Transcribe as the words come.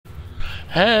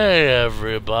Hey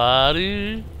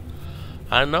everybody!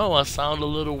 I know I sound a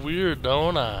little weird,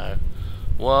 don't I?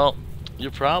 Well, you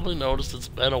probably noticed it's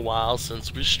been a while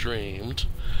since we streamed,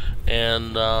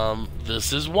 and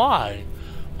this is why.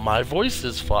 My voice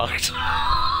is fucked.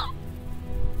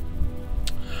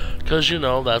 Cause you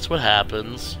know, that's what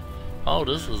happens. Oh,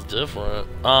 this is different.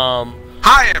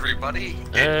 Hi everybody!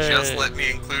 Hey. It just let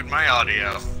me include my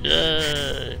audio.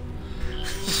 Yay!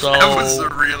 So that was a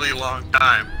really long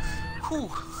time. Whew.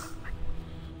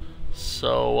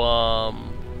 So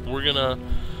we're gonna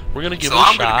give it a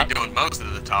I'm shot. gonna be doing most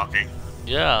of the talking.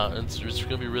 Yeah, it's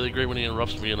gonna be really great when he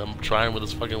interrupts me and I'm trying with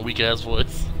his fucking weak ass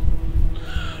voice.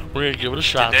 We're gonna give it a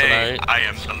shot Today, tonight. I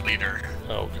am the leader.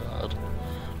 Oh god.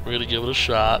 We're gonna give it a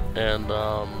shot, and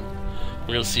we're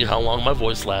gonna see how long my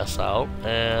voice lasts out,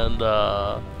 and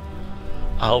I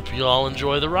hope you all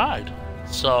enjoy the ride.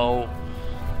 So,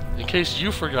 in case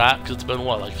you forgot, because it's been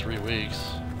what, like 3 weeks?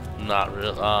 Not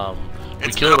really.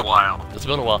 It's been a while. It's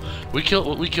been a while. We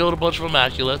killed a bunch of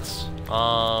Immaculates.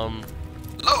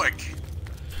 Loic.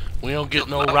 We don't get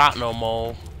no rot no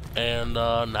more, and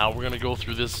now we're gonna go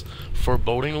through this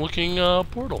foreboding-looking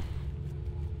portal.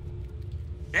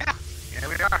 Yeah,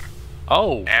 we are.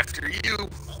 Oh. After you.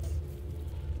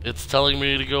 It's telling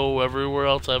me to go everywhere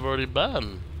else I've already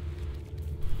been.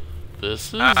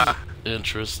 This is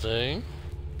interesting.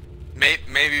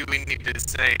 Maybe we need to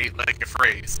say like a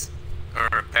phrase or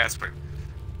a password.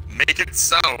 Make it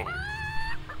so.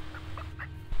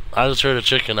 I just heard a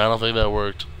chicken. I don't think that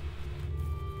worked.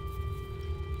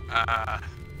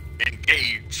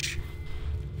 Engage.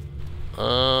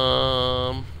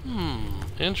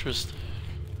 Interesting.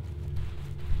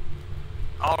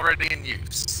 Already in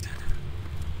use.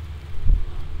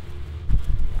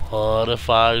 What if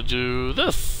I do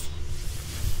this?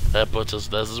 That puts us.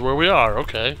 This is where we are.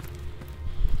 Okay.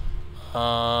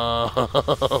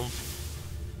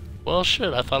 Well,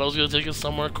 shit. I thought I was gonna take us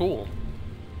somewhere cool.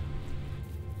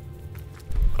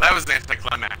 Well, that was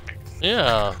anticlimactic.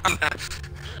 Yeah.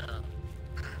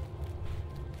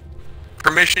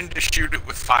 Permission to shoot it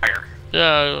with fire.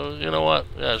 Yeah. You know what?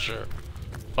 Yeah, sure.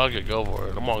 Fuck it. Go for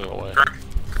it. I'm walking away.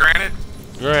 Granted.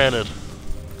 Granted.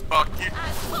 Fuck you. As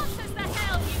hot as the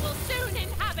hell you will soon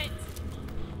inhabit.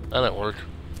 That didn't work.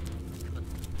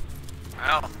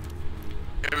 Well,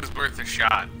 it was worth a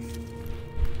shot.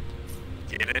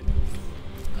 Get it?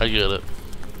 I get it.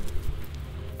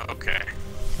 Okay.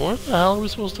 Where the hell are we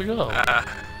supposed to go? I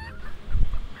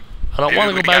don't maybe want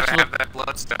to go back to have that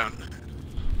bloodstone.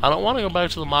 I don't want to go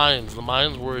back to the mines. The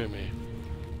mines worry me.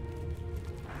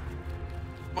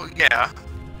 Well, yeah.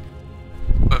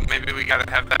 But maybe we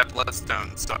gotta have that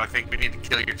bloodstone, so I think we need to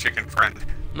kill your chicken friend.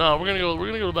 No, we're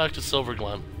gonna go back to Silver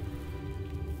Glen.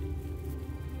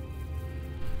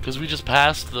 Cause we just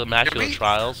passed the Immaculate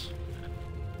Trials.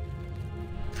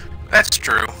 That's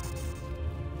true.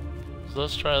 So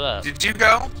let's try that. Did you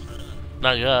go?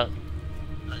 Not yet.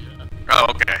 Oh,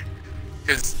 okay.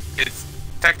 Because it's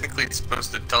technically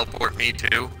supposed to teleport me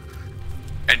too,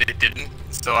 and it didn't,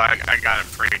 so I got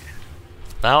afraid.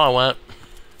 Now I went.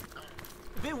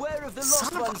 Beware of the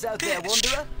lost ones out there,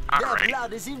 bitch. Wanderer. Their Alright.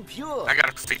 blood is impure. I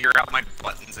gotta figure out my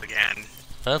buttons again.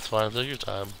 That's fine. Take your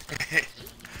time.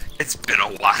 It's been a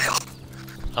while.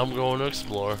 I'm going to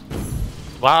explore.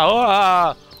 Wow.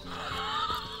 Ah!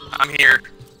 I'm here.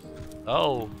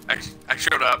 Oh. I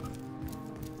showed up.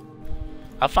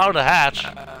 I found a hatch.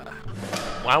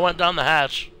 I went down the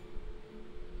hatch.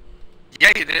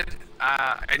 Yeah, you did. It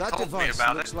That told me device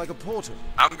about looks it. like a portal.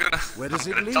 I'm gonna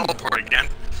lead? teleport again.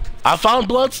 I found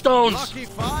bloodstones. Lucky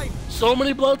find. So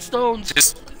many bloodstones.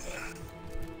 Just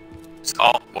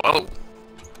oh, whoa.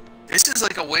 This is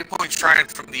like a waypoint shrine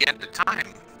from the end of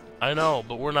time. I know,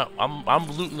 but we're not. I'm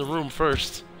looting the room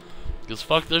first. Cause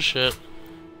fuck this shit.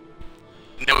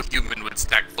 No human would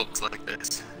stack books like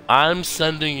this. I'm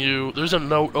sending you. There's a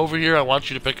note over here. I want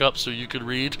you to pick up so you could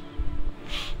read.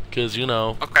 Cause you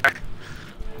know. Okay.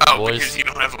 Oh, voice. because you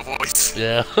don't have a voice.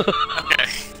 Yeah. Okay.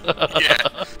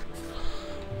 Yeah.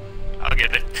 I'll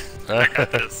get it. I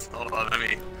got this. Hold on. Let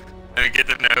me get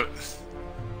the note.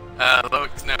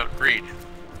 Loic's note. Read.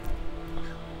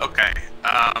 Okay.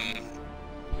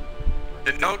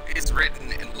 The note is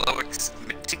written in Loic's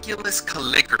meticulous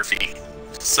calligraphy,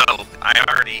 so I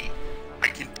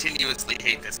continuously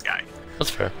hate this guy. That's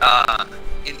fair.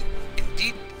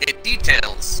 It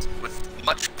details with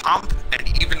much pomp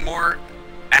and even more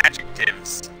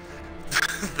adjectives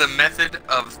the method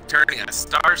of turning a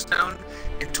starstone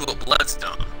into a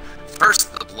bloodstone.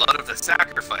 First, the blood of the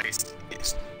sacrifice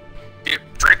is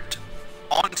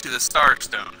onto the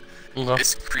starstone. Okay.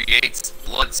 This creates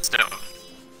bloodstone.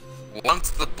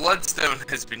 once the bloodstone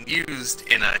has been used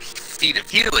in a feat of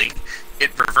healing,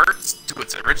 it reverts to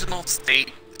its original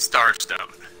state,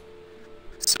 Starstone.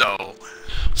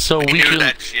 So we knew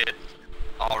that shit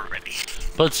already.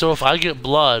 But so if I get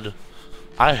blood,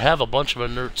 I have a bunch of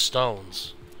inert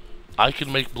stones. I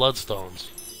can make bloodstones.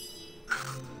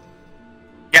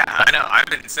 Yeah, I know. I've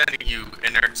been sending you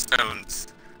inert stones.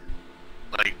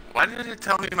 Like, why did it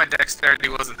tell me my dexterity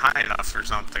wasn't high enough or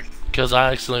something? Because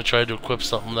I accidentally tried to equip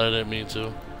something that I didn't mean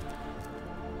to.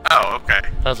 Oh, okay.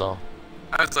 That's all.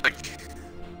 I was like,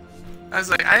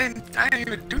 I didn't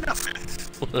even do nothing.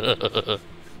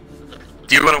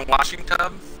 Do you want a washing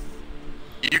tub?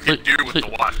 You can do with the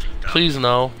washing tub. Please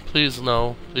no. Please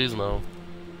no. Please no.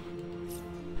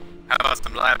 How about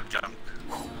some lab junk?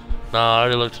 Nah, I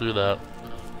already looked through that.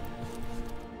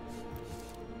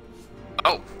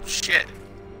 Oh, shit.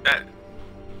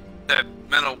 That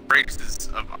metal braces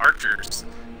of archers,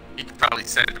 you could probably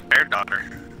send to Bear Daughter.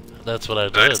 That's what I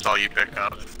did. That's all you pick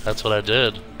up. That's what I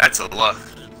did. That's a lot.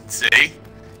 See?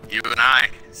 You and I,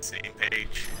 same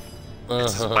page.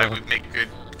 This is why we make good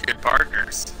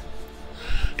partners.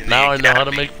 Now I know how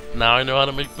to make. Now I know how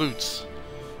to make boots.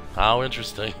 How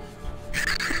interesting.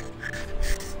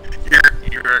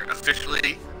 You're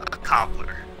officially a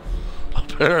cobbler.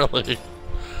 Apparently.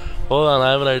 Hold on,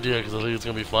 I have an idea because I think it's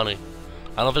gonna be funny.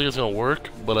 I don't think it's gonna work,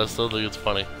 but I still think it's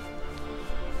funny.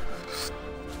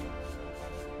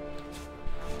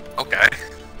 Okay.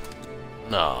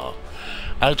 No.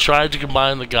 I tried to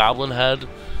combine the goblin head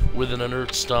with an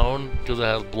inert stone because it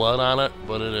has blood on it,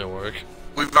 but it didn't work.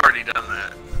 We've already done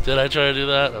that. Did I try to do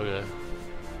that? Okay.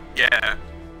 Yeah.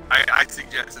 I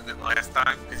suggested it last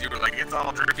time because you were like, it's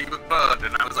all drippy with blood,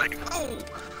 and I was like, oh,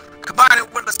 combine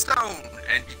it with a stone,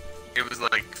 and it was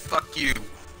like, fuck you.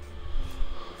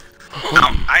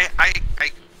 I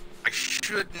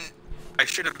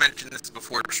should have mentioned this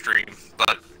before the stream,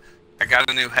 but I got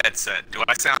a new headset. Do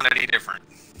I sound any different?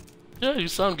 Yeah, you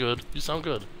sound good. You sound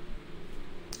good.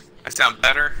 I sound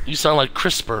better? You sound like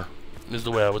crisper, is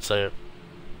the way I would say it.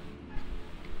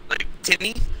 Like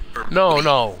tinny? Or no, woody?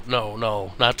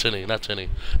 no, not tinny, not tinny.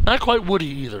 Not quite woody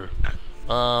either.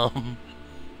 A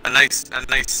nice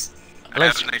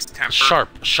temper.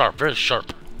 Sharp, very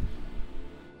sharp.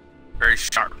 Very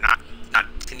sharp, not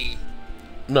tinny.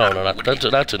 No, not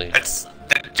tinny.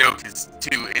 That joke is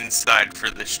too inside for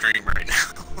the stream right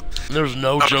now. There's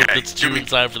no joke that's too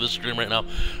inside for the stream right now.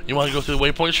 You want to go through the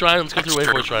Waypoint Shrine? Let's go through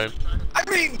Waypoint Shrine. I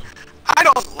mean, I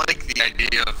don't like the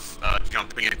idea of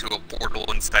jumping into a portal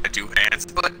inside two hands,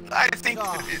 but I think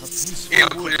it's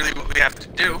clearly what we have to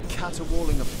do.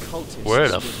 Where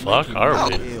the fuck are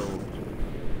we?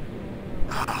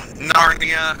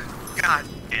 Narnia, god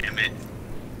damn it.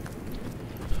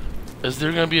 Is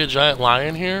there gonna be a giant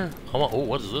lion here? Oh,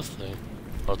 what is this thing?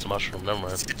 Oh, it's a mushroom. Never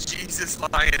mind. It's the Jesus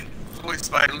Lion,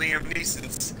 voiced by Liam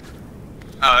Neeson's.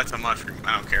 Oh, that's a mushroom.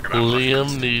 I don't care about Liam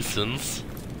mushrooms. Neeson's.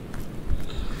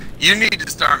 You need to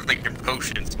start making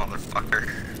potions, motherfucker.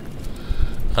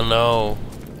 I know.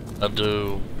 I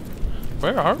do.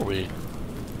 Where are we?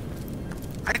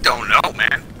 I don't know,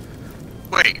 man.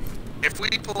 Wait, if we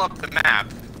pull up the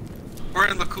map, we're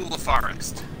in the Kula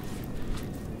Forest.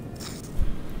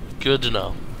 Good to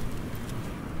know.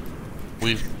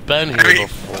 We've been here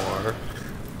before.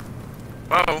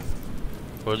 Whoa.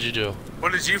 What did you do?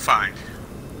 What did you find?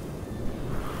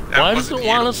 Why does it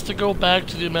want us to go back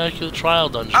to the Immaculate Trial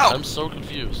dungeon? Oh. I'm so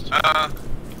confused. Is that...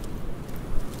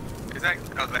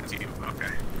 Oh, that's you.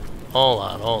 Okay. Hold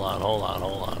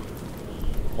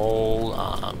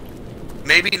on.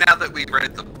 Maybe now that we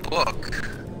read the book,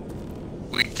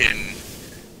 we can...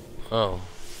 Oh.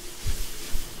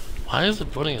 Why is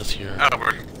it putting us here? Oh,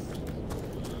 we're...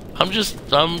 I'm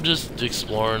just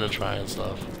exploring and trying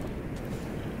stuff.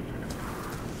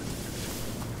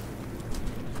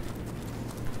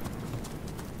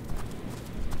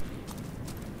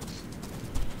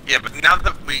 Yeah, but now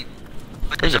that we...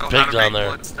 There's a pig down there.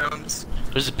 Bloodstones.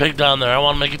 There's a pig down there. I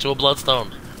want to make it to a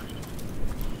bloodstone.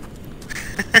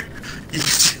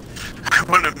 I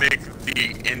want to make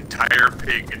the entire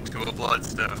pig into a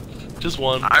bloodstone. Just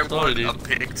one. I want a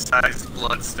pig-sized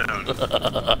bloodstone.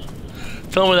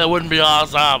 Tell me that wouldn't be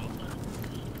awesome.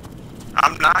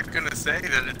 I'm not gonna say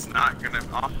that it's not gonna...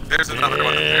 Oh, there's another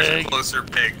one. There's a closer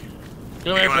pig. Come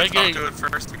you here, want to talk piggy. to it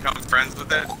first? Become friends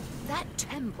with it? That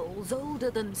temple's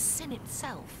older than sin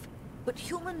itself, but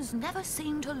humans never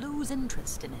seem to lose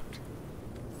interest in it.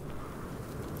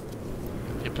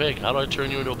 Hey, pig, how do I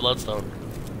turn you into a bloodstone?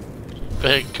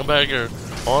 Pig, come back here.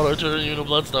 How do I turn you into a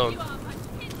bloodstone?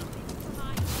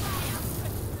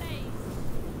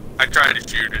 I tried to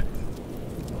shoot it.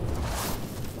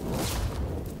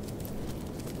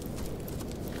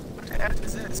 F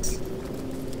is this?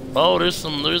 Oh, there's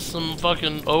some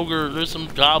fucking ogre, there's some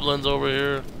goblins over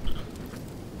here.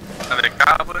 Are they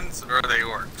goblins or are they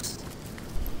orcs?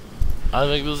 I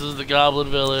think this is the goblin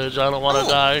village. I don't want to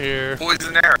die here.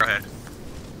 Poison arrowhead.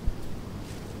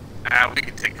 Ah, we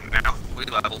can take him now. We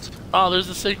leveled. Oh, there's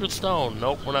the sacred stone.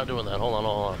 Nope, we're not doing that. Hold on,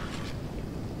 hold on.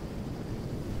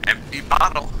 Empty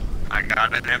bottle. I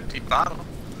got an empty bottle.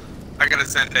 I gotta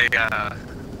send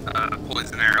a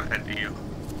poison arrowhead to you.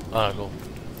 Alright, cool.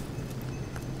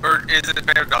 Or is it a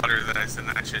bear daughter that I send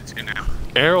that shit to now?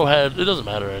 Arrowhead, it doesn't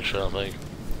matter actually, I think.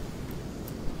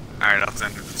 Alright, I'll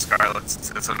send it to Scarlet's.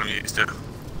 That's what I'm used to.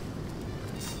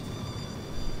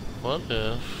 What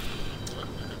if...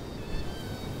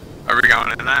 Are we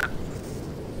going in that?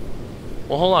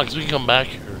 Well, hold on, because we can come back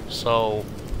here. So,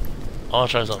 I want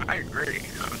to try something. I agree.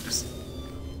 I'm just...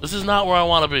 This is not where I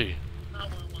want to be.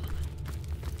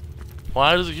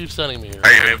 Why does it keep sending me here?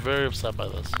 Are you I'm able- very upset by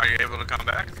this. Are you able to come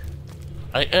back?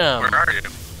 I am. Where are you?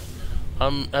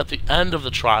 I'm at the end of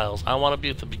the trials. I want to be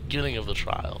at the beginning of the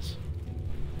trials.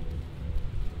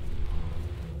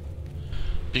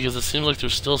 Because it seems like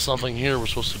there's still something here we're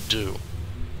supposed to do.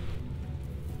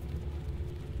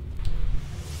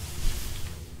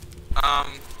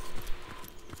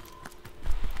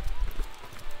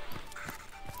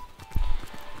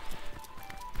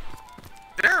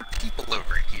 There are people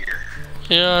over here.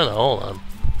 Yeah, I know. Hold on.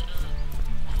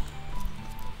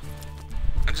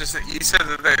 I just you said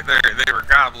that they were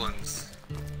goblins.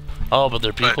 Oh, but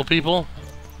they're people, But- people?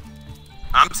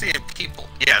 I'm seeing people.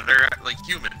 Yeah, they're like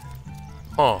human.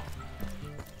 Oh.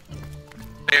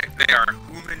 They are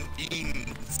human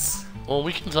beings. Well,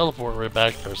 we can teleport right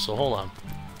back there, so hold on.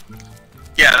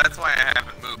 Yeah, that's why I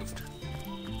haven't moved.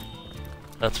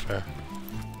 That's fair.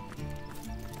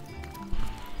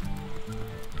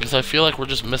 Because I feel like we're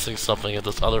just missing something at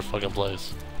this other fucking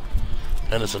place.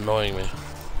 And it's annoying me.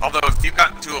 Although if you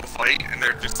got into a fight and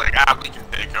they're just like, we can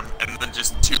take them, and then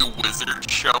just two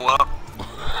wizards show up,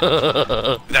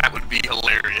 that would be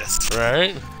hilarious.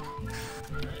 Right?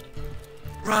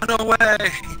 Run away!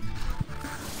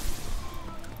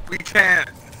 We can't.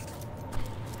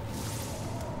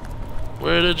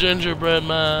 We're the gingerbread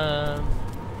man.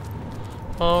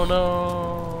 Oh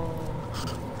no.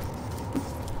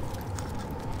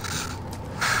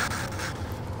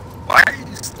 Why are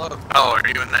you slow? Oh, are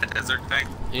you in that desert thing?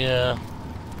 Yeah.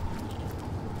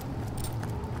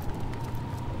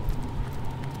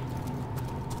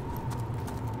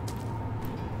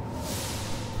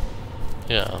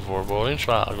 Yeah, foreboding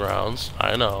trial grounds.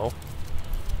 I know.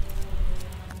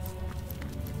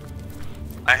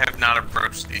 I have not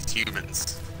approached these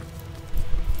humans.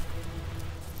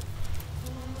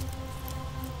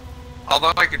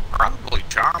 Although I could probably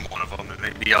charm one of them and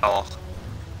they'd be all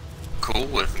cool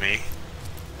with me.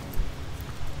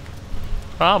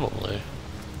 Probably.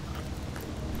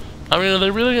 I mean, are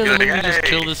they really gonna You're make like, me just "Hey."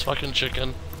 kill this fucking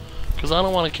chicken? Because I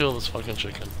don't want to kill this fucking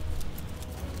chicken.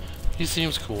 He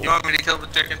seems cool. You want me to kill the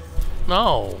chicken?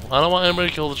 No, I don't want anybody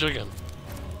to kill the chicken.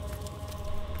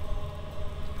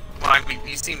 Well, I mean,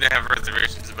 you seem to have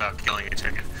reservations about killing a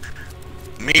chicken.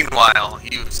 Meanwhile,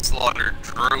 you've slaughtered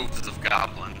droves of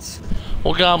goblins.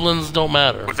 Well, goblins don't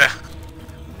matter. Without...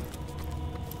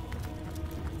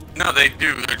 No, they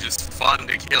do. They're just fun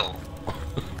to kill.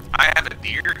 I have a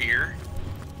deer here.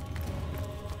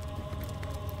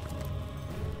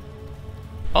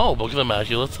 Oh, Book of the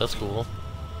Immaculates, that's cool.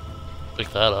 Pick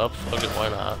that up. Fuck it, why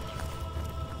not?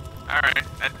 Alright,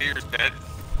 that deer's dead.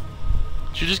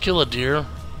 Did you just kill a deer?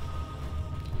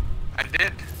 I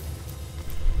did.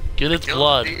 Get its Killed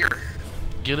blood. a deer.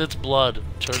 Get its blood.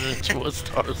 Turn it into a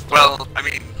star. Well, I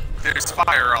mean, there's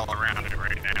fire all around it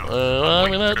right now. Well, I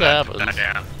I'm mean, waiting that for to happens.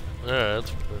 die down. Yeah, that's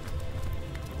fair.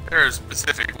 There are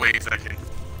specific ways I can...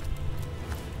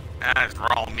 That's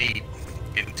raw meat.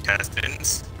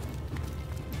 Intestines.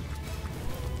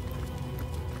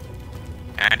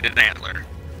 And an antler.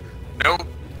 Nope.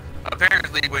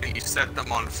 Apparently when you set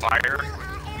them on fire,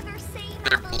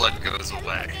 their blood goes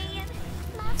away.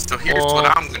 So here's what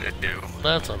Well, I'm gonna do.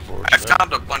 That's I unfortunate.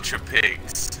 found a bunch of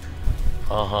pigs.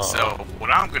 Uh-huh. So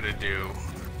what I'm gonna do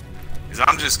is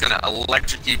I'm just gonna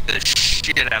electrocute the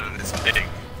shit out of this pig.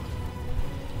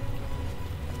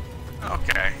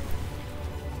 Okay.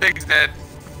 Pig's dead.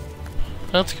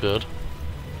 That's good.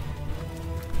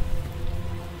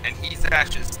 And he's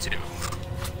ashes too.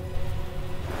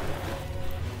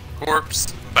 Corpse,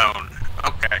 bone.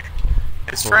 Okay.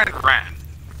 His friend ran.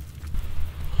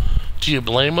 Do you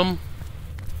blame him?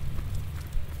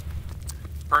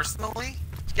 Personally,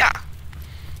 yeah,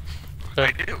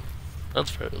 I do. That's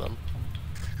fair then.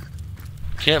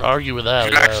 Can't argue with that.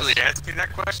 Did I you guess. actually ask me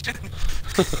that question?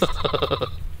 Do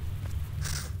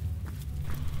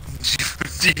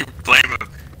you blame him?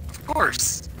 Of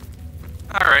course.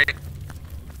 Alright.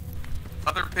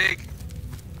 Other pig.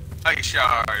 Ice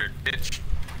shard, bitch.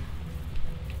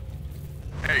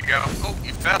 There you go. Oh,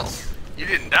 you fell. You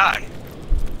didn't die.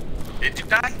 Did you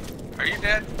die? Are you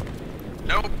dead?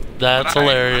 Nope. That's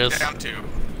hilarious. I'm down too.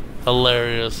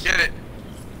 Hilarious. Get it.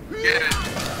 Get it.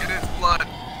 Get his blood.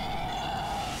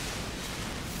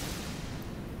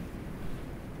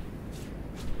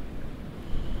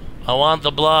 I want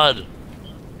the blood.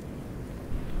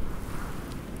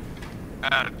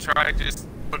 Try just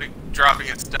dropping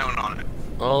a stone on it.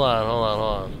 Hold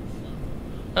on.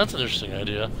 That's an interesting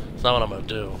idea. It's not what I'm gonna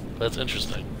do, but it's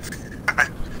interesting.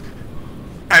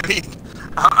 I mean,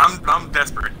 I'm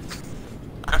desperate.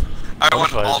 I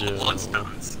want all the do?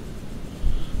 bloodstones.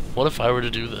 What if I were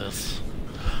to do this?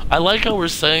 I like how we're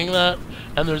saying that,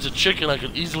 and there's a chicken I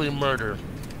could easily murder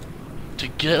to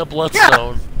get a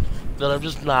bloodstone that I'm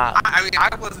just not. I mean,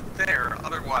 I wasn't there.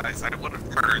 Otherwise, I would have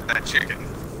murdered that chicken.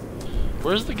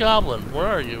 Where's the goblin? Where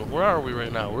are you? Where are we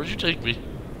right now? Where'd you take me?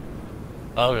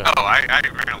 Okay. Oh, I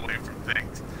ran away from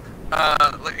things.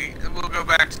 We'll go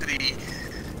back to the...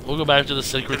 We'll go back to the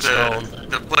sacred stone.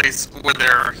 The place where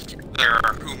there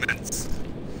are humans.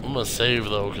 I'm gonna save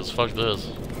though, because fuck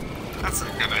this. That's a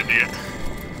good idea.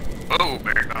 Oh,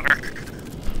 bear daughter.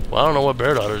 Well, I don't know what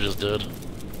Bear Daughter just did.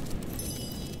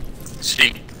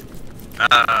 She,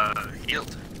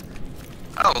 healed.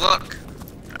 Oh, look.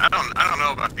 I don't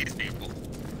know about these people.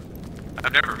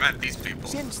 I've never met these people.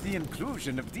 Since the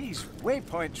inclusion of these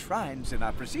waypoint shrines in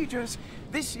our procedures,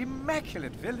 this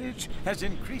immaculate village has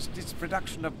increased its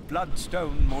production of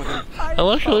bloodstone more than 5 I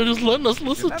like how they're just letting us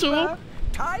listen to Remember, him.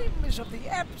 time is of the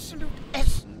absolute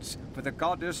essence, for the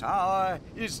goddess hour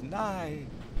is nigh.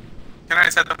 Can I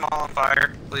set them all on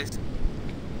fire, please?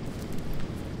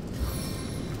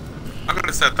 I'm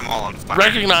gonna set them all on fire.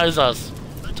 Recognize us.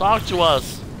 Talk to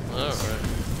us. Alright.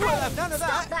 We'll have none of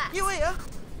that. You hear?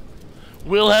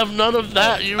 We'll have none of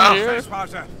that, you Oh. hear?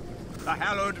 Trespasser, the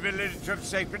hallowed village of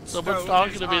sacred stone. Someone's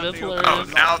talking is to me, that's hardly hilarious. open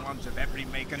to now- lost ones of every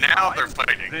make and Now kind. they're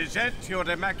fighting. Present your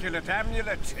immaculate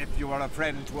amulet if you are a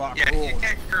friend to our Yeah, you cause.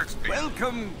 can't curse me.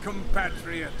 Welcome,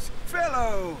 compatriots,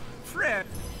 fellow, friend.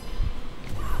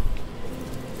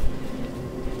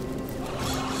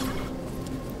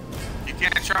 You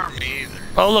can't charm me either.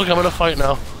 Oh look, I'm gonna fight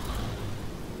now.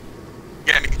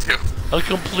 Yeah, me too. A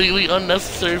completely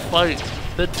unnecessary fight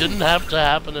that didn't have to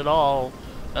happen at all,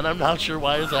 and I'm not sure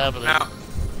why it's happening. Now,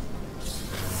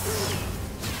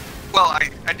 well,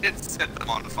 I did set them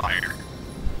on fire.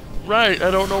 Right,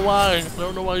 I don't know why. I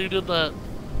don't know why you did that.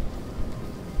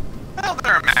 Well,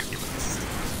 they're immaculate.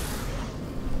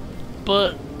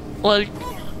 But, like,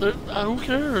 who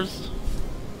cares?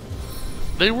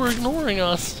 They were ignoring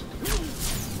us.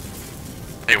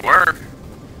 They were.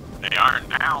 They aren't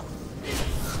now.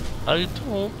 I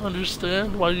don't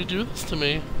understand why you do this to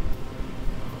me.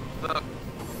 Look.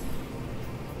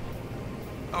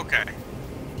 Okay.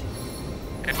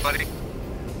 Hey, buddy.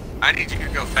 I need you to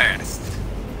go fast.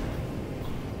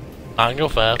 I can go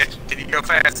fast. Can you go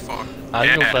fast for? I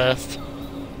can go fast.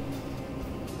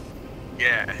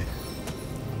 Yeah.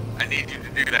 I need you to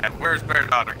do that. Where's Bear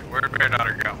Daughter? Where'd Bear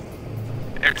Daughter go?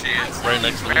 There she is. Right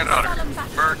next to me. Bear Daughter.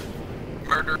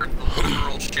 Murder the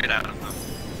literal shit out of them.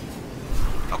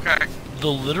 Okay. The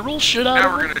literal shit out Now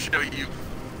of we're them? gonna show you.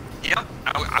 Yep.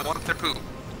 I want their poop.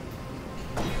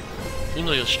 Seems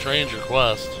like a strange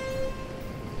request.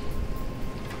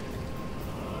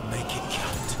 Make it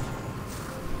count.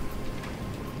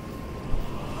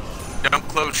 Don't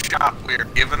close shop. We are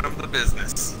giving them the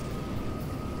business.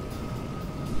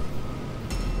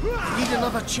 Need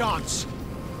another chance.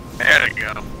 There we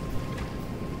go.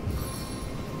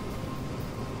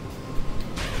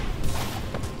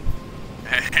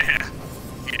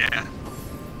 Yeah.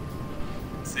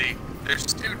 See, they're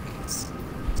students.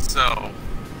 So,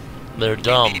 They're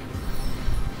dumb.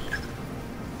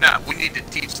 no, we need to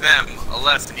teach them a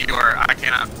lesson. I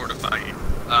cannot fortify you.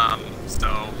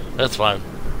 So, That's fine.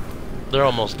 They're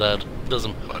almost dead.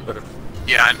 Doesn't matter.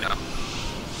 yeah, I know.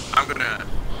 I'm gonna.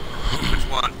 Which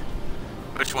one?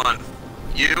 Which one?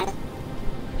 You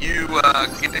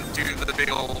get into the big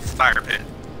old fire pit.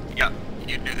 Yep,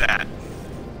 you do that.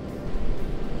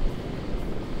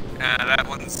 That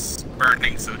one's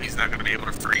burning, so he's not gonna be able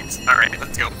to freeze. Alright,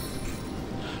 let's go.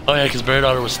 Oh yeah, because Bear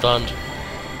Daughter was stunned.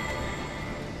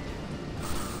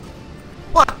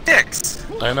 What dicks?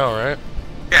 I know, right?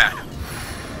 Yeah.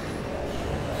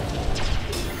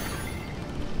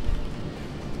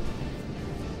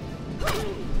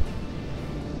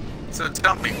 So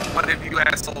tell me, what have you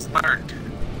assholes learned?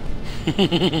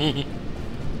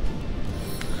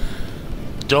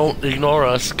 don't ignore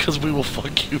us, because we will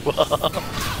fuck you up.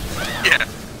 Yeah.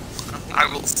 I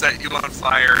will set you on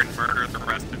fire and murder the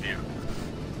rest of you.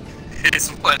 It is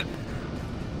what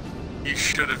you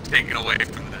should have taken away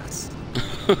from this.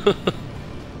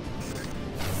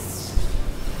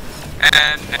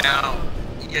 And now,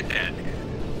 you're dead.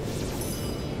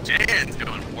 Jan's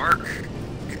doing work.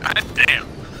 God damn.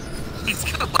 He's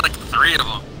got like 3 of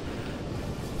them.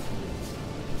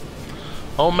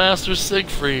 Oh, Master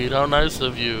Siegfried, how nice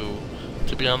of you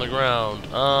to be on the ground.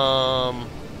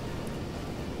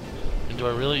 Do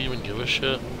I really even give a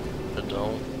shit? I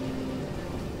don't.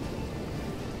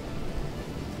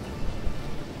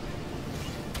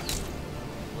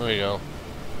 There you go.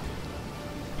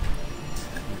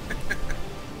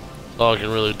 That's all I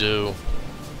can really do.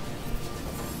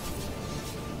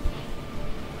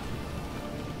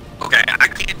 Okay, I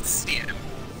can't see him.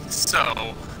 So...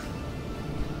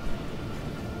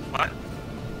 What?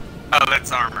 Oh,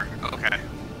 that's armor. Okay.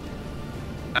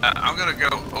 I'm gonna go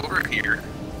over here.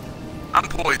 I'm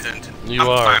poisoned. You I'm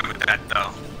are. fine with that,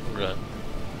 though. Okay.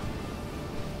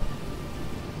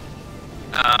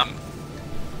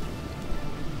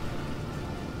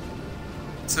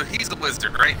 So he's a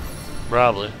wizard, right?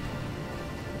 Probably.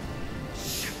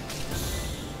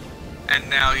 And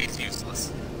now he's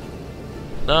useless.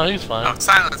 No, he's fine. Oh,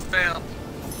 silence failed.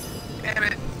 Damn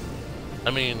it.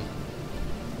 I mean,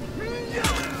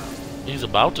 he's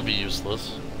about to be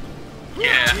useless.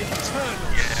 Yeah.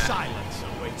 Silence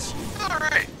awaits you.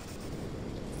 Alright.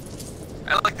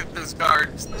 I like that those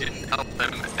guards didn't help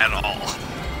them at all.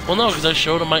 Well, no, because I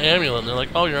showed him my amulet, and they're like,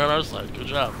 "Oh, you're on our side. Good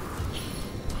job."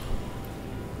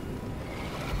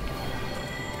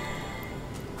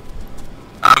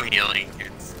 I'm healing.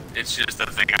 It's just a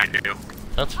thing I do.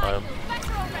 That's fine.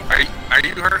 Are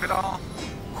you hurt at all?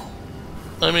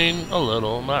 I mean, a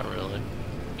little, not really.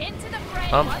 Into the fray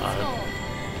I'm once fine. more.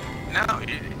 No,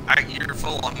 you're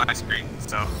full on my screen,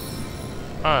 so.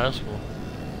 Alright, that's cool.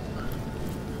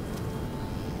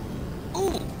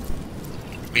 Ooh.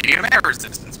 Medium air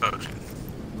resistance potion.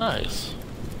 Nice.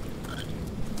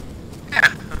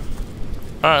 Yeah.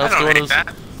 Alright, I don't hate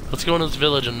that. let's go in this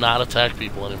village and not attack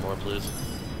people anymore, please.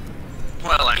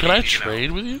 Well, I Can mean, I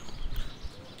trade with you?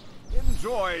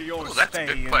 Enjoy your Oh, that's a stay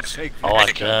good in question. sacred Oh, I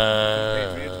David.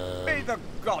 can. May the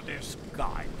goddess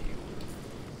guide you.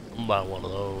 I'm buy one of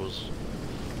those.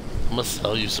 I'm gonna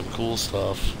sell you some cool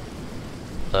stuff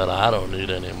that I don't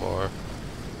need anymore.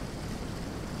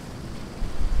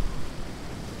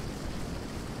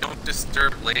 Don't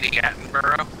disturb Lady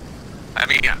Attenborough. I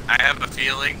mean, I have a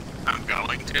feeling I'm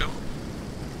going to.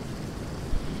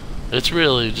 It's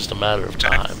really just a matter of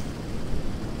time.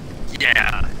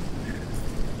 Yeah.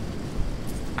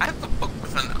 I have a book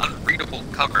with an unreadable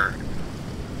cover.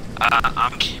 I'm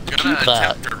gonna keep that.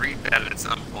 attempt to read that at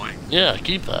some point. Yeah,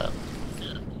 keep that.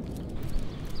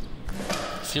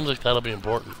 Seems like that'll be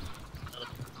important.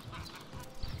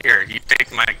 Here, you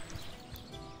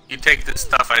take this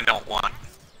stuff I don't want.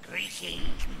 Greetings,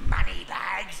 money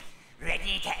bags.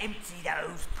 Ready to empty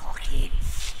those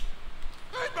pockets.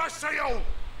 Imbecile!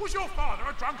 Was your father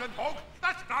a drunken hog?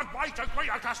 That's no way to greet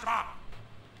a customer!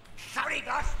 Sorry,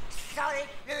 boss. Sorry.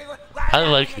 I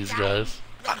like these guys.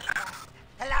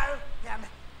 Hello,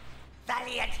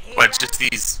 valiant hero. But just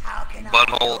these How can I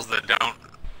buttholes that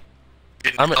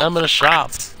didn't I'm help in a the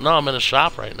shop. friends. No, I'm in a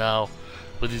shop right now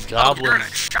with these Oh, you're in a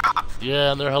goblins. shop.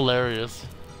 Yeah, and they're hilarious.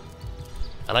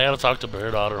 And I gotta talk to Bear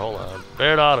Daughter. Hold on.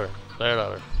 Bear Daughter. Bear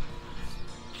Daughter.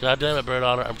 God damn it, Bear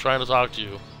Daughter. I'm trying to talk to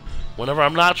you. Whenever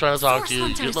I'm not trying to talk to you,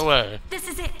 you get in the way. This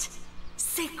is it.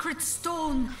 Sacred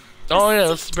stone. Oh The yeah,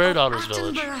 this is seat Bear of Daughter's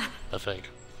village, Attenborough. I think.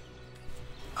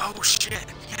 Oh shit,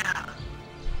 yeah.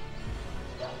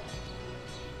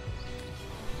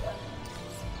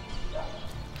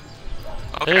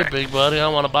 Okay. Hey, big buddy, I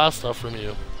want to buy stuff from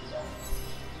you.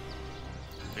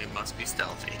 We must be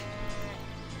stealthy.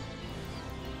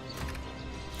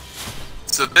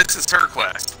 So this is her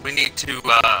quest. We need to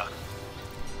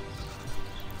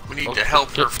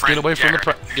help her friend. Get away from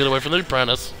Jared. get away from the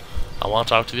apprentice. I want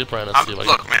to talk to the apprentice. See if I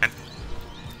Look, can. man.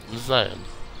 I'm just saying.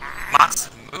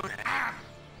 Masamune.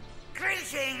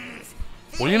 Greetings.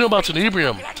 What do you know about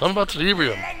tenebrium? Tell me about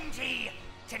tenebrium. Plenty.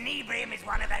 Tenebrium is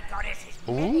one of the goddess's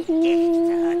Ooh.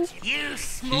 gifts to her. You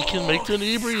small, can make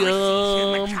squishy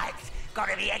tenebrium. human types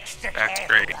gotta be extra That's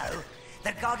careful, great. though.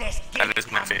 The goddess That gift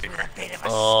is my comes with favorite. a bit of a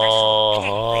special kick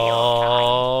for your kind.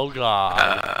 Oh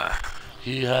God.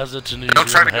 He has a Don't tenebrium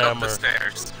try to go up hammer. the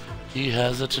stairs. He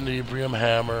has a tenebrium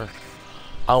hammer.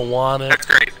 I want it. That's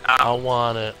great. I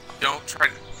want it. Don't try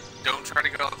to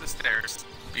go up the stairs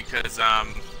because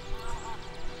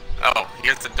Oh, he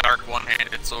has a dark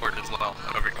one-handed sword as well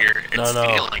over here. It's No.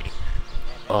 healing.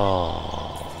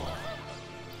 Oh.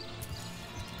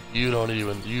 You don't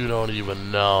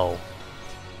even know.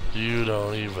 You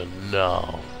don't even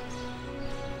know.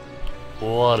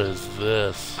 What is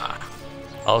this?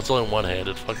 Oh, it's only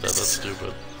one-handed. Fuck that, that's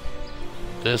stupid.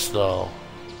 This, though.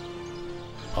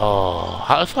 Oh,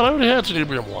 I thought I already had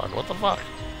tenebrium 1. What the fuck?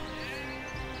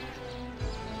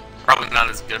 Probably not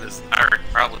as good as, or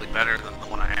probably better than the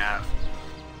one I have.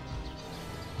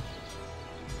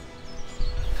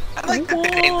 I like that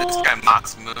they named this guy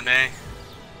Matsumune.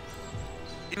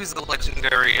 He was a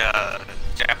legendary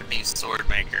Japanese sword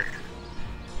maker.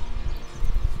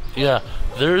 Yeah,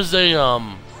 there's a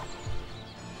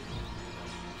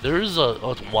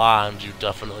wand you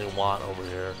definitely want over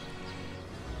here.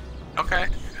 Okay,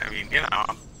 I mean, you know.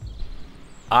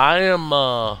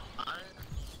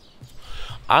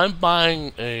 I'm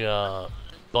buying a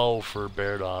bow for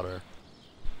Bear Daughter.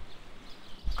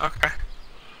 Okay.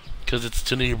 Cause it's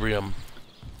tenebrium,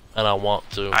 and I want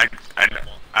to. I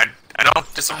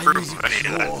don't disapprove of any of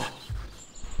that.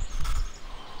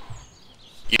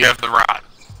 You have the rod.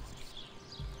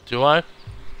 Do I?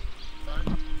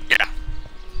 Yeah.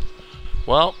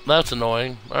 Well, that's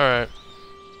annoying. Alright.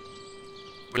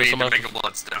 We need to make a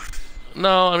bloodstone.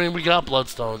 No, I mean, we got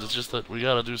bloodstones. It's just that we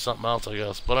gotta do something else, I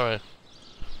guess. But alright.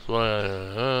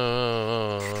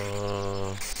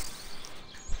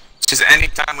 Just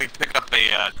anytime we pick up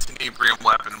a tenebrium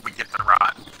weapon, we get the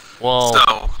rod. Well,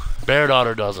 so, Bear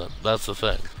Daughter doesn't. That's the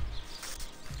thing.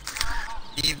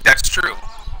 That's true.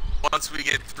 Once we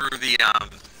get through the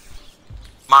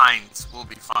mines, we'll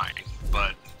be fine.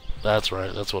 But that's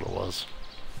right. That's what it was.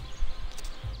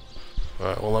 All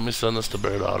right. Well, let me send this to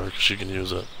Bear Daughter because she can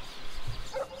use it.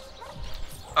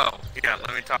 Oh yeah,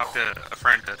 let me talk to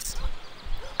Apprentice.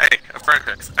 Hey,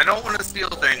 Apprentice, I don't want to steal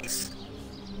things.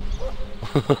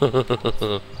 I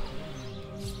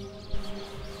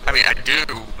mean, I do,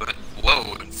 but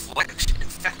whoa,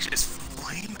 infectious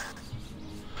flame.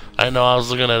 I know. I was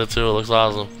looking at it too. It looks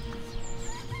awesome.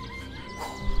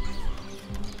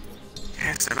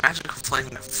 Yeah, it's a magical flame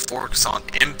that forks on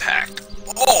impact.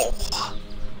 Oh!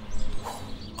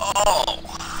 Oh!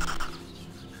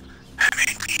 That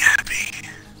made me happy.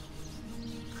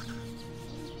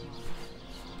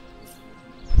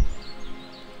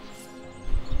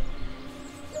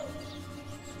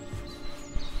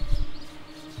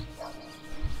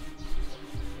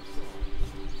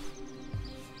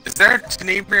 Is there a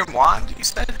tenebrium wand, you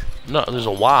said? No, there's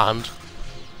a wand.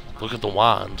 Look at the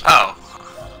wand. Oh.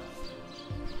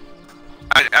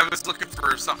 I was looking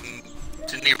for something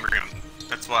tenebrium.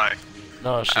 That's why.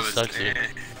 No, she's sexy.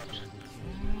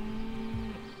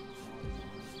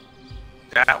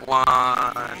 That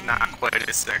one, not quite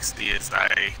as sexy as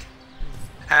I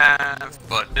have,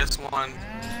 but this one's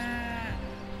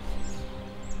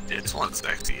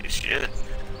sexy as shit.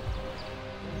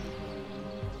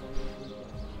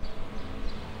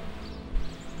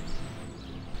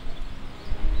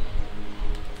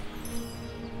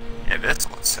 Yeah, this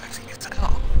one's sexy as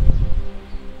hell.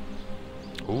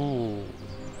 Ooh.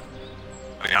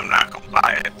 I mean, I'm not gonna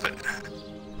buy it, but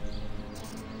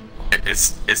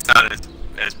it's not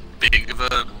as big of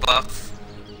a buff.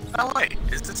 Oh wait,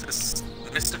 is this a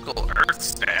mystical earth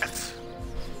staff?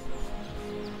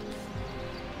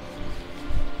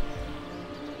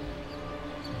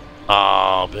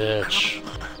 Aw, bitch.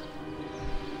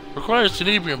 Requires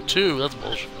tenebrium too. That's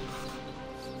bullshit.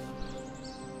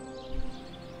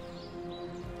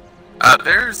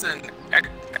 There's an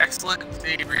excellent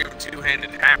tenebrium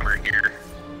two-handed hammer here.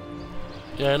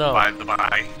 Yeah, I know. By the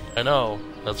by. I know.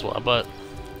 That's why, but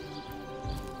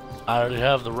I already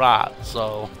have the rod,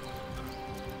 so.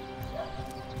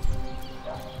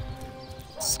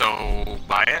 So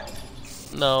buy it?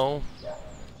 No.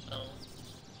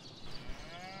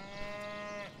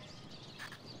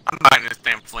 I'm buying this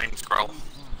damn flame scroll.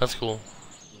 That's cool.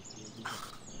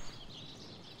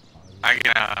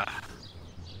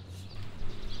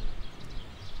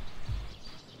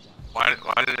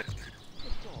 Why did it?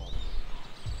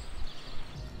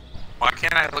 Why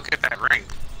can't I look at that ring?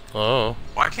 Oh.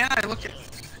 Why can't I look at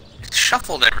it?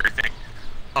 Shuffled everything.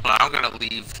 Hold on, I'm gonna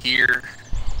leave here.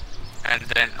 And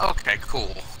then, okay,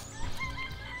 cool.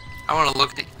 I wanna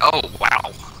look at, oh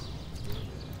wow.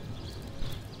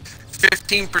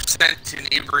 15%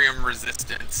 tenebrium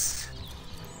resistance.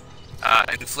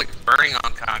 Inflict burning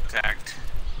on contact.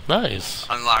 Nice.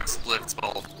 Unlock splits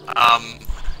bolt.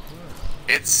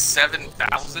 It's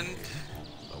 7,000.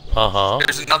 Uh-huh.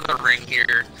 There's another ring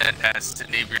here that has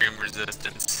tenebrium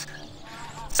resistance.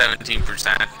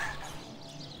 17%.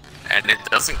 And it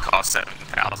doesn't cost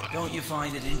 7,000. Don't you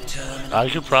find it interminable? I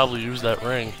could probably use that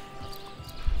ring.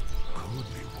 Could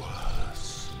be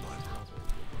worse, my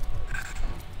brother.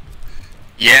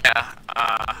 Yeah,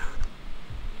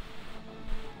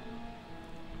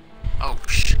 oh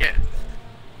shit.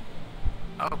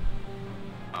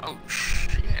 Oh shit.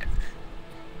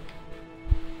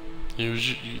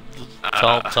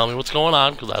 Tell me what's going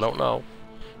on, because I don't know.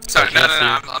 Sorry, I no, can't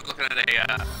see. I'm looking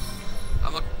at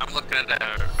I'm looking at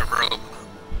a robe.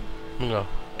 No.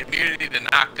 Immunity to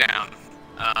knockdown.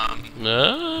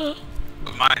 No.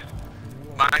 But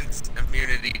mine's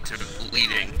immunity to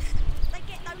bleeding,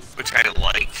 which I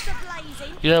like.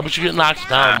 Yeah, but you get knocked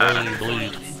down more than you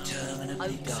bleed.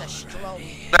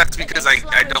 That's because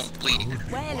I don't bleed,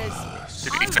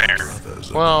 to be fair.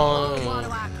 Well,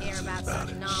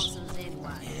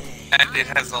 And it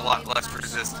has a lot less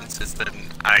resistances than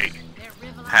I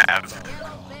have.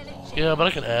 yeah, but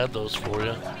I can add those for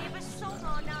you.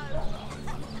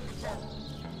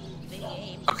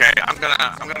 Okay, I'm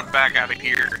gonna back out of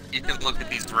here. You can look at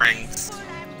these rings.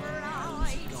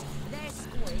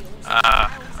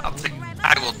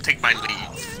 I will take my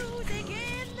leave.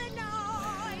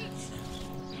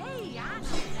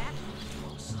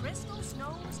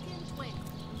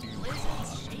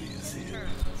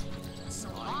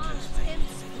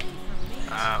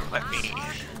 Let me.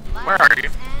 Where are you?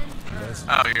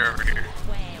 Oh, you're over here.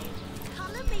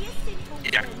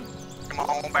 Yeah. Come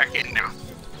on back in now.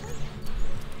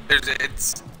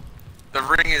 The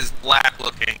ring is black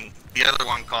looking. The other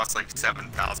one costs like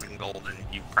 7,000 gold, and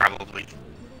you probably,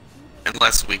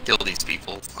 unless we kill these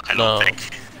people, I don't think.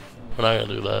 We're not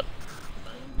gonna do that.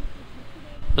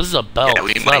 This is a belt. Yeah,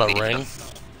 It's not a ring. them.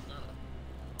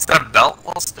 It's not a belt?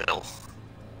 Well, still.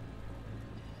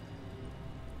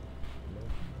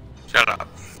 Shut up.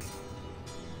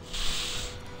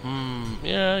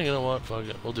 Yeah, you know what? Fuck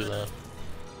it. We'll do that.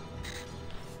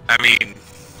 I mean,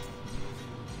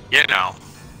 you know.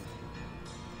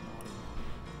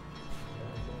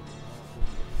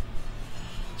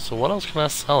 So what else can I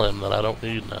sell him that I don't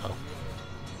need now?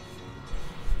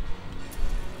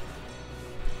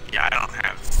 Yeah, I don't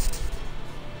have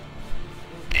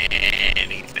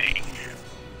anything.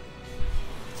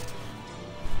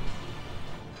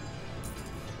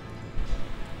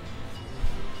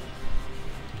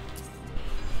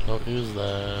 Don't use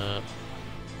that.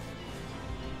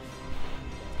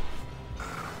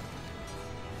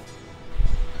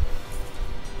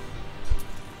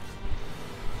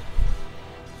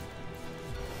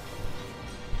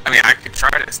 I mean, I could try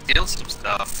to steal some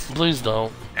stuff Please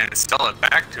don't. and sell it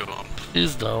back to him.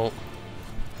 Please don't.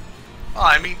 Well,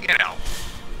 I mean, you know,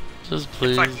 Just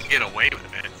please. if I can get away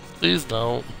with it. Please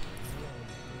don't.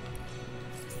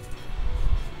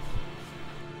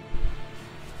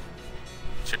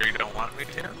 Sure you don't want me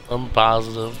to? I'm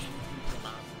positive.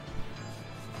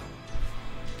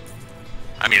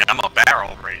 I mean, I'm a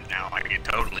barrel right now. I can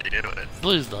totally do it.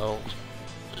 Please don't.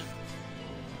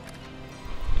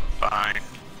 Fine.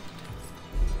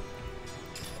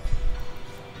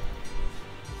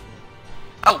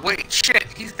 Oh, wait, shit.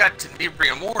 He's got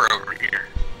tenebrium ore over here.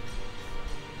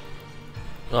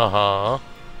 Uh-huh.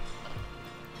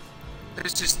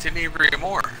 There's just tenebrium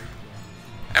ore.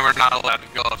 And we're not allowed to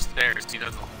go upstairs. They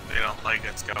don't like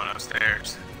us going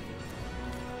upstairs.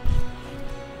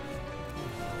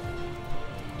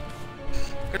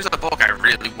 There's a book I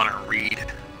really want to read.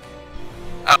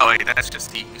 Oh wait, that's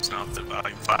just He Who Smells at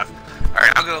Volume 5.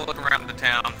 Alright, I'm gonna look around the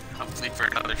town, hopefully for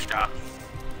another shop.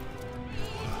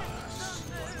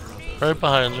 Right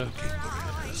behind you.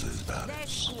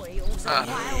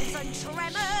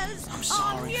 I'm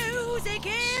sorry.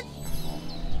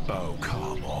 Oh,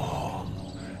 come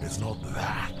on. It's not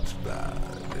that bad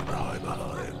in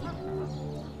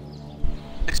Heimerheim.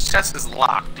 This chest is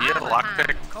locked. Do you have a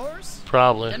lockpick? Of course.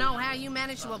 Probably. To know how you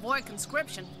managed to avoid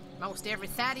conscription. Most every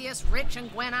Thaddeus, Rich,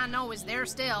 and Gwen I know is there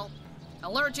still.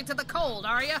 Allergic to the cold,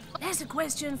 are you? That's a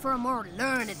question for a more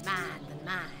learned mind than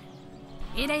mine.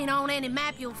 It ain't on any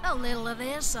map you'll a little of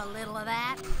this, a little of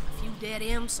that. A few dead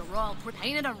imps, a royal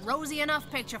painted a rosy enough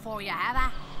picture for you, have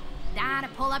I? Dying to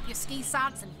pull up your ski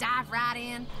socks and dive right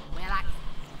in? Well,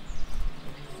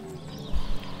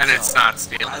 And it's not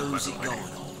stealing. How's by it the way.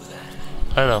 going over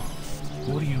there? I know.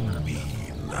 What do you mean,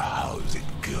 how's it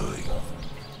going?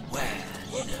 Well,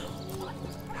 you know,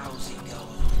 how's it going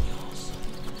on your side?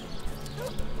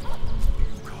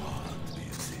 You can't be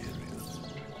serious.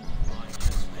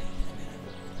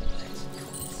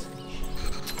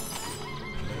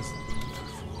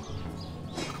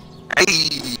 Hey!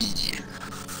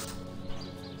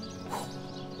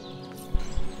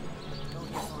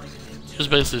 Just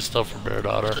basically stuff for Bear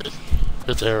Daughter.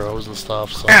 It's arrows and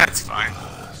stuff, so. That's fine.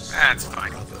 That's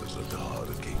fine.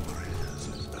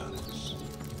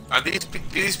 Are do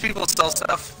these people sell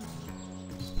stuff?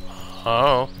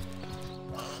 Oh.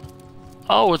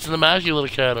 Oh, it's an Immaculate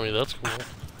Academy. That's cool.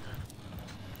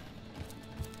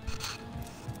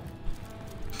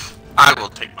 I will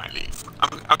take my leave.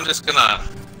 I'm just gonna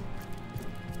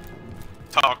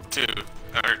talk to,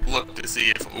 or look to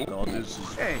see if. Ooh.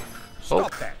 Hey,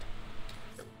 stop that.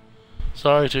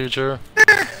 Sorry, teacher.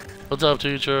 What's up,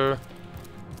 teacher?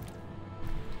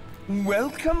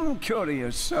 Welcome,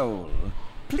 curious soul.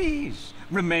 Please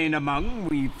remain among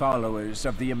we followers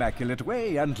of the Immaculate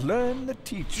Way and learn the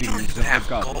teachings of the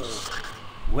goddess.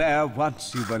 Where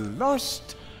once you were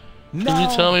lost, Can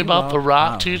you tell me about the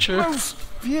rock, teacher? Most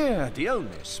feared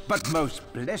illness, but most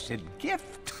blessed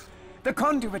gift. The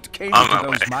conduit came to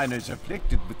those miners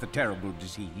afflicted with the terrible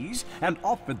disease and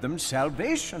offered them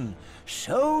salvation.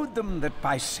 Showed them that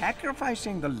by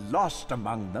sacrificing the lost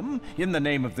among them in the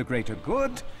name of the greater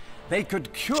good, they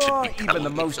could cure even the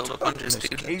most hopeless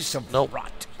case of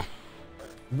rot.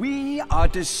 We are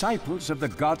disciples of the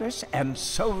goddess and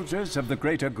soldiers of the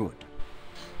greater good.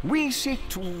 We seek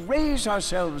to raise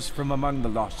ourselves from among the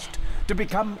lost, to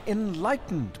become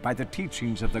enlightened by the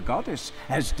teachings of the goddess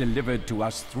as delivered to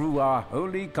us through our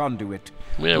holy conduit.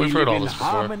 Yeah, we've heard all this before.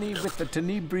 In harmony with the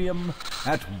tenebrium,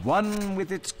 at one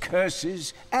with its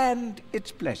curses and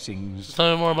its blessings.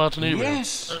 Tell me more about tenebrium.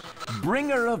 Yes,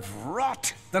 bringer of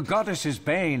rot, the goddess's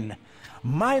bane.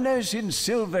 Miners in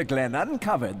Silver Glen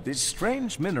uncovered this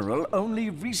strange mineral only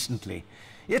recently.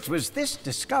 It was this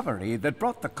discovery that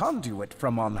brought the conduit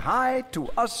from on high to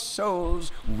us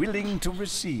souls willing to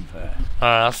receive her.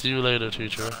 Alright, I'll see you later,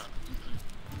 teacher.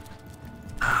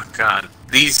 Oh god,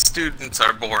 these students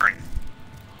are boring.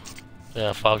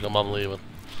 Yeah, fuck them, I'm leaving.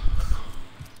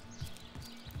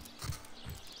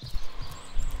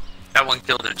 That one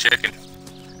killed a chicken.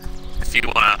 If you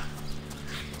wanna...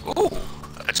 Ooh,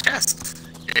 a chest.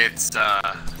 It's,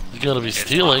 You're gonna be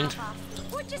stealing.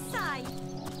 What'd you say?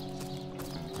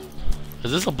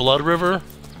 Is this a blood river?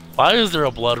 Why is there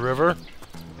a blood river?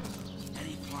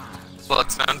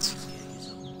 Bloodstones.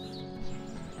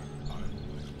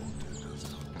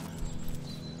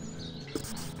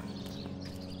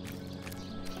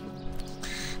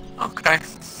 Okay.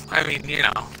 I mean, you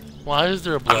know. Why is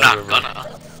there a blood I'm river? not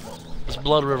gonna. This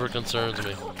blood river concerns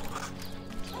me.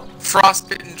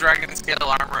 Frostbitten dragon scale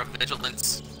armor of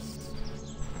vigilance.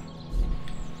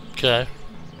 Okay.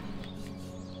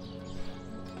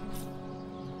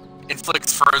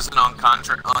 Inflicts frozen on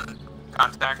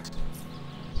contact.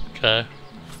 Okay.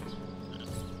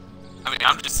 I mean,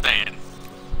 I'm just saying.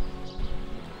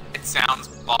 It sounds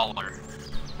baller.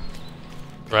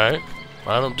 Right?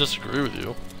 I don't disagree with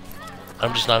you.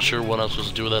 I'm just not sure what I'm supposed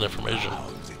to do with that information.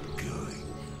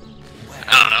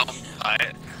 I don't know. Buy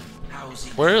it.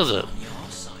 Where is it?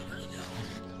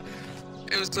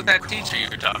 It was with that teacher you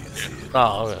were talking to.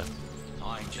 Oh, okay.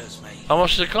 How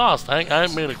much does it cost? I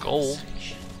ain't made of gold.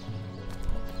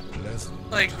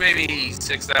 Like maybe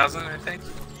 6,000, I think.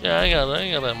 Yeah, I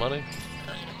ain't got that money.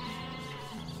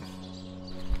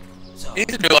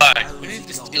 Neither do I. We need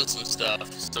to steal some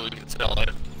stuff so we can sell it.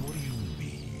 What do you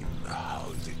mean?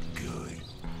 How's it good?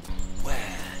 Well,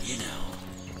 you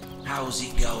know, how's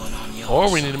it going on your Or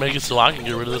we need to make it so I can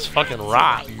get rid of this fucking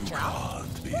rot. You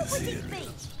can't be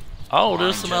serious. Oh,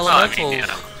 there's some elementals.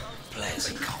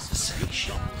 Pleasant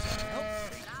conversation.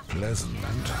 Pleasant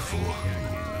for who?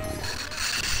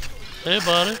 Hey,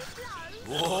 buddy.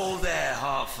 Whoa there,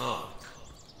 Hartford.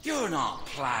 You're not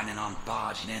planning on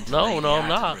barging into No, Lady I'm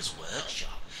not. Attenborough's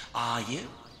workshop, are you?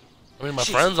 I mean, my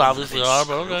She's friends one of obviously its are,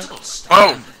 but okay. brutal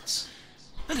standards.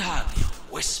 And hardly a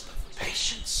whisper of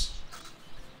patience.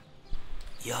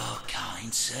 Your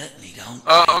kind certainly don't.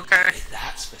 Oh, okay. It,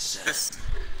 that's for certain.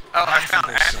 Oh, I found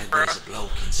Attenborough said there's a Attenborough.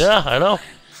 bloke in Yeah, I know.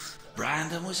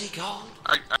 Brandon, was he called?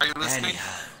 Are you listening?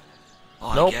 Anyhow.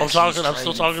 I Nope, guess I'm talking. she's I'm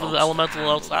still training talking to the folks elemental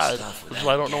handle outside, stuff which is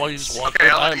why I don't know why you without just walked Okay,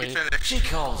 right I'll by let you me. finish. She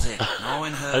calls it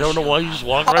knowing her. I don't know why you just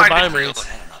walked Oh, right I by didn't me. realize.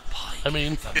 I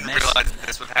mean, Didn't realize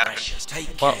this would happen. Precious,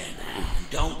 take Well- care now. And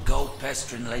don't go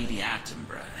pestering Lady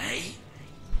Attenborough, eh?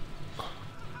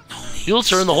 No need you'll to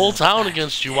turn the whole stir town back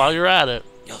against you again. while you're at it.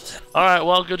 You'll tell- All right,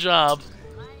 well, good job.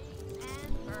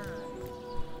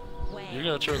 You're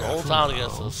gonna turn the whole town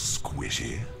against us.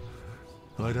 Squishy.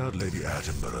 I doubt Lady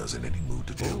Attenborough's in any mood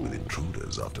to deal with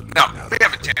intruders after losing No, out we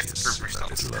on have a chance to Princess prove in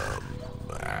that ourselves.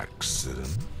 little,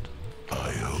 accident.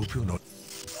 I hope you're not...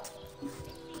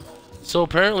 So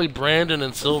apparently, Brandon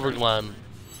and Silver Glen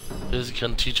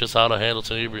can teach us how to handle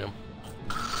tenebrium.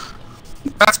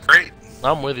 That's great.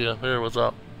 I'm with you. Here, what's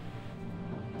up?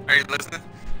 Are you listening?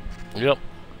 Yep.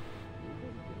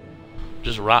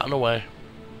 Just rotting away.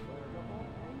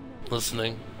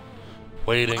 Listening.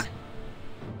 Waiting. What?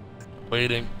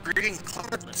 Waiting. Reading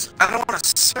Clotz. I don't want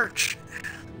to search.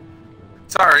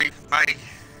 Sorry, my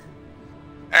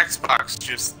Xbox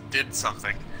just did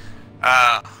something.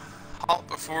 Halt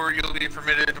before you'll be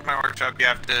permitted in my workshop. You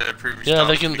have to approve your Yeah,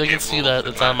 stuff. they can see that.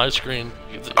 It's on my screen.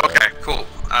 Okay, cool.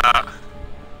 My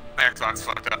Xbox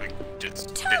fucked up and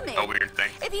just Tell did me, a weird thing.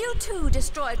 if you too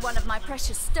destroyed one of my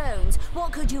precious stones,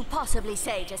 what could you possibly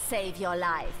say to save your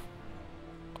life?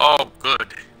 Oh,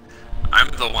 good. I'm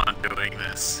the one doing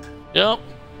this. Yep.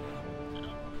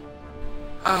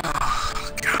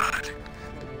 Oh, God.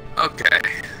 Okay.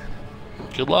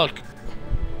 Good luck.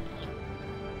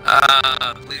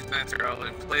 Please, Master, I'll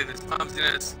play this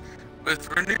clumsiness with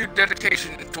renewed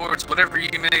dedication towards whatever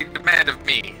you may demand of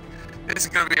me. This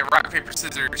is gonna be a rock, paper,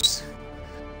 scissors.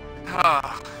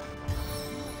 I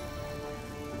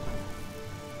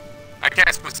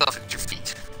cast myself at your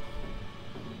feet.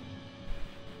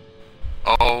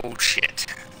 Oh, shit.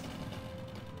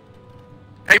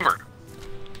 Paper.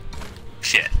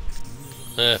 Shit.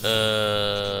 We're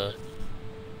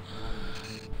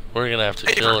gonna have to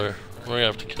kill her. We're gonna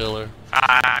have to kill her.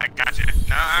 Gotcha.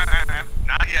 No,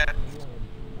 not yet.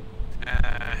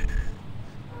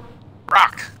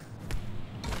 Rock.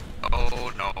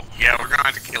 Oh no. Yeah, we're gonna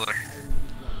have to kill her.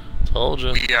 Told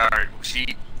you. We are.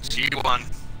 She won.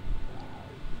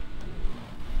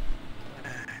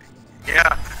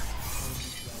 Yeah.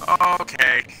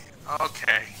 Okay.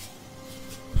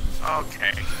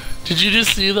 Did you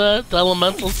just see that? The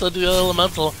elemental said to the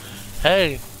elemental,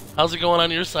 "Hey, how's it going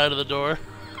on your side of the door?"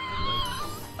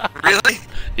 Really?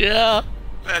 Yeah.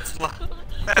 That's awesome.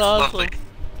 lovely.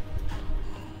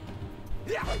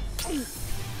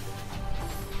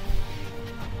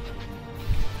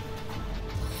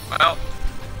 Well.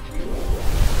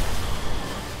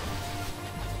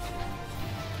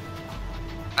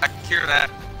 I can cure that.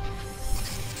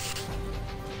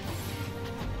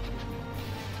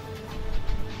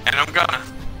 And I'm gonna.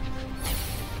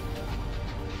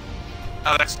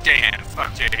 Oh, that's J-Hand.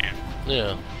 Fuck J-Hand.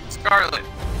 Yeah. Scarlet.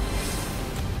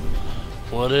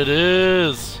 What it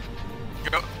is.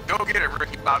 Go get it,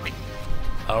 Ricky Bobby.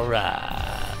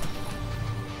 Alright.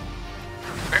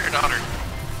 Bear Daughter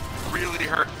really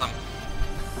hurt them.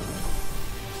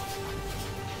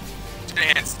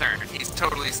 J-Hand's turn. He's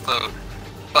totally slowed.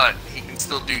 But he can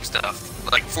still do stuff.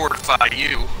 Like fortify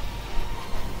you.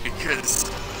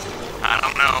 Because I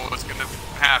don't know what's gonna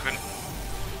happen.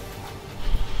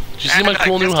 Did you see my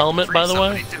cool new helmet, by the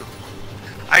way? Too.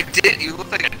 I did. You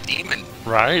look like a demon.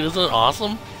 Right? Isn't it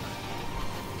awesome?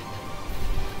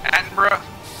 Attenborough,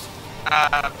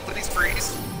 please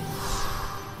freeze.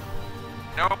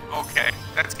 Nope. Okay,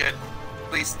 that's good.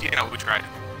 At least you know we tried.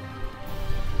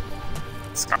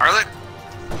 Scarlet,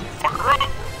 fuck her up.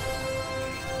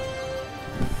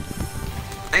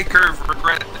 Make her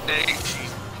regret the day she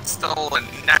stole a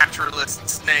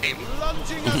naturalist's name.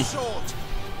 Lunging assault.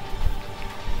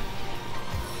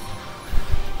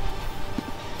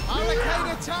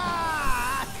 Hurricane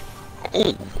attack!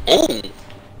 Oh.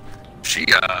 She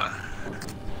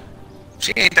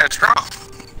ain't that strong.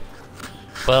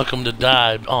 Welcome to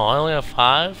die. Oh, I only have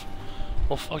 5?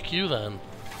 Well, fuck you then.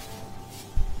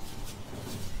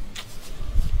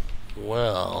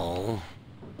 Well.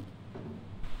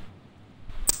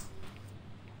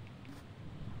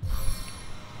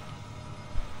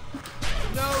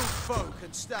 No foe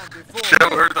can stand before Show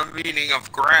her the meaning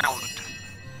of ground.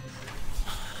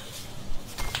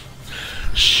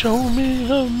 Show me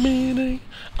the meaning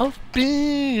of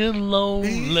being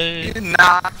lonely. Being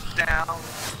knocked down.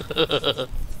 Nowhere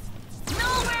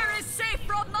is safe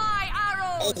from my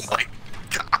arrows! Oh my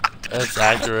god. That's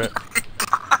accurate.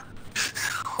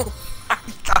 Oh my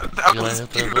god, that was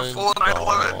beautiful and I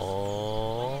love it.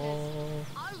 Oh.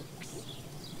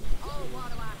 What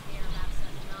do I care about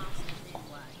such nonsense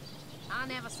anyway? I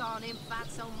never saw an imp fight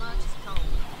so much as Cole.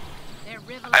 They're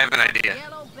riveling I have an idea.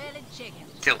 yellow-bellied chicken.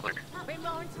 Kill her.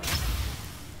 Primrose.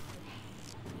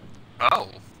 Oh.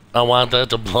 I want that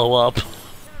to blow up.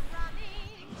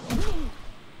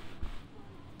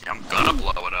 I'm gonna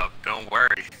blow it up, don't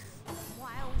worry.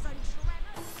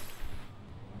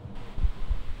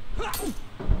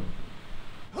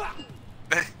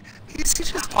 Is he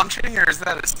just punching or is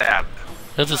that a stab?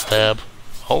 That's a stab.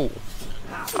 Oh.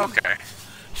 Okay.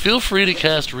 Feel free to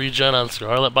cast regen on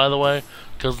Scarlet, by the way,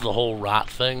 because of the whole rot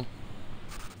thing.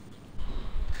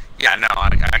 Yeah, no, I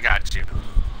got you.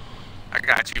 I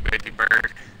got you, baby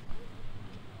bird.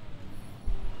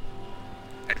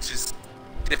 It's just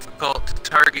difficult to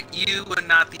target you and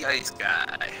not the ice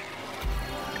guy.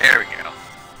 There we go.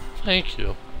 Thank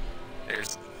you.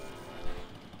 There's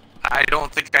I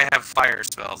don't think I have fire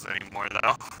spells anymore,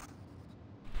 though.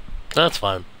 That's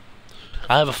fine.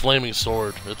 I have a flaming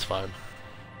sword. It's fine.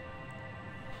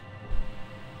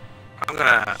 I'm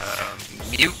gonna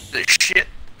mute the shit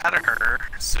out of her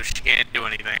so she can't do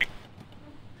anything.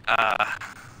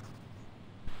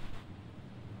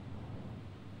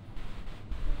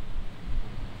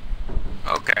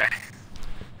 Okay.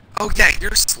 Oh yeah,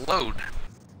 you're slowed.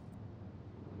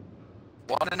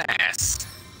 What an ass.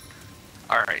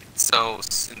 Alright, so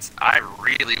since I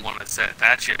really want to set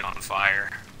that shit on fire...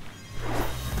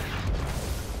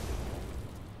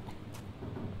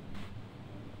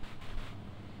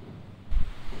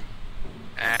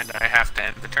 And I have to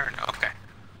end the turn, okay.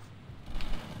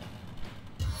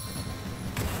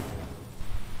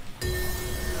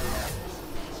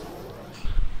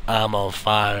 I'm on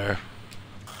fire.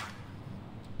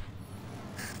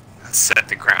 Set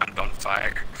the ground on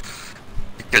fire.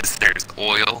 Because there's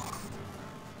oil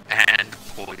and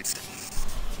poison.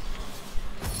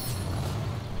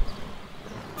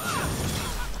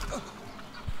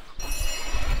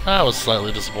 That was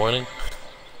slightly disappointing.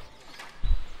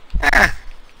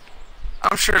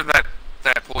 I'm sure that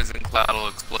poison cloud will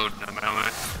explode in a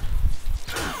moment.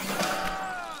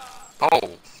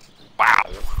 Oh, wow.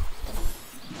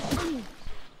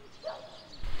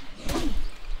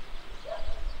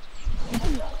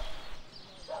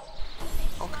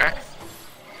 Okay.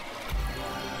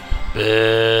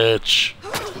 Bitch.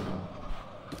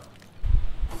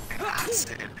 I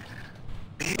said,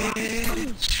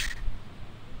 bitch.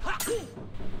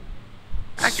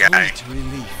 That guy. Sweet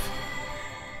relief.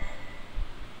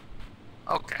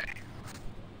 Okay.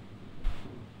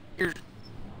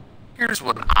 Here's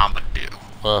what I'ma do.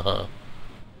 Uh-huh.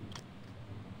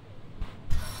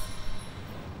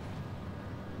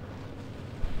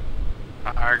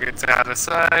 Target's out of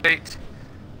sight.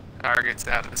 Target's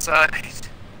out of sight.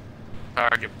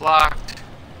 Target blocked.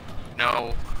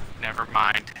 No, never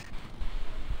mind.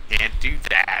 Can't do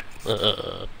that.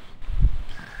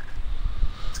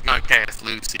 It's gonna cast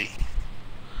Lucy.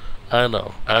 I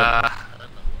know.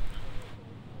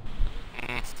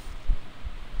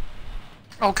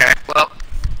 Okay, well,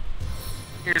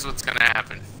 here's what's gonna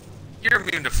happen. You're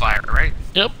immune to fire, right?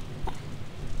 Yep.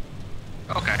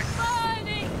 Okay.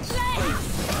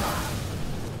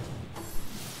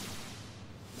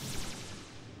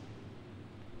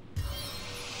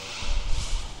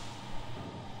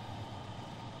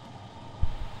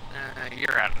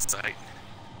 You're out of sight.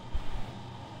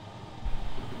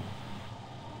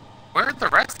 Where'd the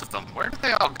rest of them? Where did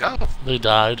they all go? They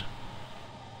died.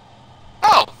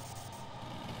 Oh!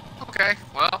 Okay,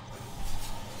 well.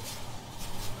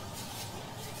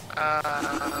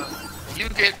 You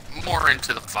get more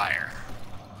into the fire.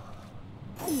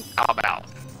 How about?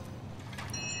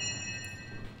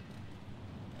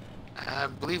 I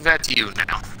believe that's you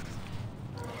now.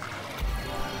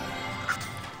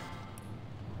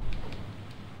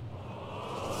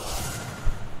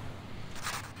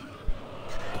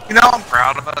 You know, I'm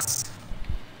proud of us.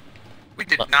 We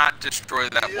did not destroy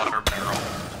that water barrel.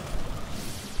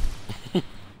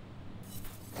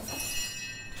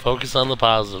 Focus on the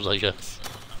positives, I guess.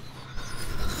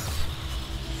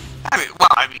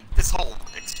 I mean, this whole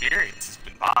experience has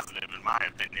been positive in my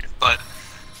opinion, but,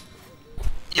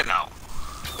 you know.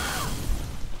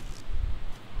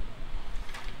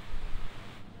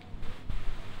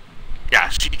 Yeah,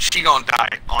 she gonna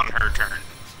die on her turn,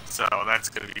 so that's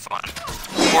gonna be fun.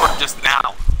 Or just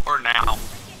now, or now.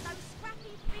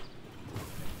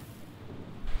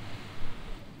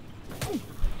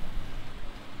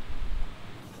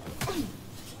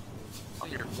 Oh,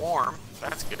 you're warm.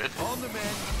 That's good. On the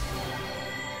mend.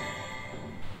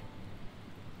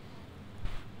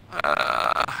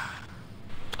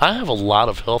 I have a lot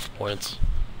of health points.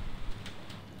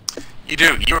 You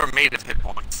do. You are made of hit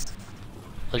points.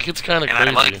 Like, it's kind of and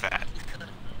crazy. I like that.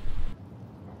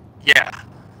 Yeah,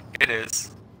 it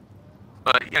is.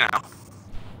 But, you know.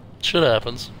 Shit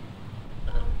happens.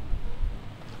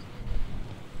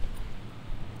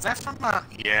 Is that from a...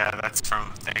 Yeah, that's from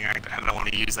a thing. I don't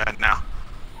want to use that now.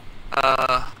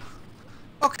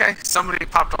 Okay, somebody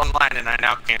popped online and I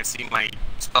now can't see my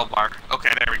spell bar. Okay,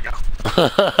 there we go.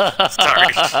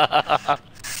 Sorry.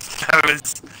 That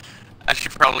was... I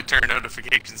should probably turn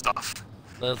notifications off.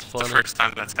 That's funny. It's the first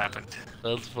time that's happened.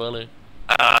 That's funny.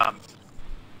 I'm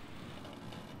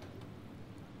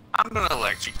gonna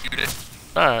electrocute it.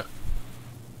 Alright.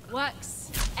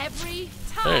 Works every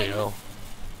time. There you go.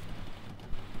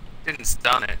 Didn't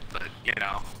stun it, but, you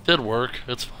know. Did work.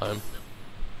 It's fine.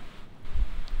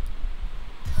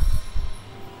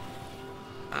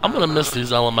 I'm gonna miss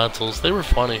these elementals. They were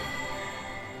funny.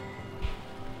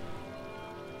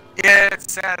 Yeah,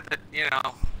 it's sad that, you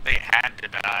know, they had to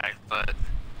die, but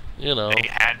you know, they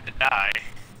had to die.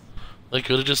 They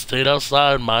could have just stayed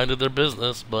outside, minded their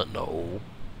business, but no.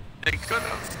 They could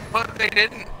have, but they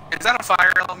didn't. Is that a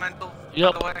fire elemental,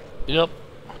 Yep. by the way? Yep.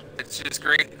 It's just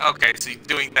green? Okay, so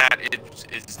doing that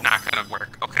is not going to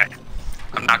work. Okay.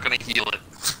 I'm not going to heal it.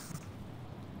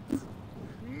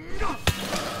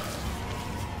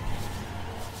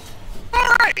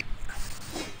 Alright.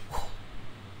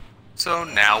 So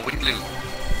now we loot.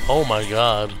 Oh my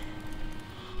god.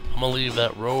 I'm gonna leave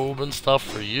that robe and stuff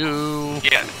for you.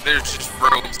 Yeah, there's just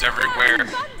robes everywhere.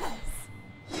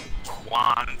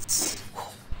 Wands.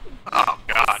 Oh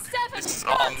god, this is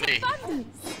all me.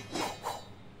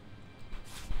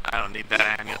 I don't need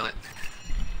that amulet.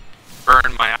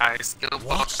 Burn my eyes. Skill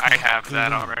book. I have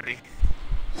that already.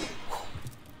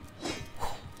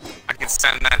 I can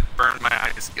send that burn my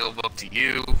eyes skill book to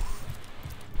you.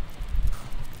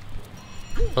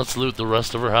 Let's loot the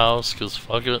rest of her house, cause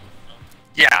fuck it.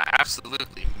 Yeah,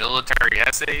 absolutely. Military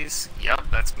essays. Yep,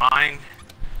 that's mine.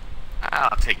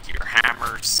 I'll take your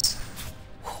hammers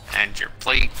and your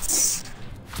plates.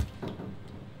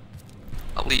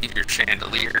 I'll leave your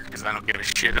chandelier because I don't give a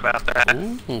shit about that.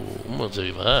 Ooh, I'm gonna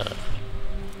take that.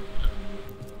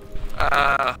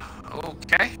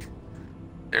 Okay.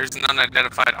 There's an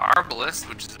unidentified arbalist,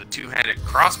 which is a two-handed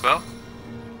crossbow.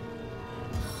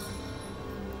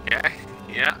 Okay,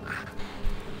 yeah.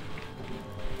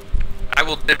 I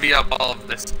will divvy up all of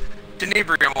this.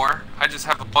 Tenebrium ore. I just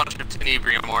have a bunch of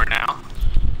tenebrium ore now.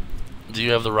 Do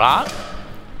you have the rot?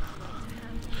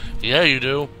 Yeah, you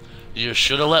do. You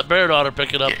should have let Bear Daughter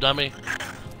pick it up, dummy.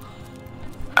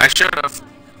 I should have.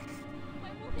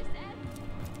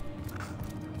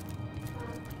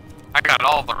 I got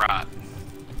all the rot.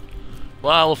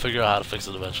 Well, we'll figure out how to fix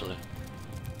it eventually.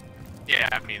 Yeah,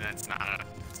 I mean, it's not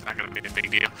going to be a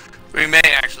big deal. We may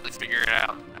actually figure it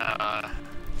out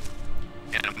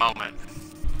in a moment.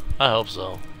 I hope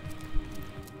so.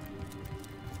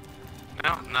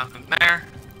 No, nothing there.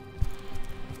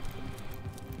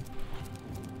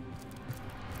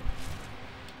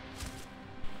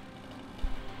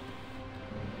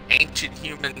 Ancient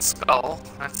human skull.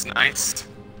 That's nice.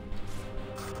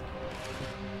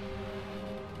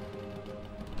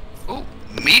 Ooh,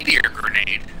 meteor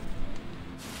grenade.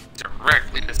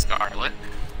 Directly to Scarlet.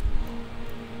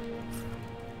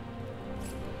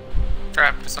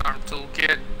 Trap disarm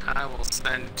toolkit. I will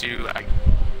send to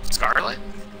Scarlet.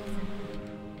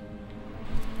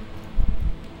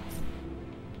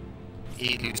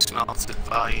 He Who Smells It,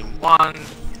 Volume 1.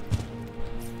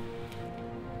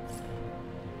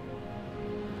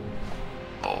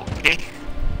 Okay.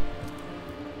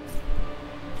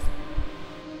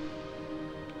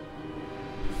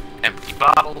 Empty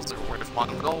bottles are worth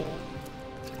 1 gold.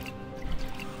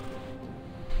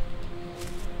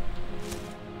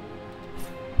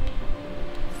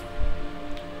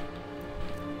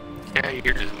 Okay,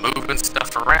 you're just moving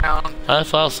stuff around. I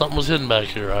thought something was hidden back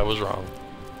here. I was wrong.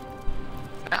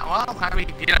 Yeah, well, I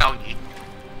mean, you know,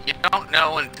 you don't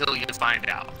know until you find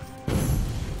out.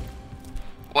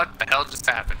 What the hell just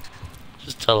happened?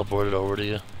 Just teleported over to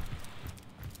you.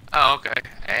 Oh, okay.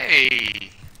 Hey!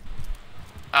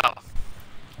 Oh.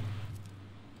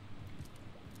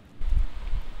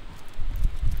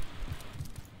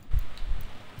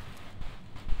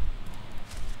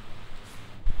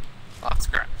 Lots of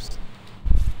scraps.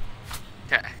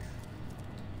 Okay.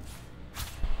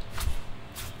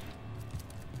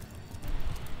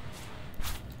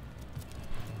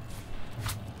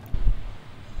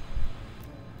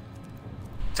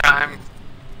 Time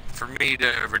for me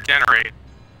to regenerate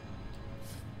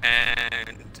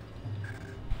and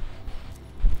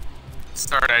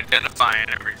start identifying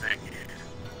everything,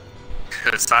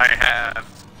 because I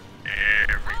have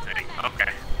everything.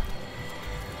 Okay.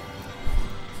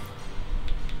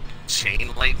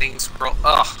 Chain lightning scroll.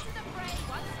 Ugh.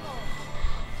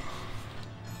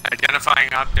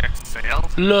 Identifying object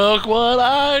failed. Look what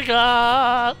I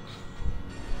got!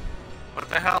 What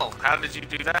the hell? How did you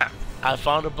do that? I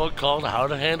found a book called How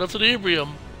to Handle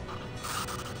Tenebrium.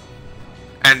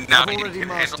 And now you can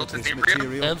handle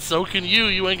tenebrium? And so can you.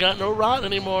 You ain't got no rot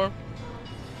anymore.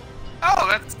 Oh,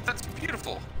 that's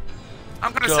beautiful.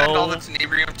 I'm gonna send all the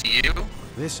tenebrium to you.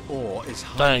 This ore is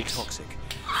highly toxic.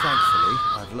 Thankfully,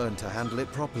 I've learned to handle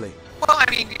it properly. Well, I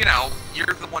mean, you know, you're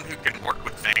the one who can work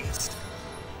with things.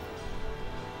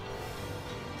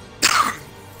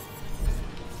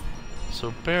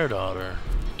 So, Bear Daughter,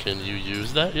 can you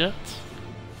use that yet?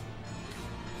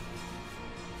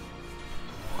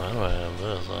 Why do I have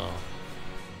this? Oh.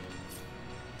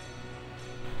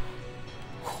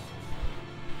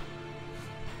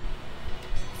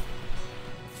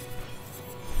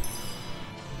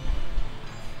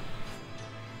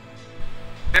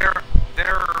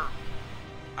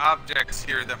 objects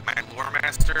here that my lore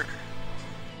master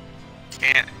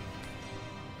can't.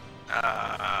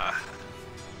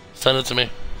 Send it to me.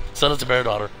 Send it to Bear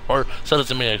Daughter. Or send it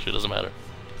to me, actually, doesn't matter.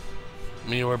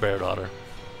 Me or Bear Daughter.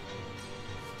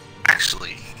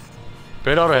 Actually,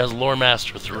 Bear Daughter has Lore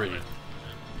Master 3.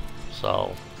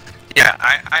 So. Yeah,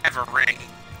 I have a ring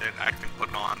that I can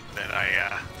put on that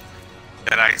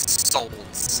I sold,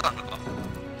 son of a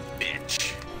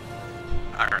bitch.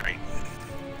 Alright.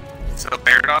 So,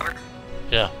 Bear Daughter?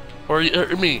 Yeah. Or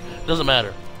me. It doesn't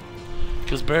matter.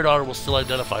 Because Bear Daughter will still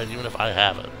identify it even if I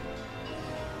have it.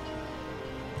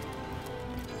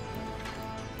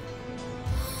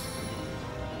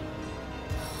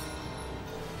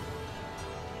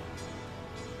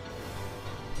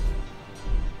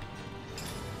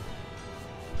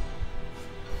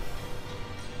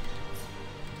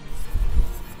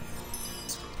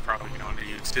 Probably going to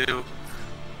you too.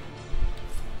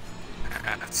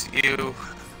 And that's you.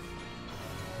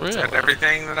 Really? Is that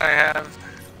everything that I have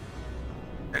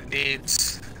that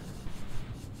needs?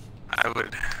 I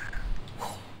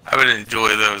would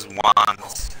enjoy those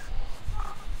wands.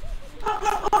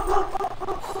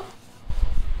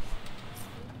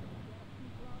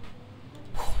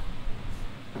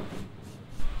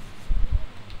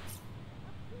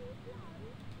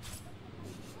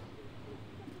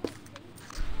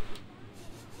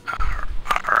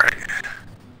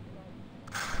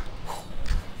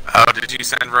 Oh, did you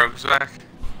send rogues back?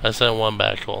 I sent one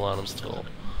back. Hold on, I'm still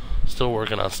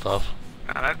working on stuff.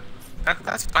 No,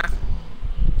 that's fine.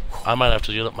 I might have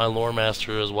to get up my Lore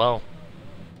Master as well.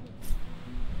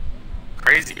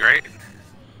 Crazy, right?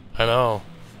 I know.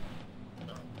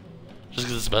 Just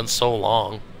because it's been so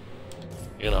long.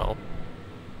 You know.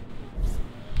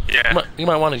 Yeah. You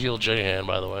might want to heal J-Han,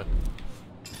 by the way.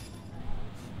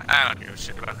 I don't give a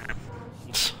shit about him.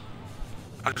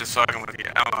 I'm just fucking with you.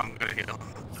 I'm gonna heal.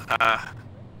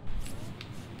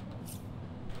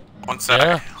 One sec.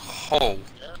 Yeah. Oh.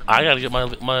 I gotta get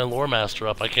my Lore Master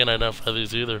up. I can't identify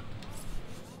these either.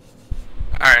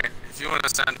 Alright, if you want to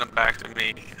send them back to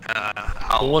me,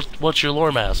 I'll... Well, what's your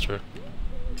Lore Master?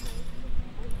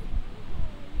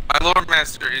 My Lore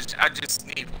Master is... I just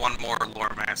need one more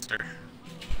Lore Master.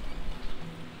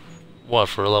 What,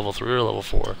 for a level 3 or level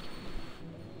 4?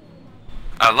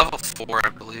 Level 4, I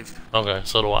believe. Okay,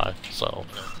 so do I, so...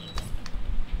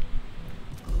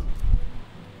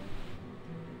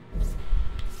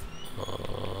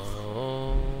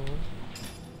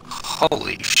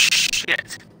 Holy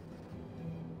shit.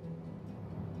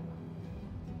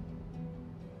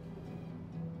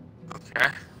 Okay.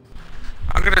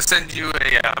 I'm gonna send you a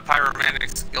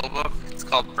pyromantic skill book. It's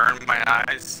called Burn My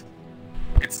Eyes.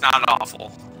 It's not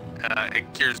awful.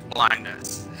 It cures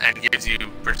blindness and gives you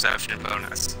perception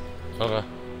bonus. Okay.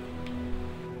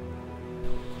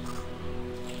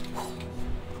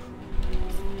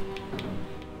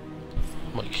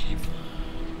 I'm gonna keep...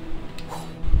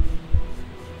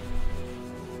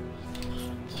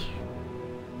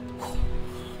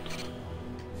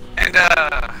 And,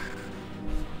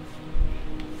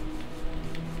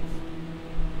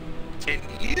 can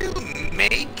you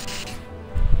make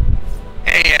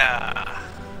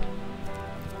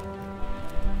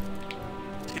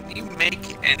can you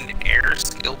make an air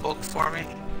skill book for me?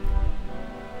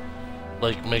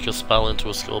 Like, make a spell into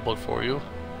a skill book for you?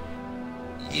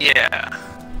 Yeah.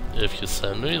 If you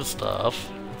send me the stuff.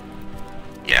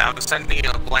 Yeah, I'm sending you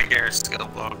a blank air skill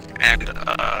book and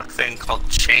a thing called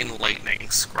Chain Lightning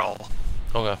Scroll.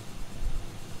 Okay.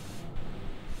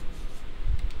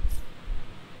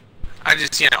 I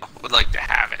just, would like to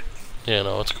have it. Yeah,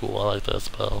 no, it's cool. I like that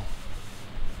spell.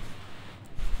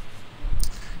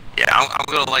 Yeah, I'm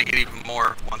gonna like it even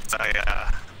more once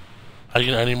I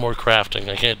need more crafting.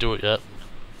 I can't do it yet.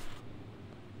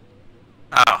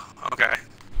 Oh, okay.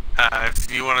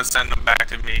 If you want to send them back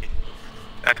to me,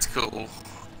 that's cool.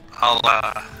 I'll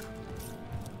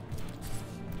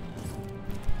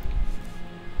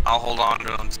hold on to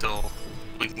them until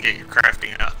we can get your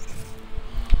crafting up.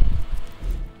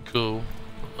 Cool.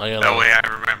 That way I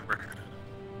remember.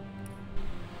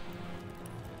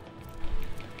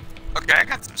 Okay, I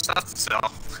got some stuff to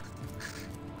sell.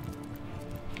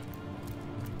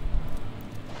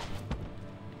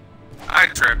 I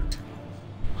tripped.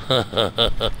 Of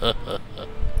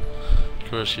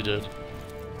course you did.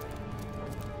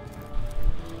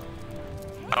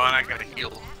 Oh, and I gotta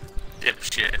heal.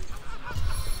 Dipshit.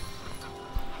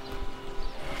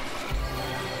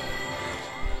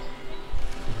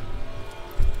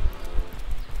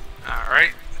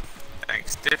 Alright.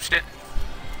 Thanks, dipshit.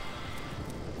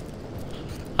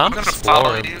 I'm gonna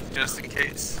follow you just in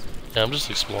case. Yeah, I'm just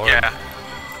exploring. Yeah.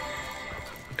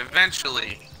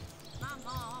 Eventually,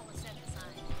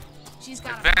 She's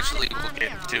got Eventually we'll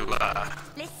get to,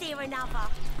 Let's hear another.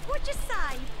 What'd you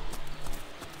say?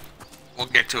 we'll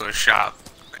get to a shop,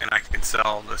 and I can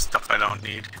sell the stuff I don't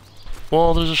need.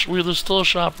 Well, there's still a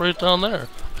shop right down there.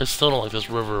 I still don't like this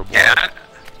river of blood. Yeah,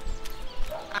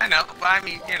 I know, but I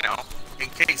mean, you know, in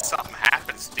case something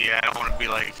happens to you, I don't want to be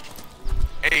like,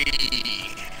 hey.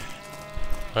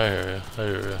 I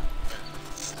hear you.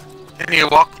 Can you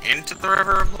walk into the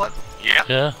river of blood? Yeah.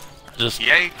 Yeah.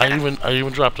 Yeah, you can. I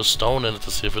even dropped a stone in it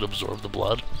to see if it absorbed the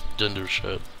blood. Didn't do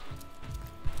shit.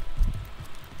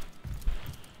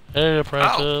 Hey,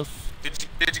 apprentice. Oh,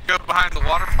 did you go behind the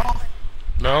waterfall?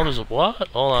 No, there's a what?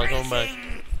 Hold on, going back.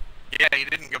 Yeah, you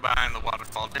didn't go behind the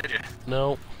waterfall, did you?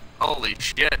 No. Holy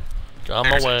shit. Got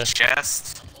There's my way. a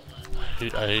chest.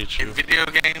 I hate you. In video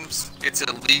games, it's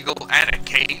illegal, and a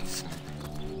cave.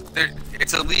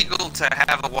 It's illegal to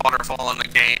have a waterfall in the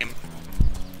game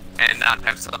and not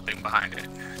have something behind it.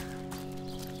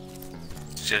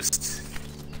 Just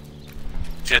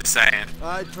saying.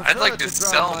 I'd like to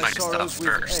sell my stuff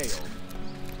first.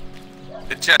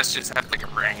 The chest just had like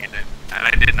a ring in it, and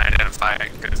I didn't identify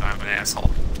it because I'm an asshole.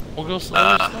 We'll go sell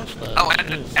your stuff then. Oh,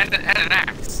 and an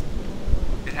axe.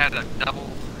 It had a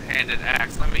double-handed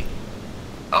axe.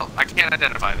 Oh, I can't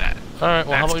identify that. Alright,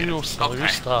 well, how about you go sell your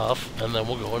stuff, and then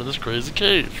we'll go into this crazy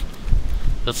cave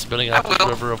that's spinning out this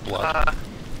river of blood.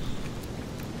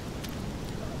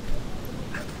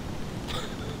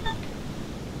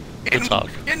 Good talk.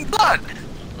 In blood!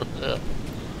 Yeah.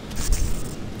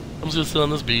 I'm just gonna sit on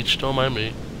this beach, don't mind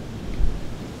me.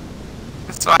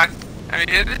 That's fine. I mean,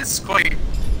 it is quite,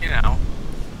 you know,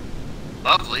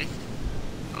 lovely.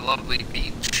 A lovely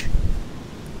beach.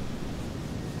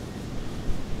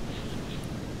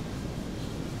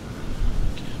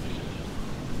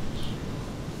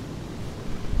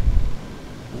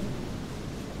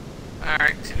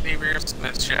 Alright, tenebrium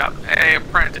smith shop. Hey,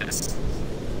 apprentice.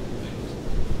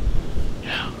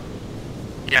 Yeah.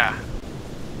 Yeah.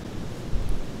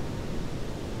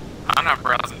 I'm not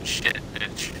browsing shit,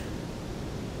 bitch.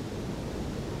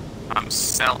 I'm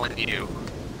selling you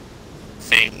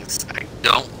things I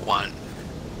don't want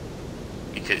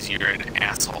because you're an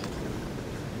asshole.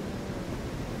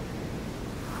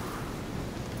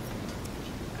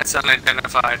 That's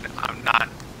unidentified. I'm not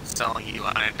selling you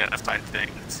unidentified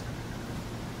things.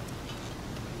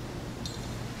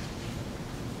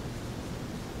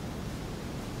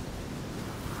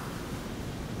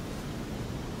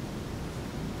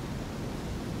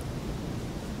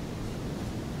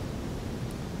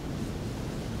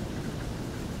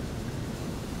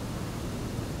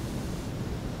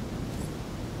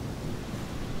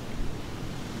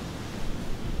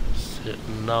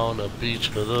 Sitting on the beach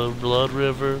of the blood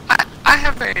river. I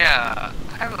have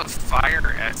a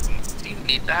fire essence. Do you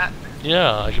need that?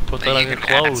 Yeah, I can put that on your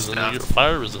clothes and you get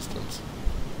fire resistance.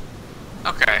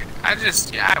 Okay, I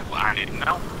didn't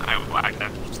know. I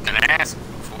was gonna ask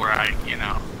before I, you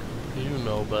know. You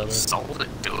know better. Sold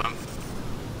it to him.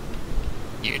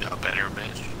 You know better,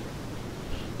 bitch.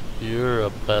 You're a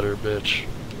better bitch.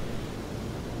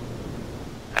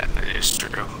 That is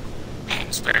true.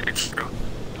 It's very true.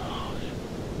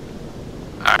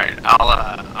 Alright,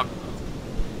 I'll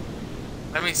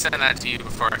let me send that to you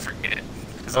before I forget.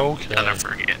 Because I'm gonna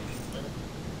forget.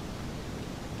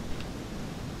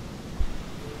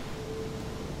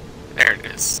 There it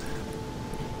is.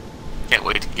 Can't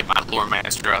wait to get my lore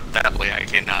master up. That way I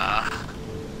can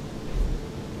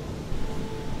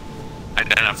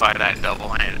identify that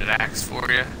double-handed axe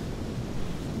for you.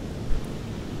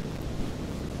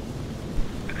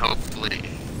 And hopefully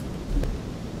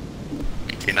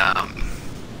we can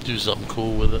do something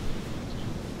cool with it.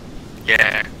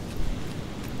 Yeah.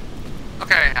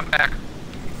 Okay, I'm back.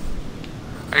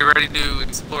 Are you ready to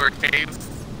explore a cave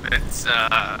that's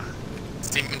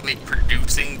seemingly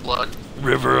producing blood?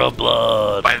 River of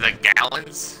blood. By the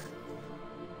gallons?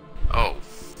 Oh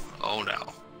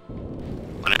no.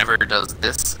 Whenever it does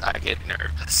this, I get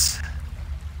nervous.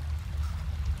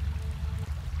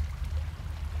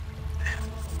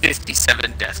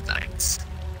 57 death knights.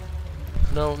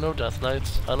 No death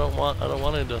knights. I don't want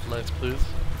any death knights, please.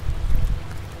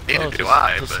 Neither do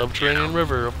I. It's a subterranean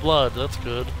river of blood. That's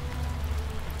good.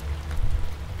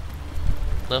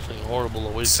 Nothing horrible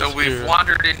awaits us So we've here.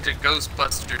 wandered into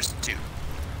Ghostbusters 2.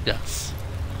 Yes.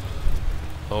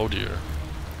 Oh dear.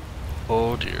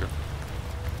 Oh dear.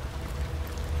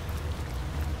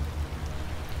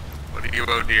 What are you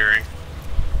oh-deering?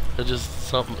 It just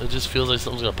feels like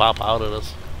something's gonna pop out at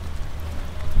us.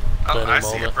 Oh, I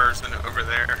see a person over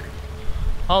there.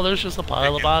 Oh, there's just a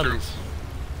pile of bodies.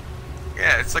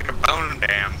 Yeah, it's like a bone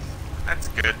dam. That's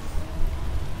good.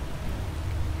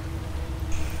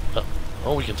 Oh.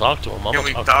 Oh, we can talk to him. Can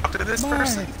we talk to this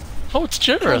person? Oh, it's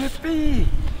Can Jareth. it be?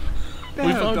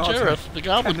 We found daughter, Jareth, the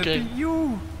Goblin can King. It be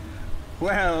you?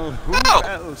 Well, who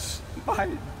else? My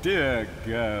dear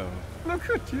girl. Look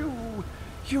at you.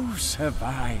 You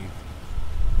survived.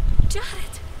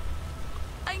 Jared,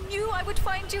 I knew I would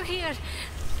find you here.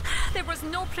 There was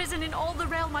no prison in all the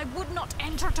realm I would not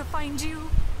enter to find you.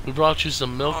 We brought you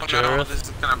some milk, Jareth. No, this is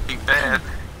gonna be bad.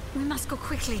 We must go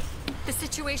quickly. The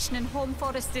situation in Home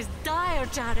Forest is dire,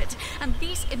 Jared, and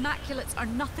these Immaculates are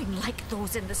nothing like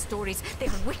those in the stories. They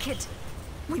are wicked.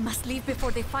 We must leave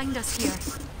before they find us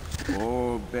here.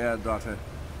 Oh, Bear Daughter,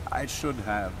 I should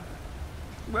have.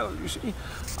 Well, you see,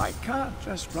 I can't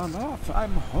just run off.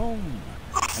 I'm home,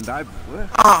 and I've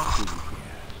worked to do here.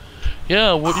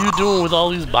 Yeah, what are you doing with all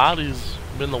these bodies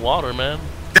in the water, man?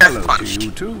 Hello to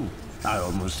you, too. I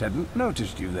almost hadn't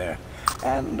noticed you there.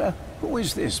 And who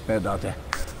is this, Bear Daughter?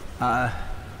 A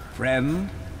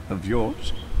friend of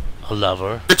yours? A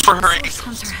lover. It's for her. Source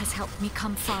Hunter has helped me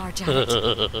come far,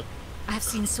 Jared. I have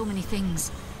seen so many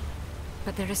things,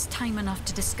 but there is time enough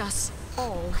to discuss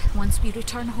all once we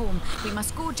return home. We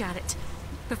must go, Jared,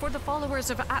 before the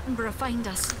followers of Attenborough find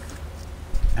us.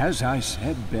 As I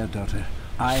said, Bear Daughter,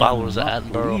 I Followers am of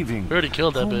not Attenborough. leaving. We already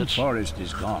killed that Home bitch. Forest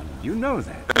is gone. You know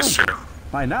that. That's true.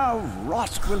 By now,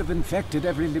 rot will have infected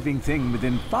every living thing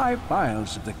within 5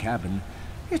 miles of the cabin.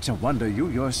 It's a wonder you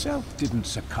yourself didn't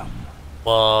succumb.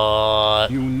 What?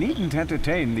 You needn't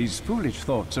entertain these foolish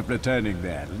thoughts of returning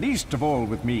there, least of all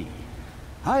with me.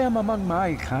 I am among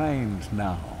my kind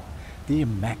now, the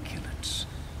Immaculates.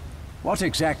 What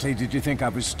exactly did you think I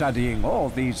was studying all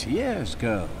these years,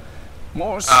 girl?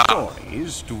 More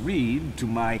stories to read to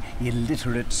my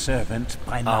illiterate servant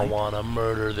by night? I wanna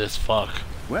murder this fuck.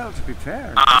 Well, to be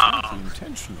fair, it wasn't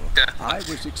intentional. I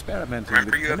was experimenting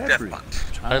with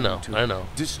tenebrium, trying to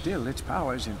distill its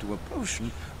powers into a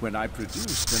potion when I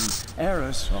produced an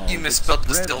aerosol You misspelled that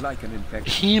spread distill. like an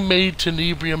infection. He made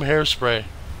tenebrium hairspray.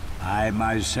 I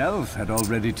myself had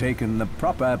already taken the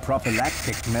proper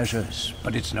prophylactic measures,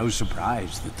 but it's no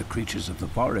surprise that the creatures of the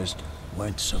forest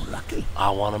weren't so lucky. I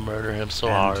wanna murder him so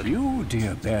And hard. you,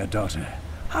 dear Bear Daughter,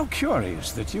 how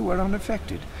curious that you were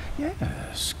unaffected.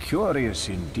 Yes, curious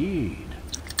indeed.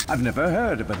 I've never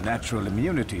heard of a natural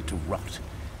immunity to rot.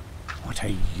 What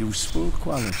a useful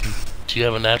quality. Do you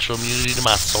have a natural immunity to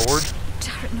my sword?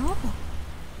 Jared, no.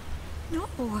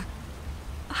 No.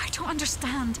 I don't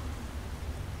understand.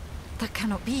 That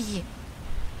cannot be.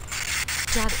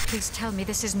 Jared, please tell me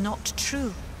this is not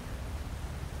true.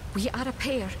 We are a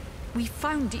pair. We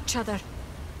found each other.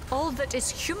 All that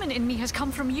is human in me has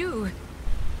come from you.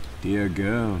 Dear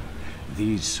girl,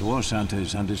 these source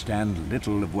hunters understand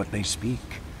little of what they speak.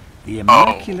 The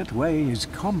Immaculate Way is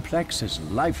complex as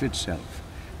life itself.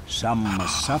 Some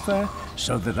must suffer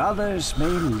so that others may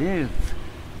live.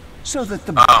 So that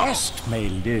the best may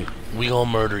live. We gonna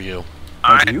murder you.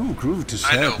 But you grew to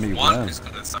serve me one well. who's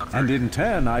gonna suffer. And in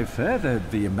turn, I furthered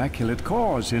the Immaculate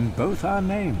cause in both our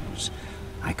names.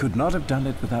 I could not have done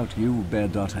it without you, Bear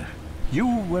Daughter. You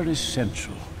were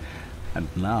essential. And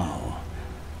now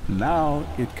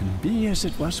it can be as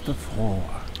it was before.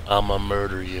 I'ma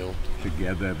murder you.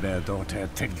 Together, Bear Daughter,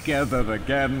 together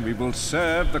again, we will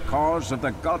serve the cause of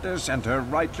the goddess and her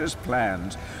righteous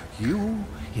plans. You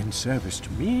in service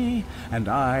to me, and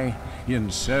I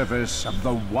in service of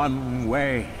the One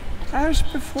Way. As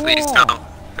before. Please don't.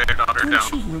 Bear Daughter, Don't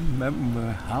don't. you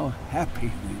remember how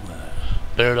happy we were?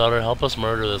 Bear Daughter, help us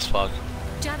murder this fuck.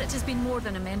 Jared has been more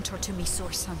than a mentor to me,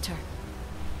 Source Hunter.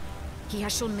 He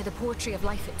has shown me the poetry of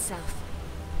life itself.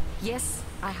 Yes,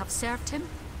 I have served him,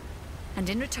 and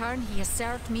in return he has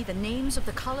served me the names of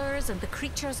the colors and the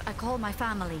creatures I call my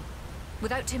family.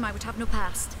 Without him I would have no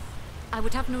past. I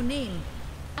would have no name.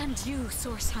 And you,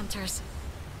 Source Hunters,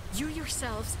 you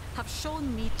yourselves have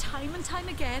shown me time and time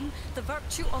again the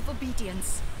virtue of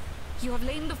obedience. You have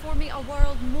lain before me a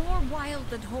world more wild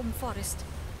than Home Forest.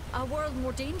 A world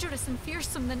more dangerous and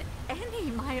fearsome than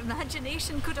any my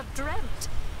imagination could have dreamt.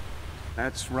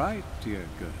 That's right, dear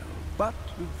girl. But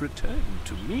you've returned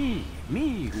to me.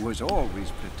 Me who has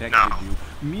always protected you.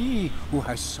 Me who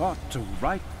has sought to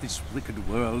right this wicked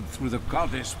world through the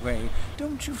goddess way.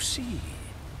 Don't you see?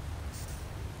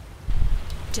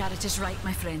 Jared is right,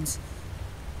 my friends.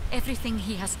 Everything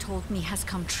he has told me has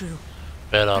come true.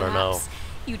 Bear Daughter, no. Perhaps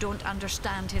you don't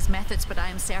understand his methods, but I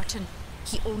am certain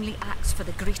he only acts for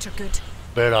the greater good.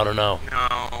 Bear Daughter, no.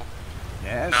 No.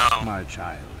 Yes, my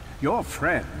child. Your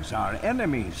friends are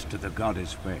enemies to the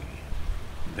goddess way.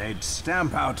 They'd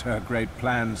stamp out her great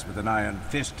plans with an iron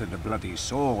fist and a bloody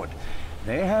sword.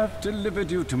 They have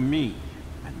delivered you to me,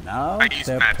 and now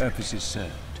their purpose is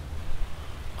served.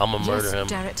 I'ma murder him.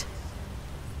 Jared.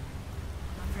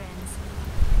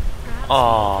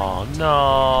 Oh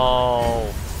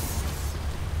no!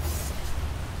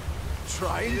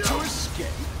 Trying to escape?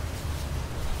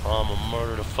 I'm gonna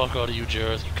murder the fuck out of you,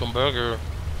 Jareth. You come back here.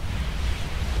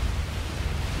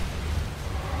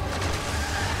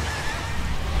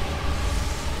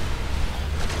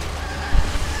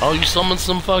 Oh, you summoned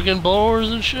some fucking blowers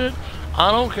and shit?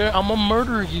 I don't care. I'm gonna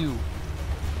murder you.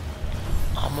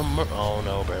 I'm gonna murder. Oh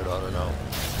no, Bear Daughter, no.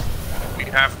 We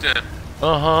have to.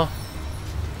 Uh huh.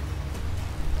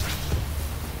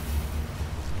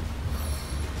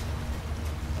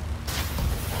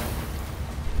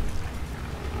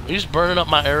 He's burning up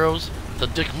my arrows. The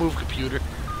dick move computer.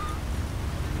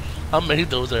 I made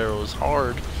those arrows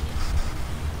hard.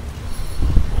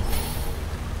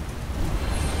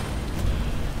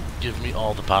 Give me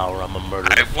all the power. I'm gonna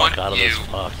murder the fuck out of this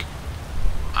fuck.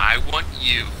 I want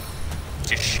you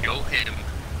to show him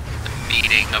the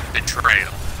meaning of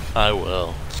betrayal. I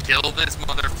will. Kill this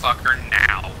motherfucker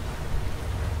now.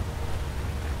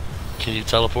 Can you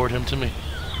teleport him to me?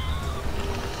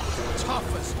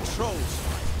 Tough as trolls.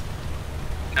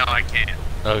 No, I can't.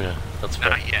 Okay, that's fine.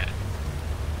 Not yet.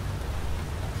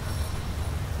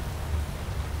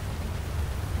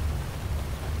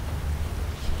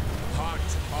 Heart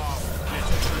of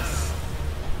bitterness.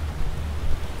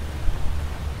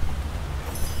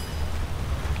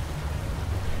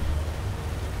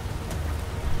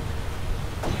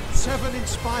 Seven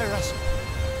inspire us.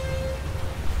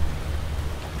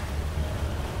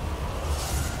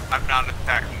 I'm not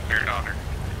attacking Bear Daughter.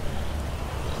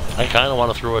 I kind of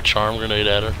want to throw a charm grenade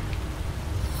at her.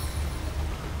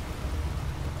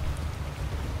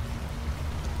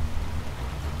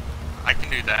 I can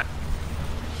do that.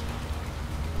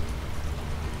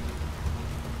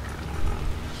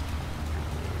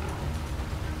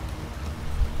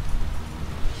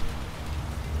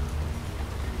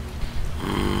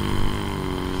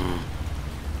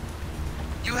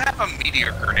 You have a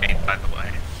meteor grenade, by the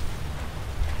way.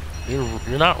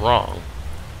 You're not wrong.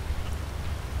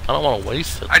 I don't want to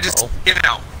waste it. I just, you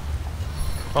know.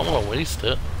 I don't want to waste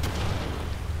it.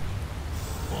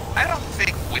 I don't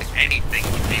think with anything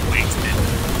can be wasted.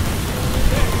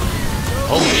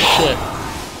 Holy shit.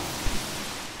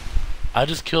 I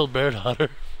just killed Bear Daughter.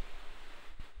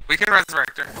 We can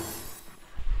resurrect her.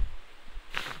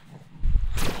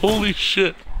 Holy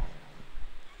shit.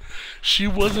 She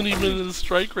wasn't even in the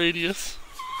strike radius.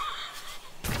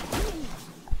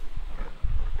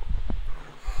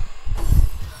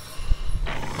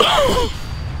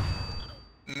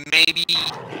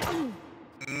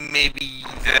 Maybe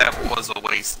that was a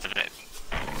waste of it.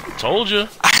 Told you.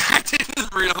 I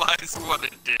didn't realize what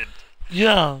it did.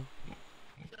 Yeah.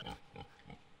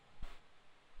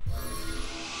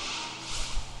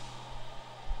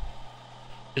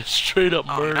 It straight up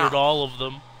murdered all of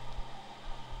them.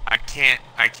 I can't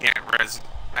res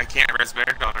Bear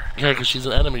Daughter. Yeah, because she's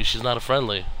an enemy. She's not a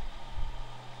friendly.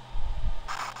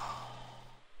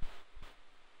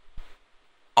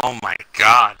 Oh my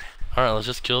god. Alright, let's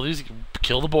just kill these.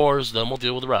 Kill the boars, then we'll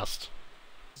deal with the rest.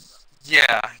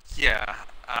 Yeah.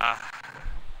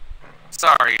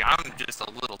 Sorry, I'm just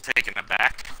a little taken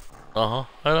aback. I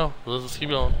know. Let's keep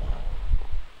going.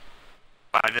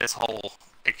 By this whole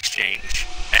exchange.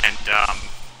 And,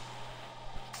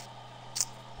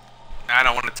 I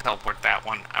don't want to teleport that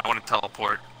one. I want to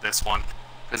teleport this one.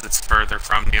 Because it's further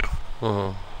from you.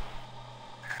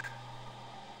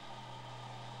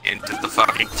 Into the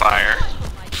fucking fire.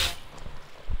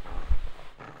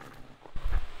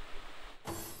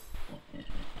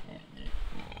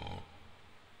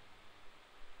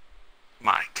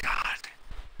 My god.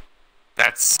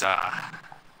 That's,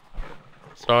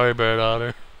 Sorry, Bear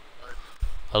Daughter.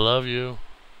 I love you.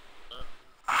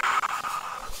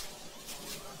 I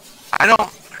don't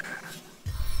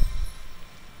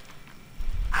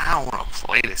want to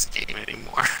play this game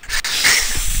anymore.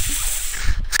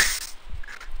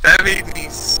 That made me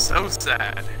so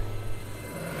sad.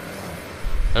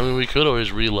 I mean, we could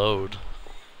always reload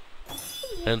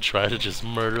and try to just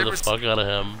murder the fuck out of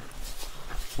him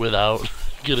without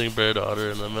getting Bear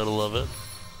Daughter in the middle of it.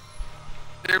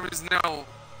 There was no...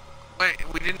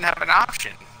 Wait, we didn't have an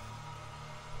option.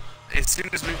 As soon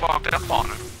as we walked up on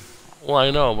him. Well,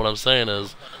 I know. What I'm saying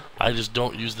is, I just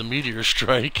don't use the meteor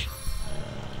strike.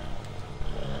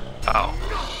 Oh.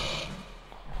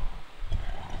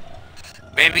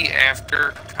 Maybe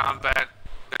after combat,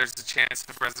 there's a chance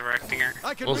of resurrecting her.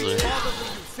 I can We'll reach see. farther than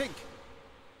you think.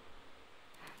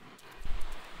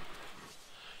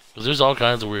 Because there's all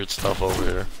kinds of weird stuff over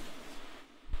here.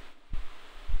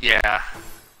 Yeah.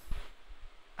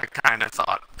 I kind of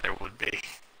thought there would be.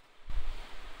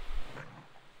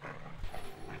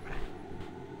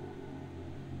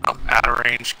 Out of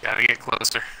range. Gotta get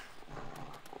closer.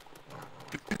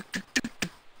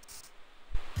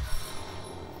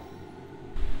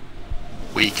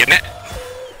 Weaken it.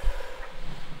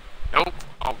 Nope.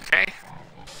 Okay.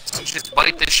 So just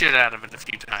bite the shit out of it a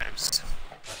few times.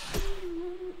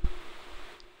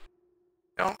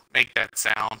 Don't make that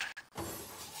sound.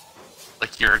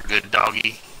 Like you're a good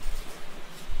doggy.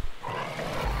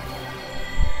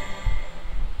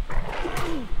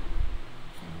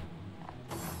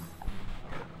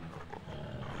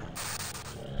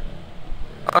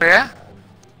 Oh yeah?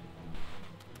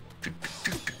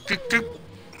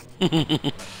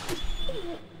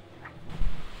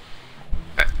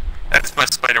 That's my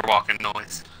spider walking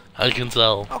noise. I can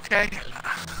tell. Okay.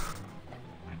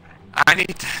 I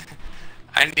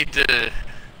need to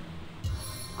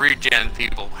regen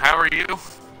people. How are you?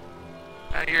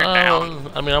 You're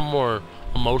down. I mean, I'm more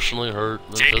emotionally hurt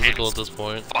than JoePanc's physical at this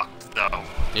point. Fucked though.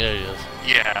 Yeah, he is.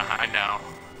 Yeah, I know.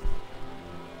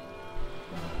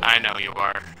 I know you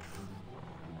are.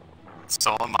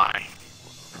 So am I.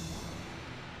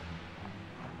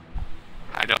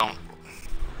 I don't.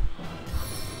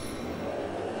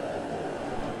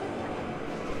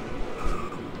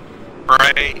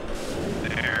 Right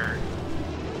there.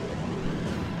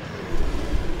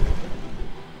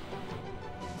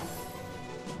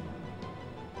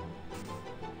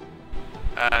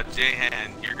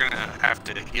 J-Han, you're gonna have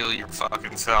to heal your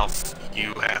fucking self,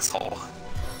 you asshole.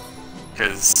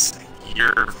 Cause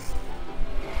you're...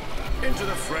 Into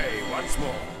the fray once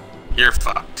more. You're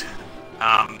fucked.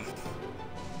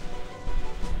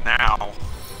 Now...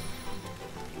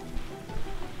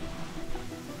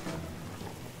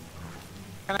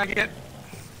 Can I get...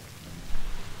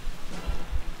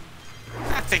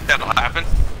 I think that'll happen.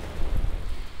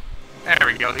 There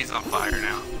we go, he's on fire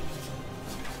now.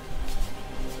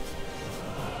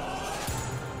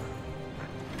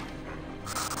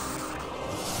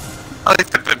 I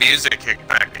like that the music kicked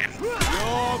back in.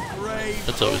 Your brave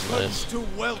That's always nice. To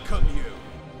welcome you.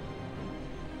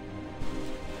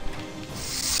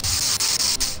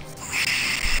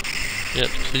 Yeah,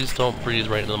 please don't breathe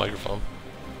right into the microphone.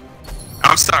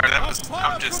 I'm sorry, that was...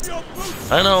 I'm just...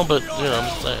 I know, but, you know, I'm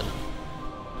just saying.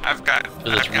 I've got...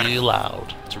 It's really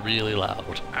loud. It's really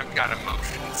loud. I've got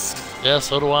emotions. Yeah,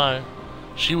 so do I.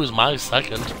 She was my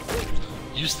second.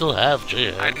 You still have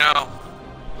J.A. I know.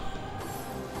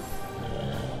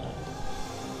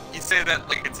 You say that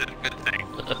like it's a good thing.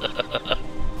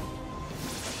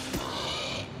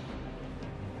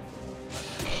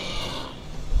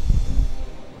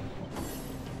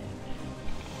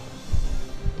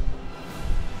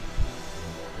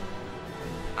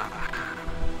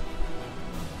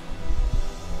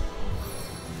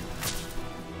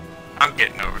 I'm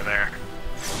getting over there.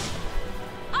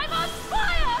 I'm on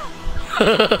fire!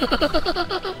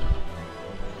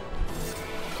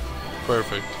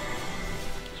 Perfect.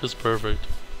 Just perfect.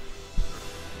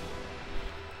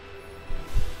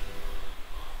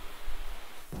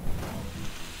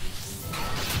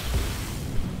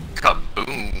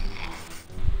 Kaboom.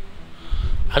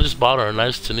 I just bought her a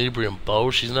nice tenebrium bow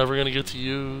she's never gonna get to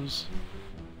use.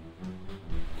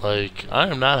 Like, I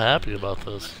am not happy about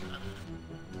this.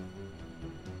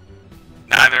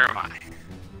 Neither am I.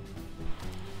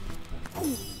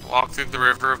 Walk through the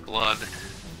river of blood.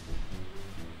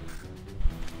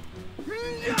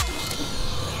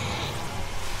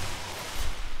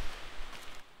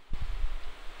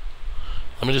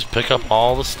 Let me just pick up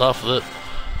all the stuff that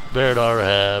Beardar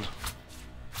had.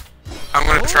 I'm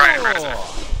gonna try and res it.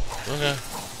 Okay.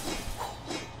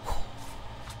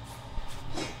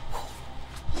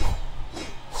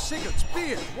 Sigurd's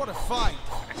beard, what a find!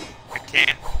 I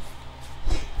can't.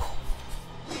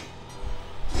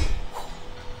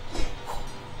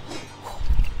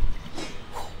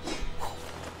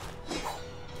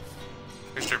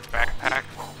 Here's your backpack.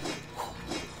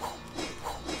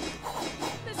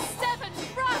 The seven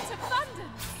brought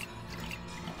abundance.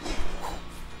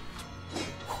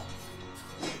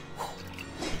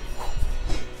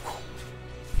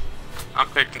 I'm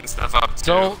picking stuff up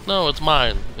too. No, it's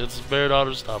mine. It's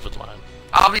Beardar's stuff, it's mine.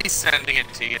 I'll be sending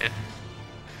it to you.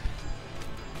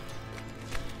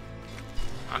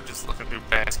 I'm just looking through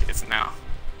baskets now.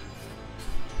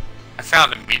 I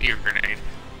found a meteor grenade.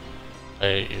 I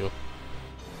hate you.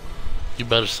 You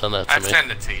better send that to I'd me.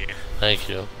 send it to you. Thank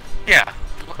you. Yeah.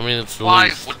 I mean, it's the Why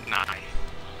least. wouldn't I?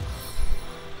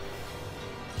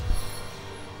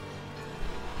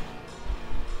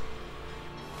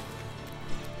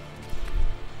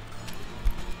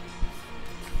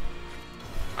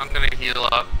 I'm gonna heal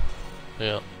up.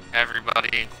 Yeah.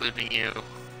 Everybody, including you.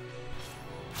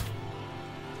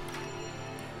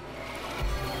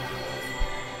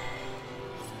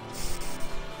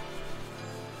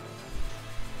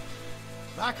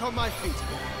 Back on my feet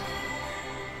again.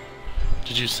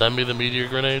 Did you send me the meteor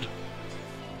grenade?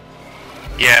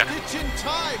 Yeah. It's in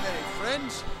time, eh,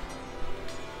 friends?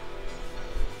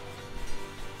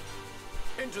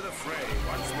 Into the fray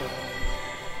once more.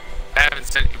 I haven't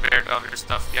sent you Bear Daughter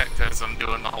stuff yet because I'm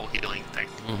doing the whole healing thing.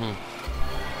 Mm-hmm.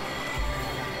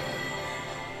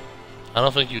 I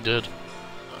don't think you did.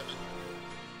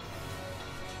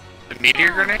 The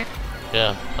meteor grenade?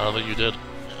 Yeah, I don't think you did.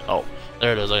 Oh,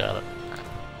 there it is. I got it.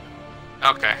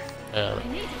 Okay. I got it.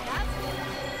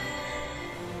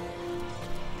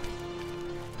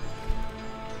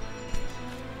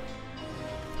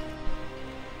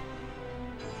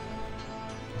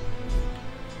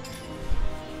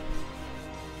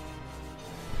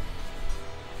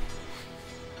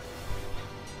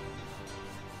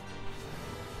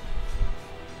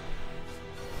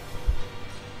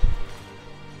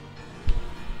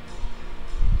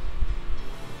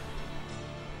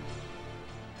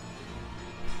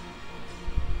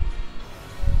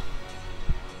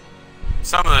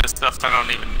 Some of this stuff I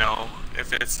don't even know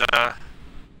if it's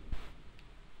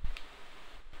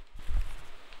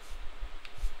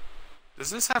Does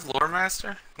this have Lore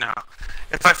Master? No.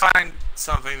 If I find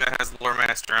something that has Lore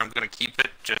Master, I'm gonna keep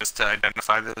it just to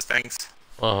identify those things.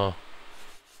 Uh-huh.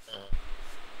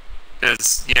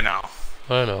 Because, you know.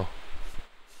 I know.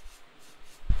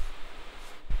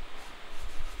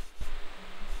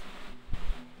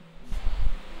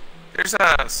 There's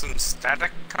some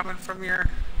static coming from your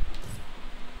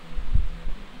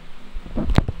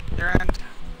end.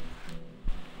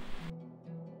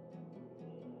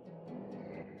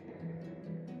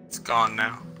 It's gone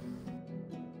now.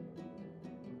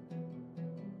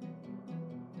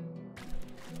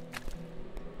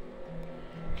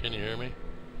 Can you hear me?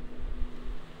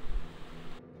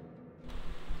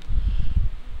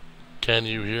 Can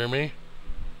you hear me?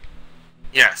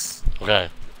 Yes. Okay.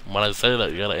 When I say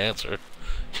that, you gotta answer. You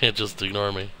can't just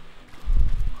ignore me.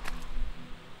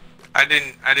 I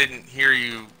didn't hear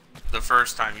you the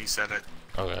first time you said it.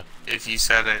 Okay. If you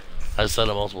said it I said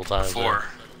it multiple times before.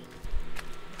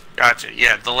 Gotcha.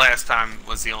 Yeah, the last time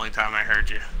was the only time I heard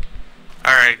you.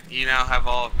 Alright, you now have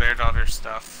all of Bear Daughter's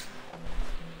stuff.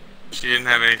 She didn't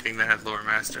have anything that had Lore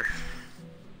Master.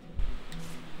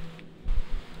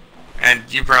 And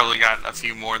you probably got a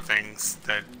few more things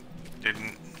that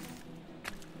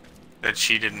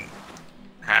she didn't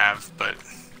have, but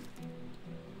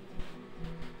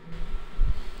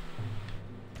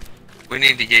we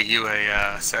need to get you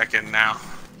a second now.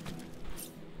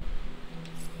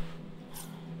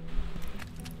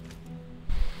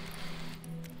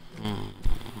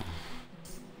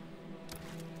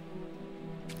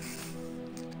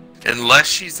 Unless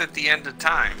she's at the end of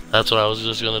time. That's what I was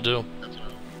just gonna do.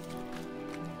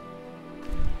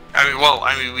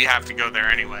 I mean, we have to go there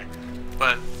anyway.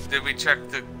 But did we check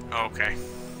the? Oh, okay.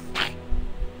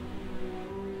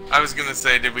 I was gonna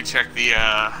say, did we check the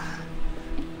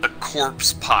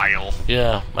corpse pile?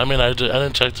 Yeah, I mean, I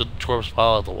didn't check the corpse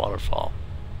pile at the waterfall,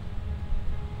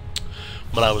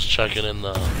 but I was checking in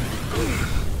the.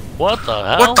 What the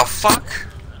hell? What the fuck?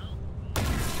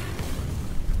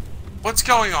 What's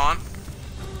going on?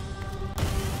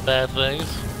 Bad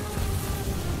things.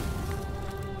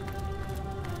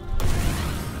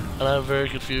 And I'm very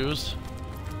confused.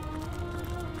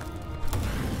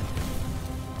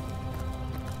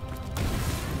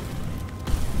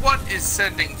 What is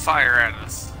sending fire at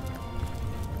us?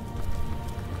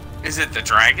 Is it the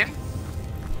dragon?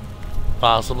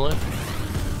 Possibly.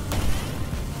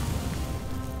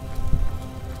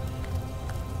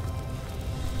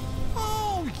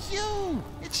 Oh, you!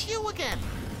 It's you again.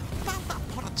 About that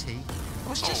pot of tea. I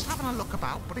was just having a look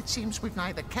about, but it seems we've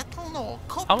neither kettle nor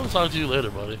cup. I'm gonna talk to you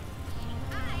later, buddy.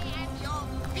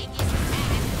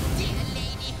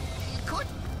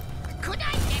 Could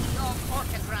I get your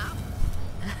photograph?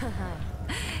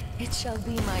 It shall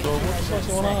be my So what's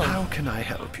going on? How can I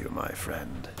help you, my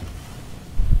friend?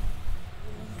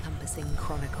 Compassing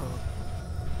Chronicle.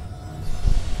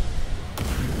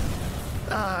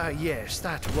 Ah, yes,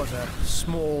 that was a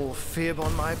small fib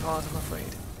on my part, I'm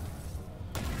afraid.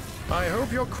 I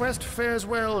hope your quest fares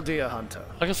well, dear hunter.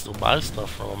 I can still buy stuff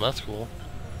from him. That's cool.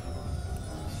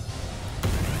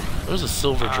 There's a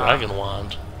silver dragon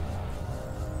wand.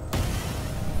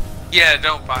 Yeah,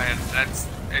 don't buy it.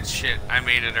 It's shit. I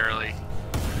made it early.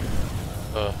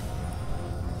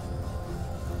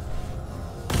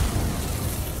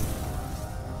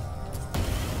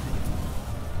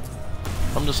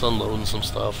 I'm just unloading some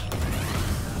stuff.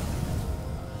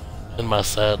 In my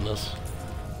sadness.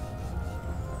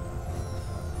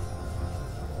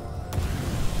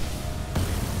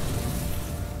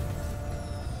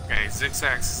 Okay,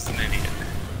 Zigzags is an idiot.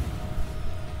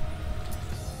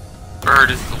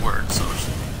 Bird is the word,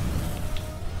 social.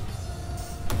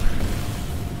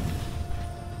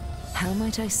 How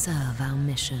might I serve our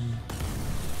mission?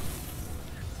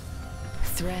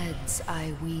 Threads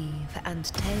I weave and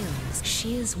tales.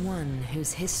 She is one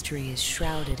whose history is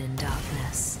shrouded in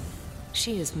darkness.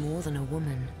 She is more than a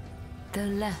woman, though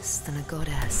less than a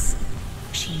goddess.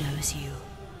 She knows you.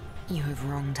 You have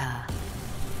wronged her.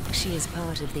 She is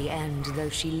part of the end, though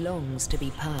she longs to be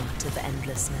part of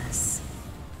endlessness.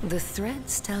 The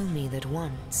threads tell me that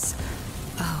once...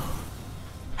 Oh,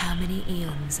 how many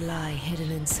eons lie hidden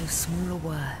in so small a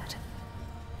word?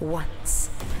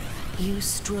 Once, you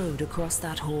strode across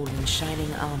that hall in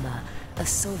shining armor, a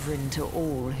sovereign to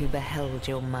all who beheld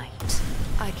your might.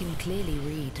 I can clearly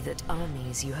read that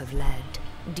armies you have led,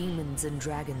 demons and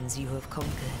dragons you have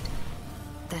conquered,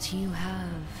 that you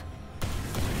have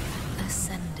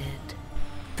ascended.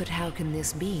 But how can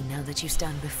this be now that you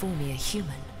stand before me a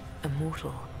human, a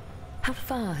mortal? How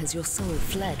far has your soul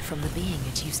fled from the being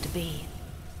it used to be?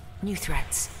 New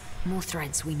threads, more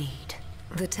threads we need.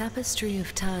 The tapestry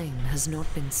of time has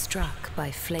not been struck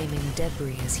by flaming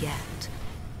debris as yet,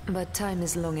 but time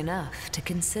is long enough to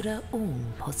consider all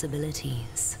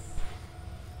possibilities.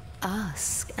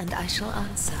 Ask and I shall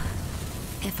answer,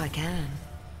 if I can.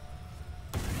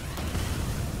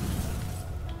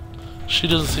 She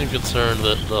doesn't seem concerned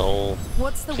that the whole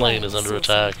plane is under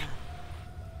attack.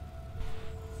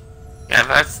 Yeah,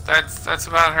 that's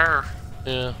about her.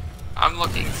 Yeah. I'm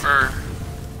looking for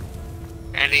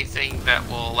anything that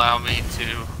will allow me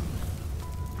to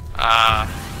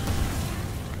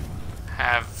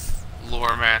have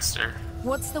Lore Master.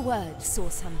 What's the word,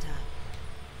 Source Hunter?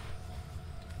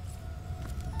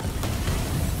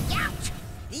 Ouch!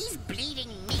 These bleeding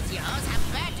meteors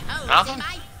have burnt holes in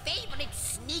my favorite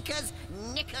sneakers,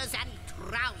 knickers, and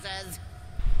trousers.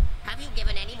 Have you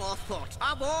given any more thought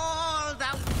of all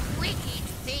the wicked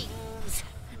things?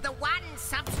 The one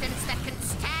substance that can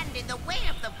stand in the way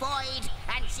of the void,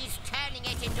 and she's turning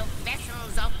it into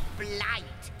vessels of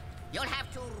blight. You'll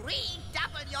have to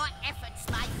redouble your efforts,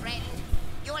 my friend.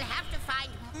 You'll have to find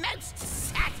most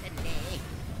certainly.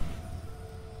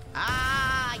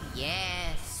 Ah,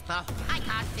 yes. Oh, I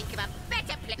can't think of a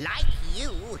better place. Like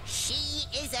you, she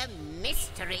is a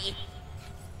mystery.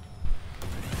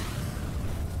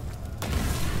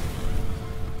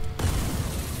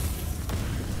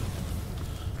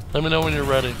 Let me know when you're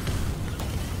ready.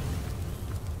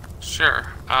 Sure.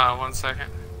 1 second.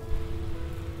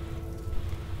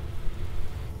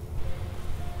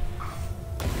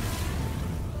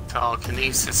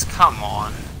 Telekinesis, come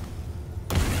on.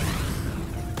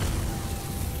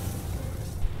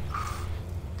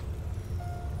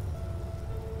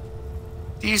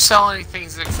 Do you sell anything,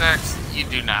 Zigzags? You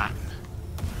do not.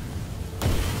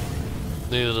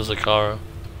 Neither does Akara.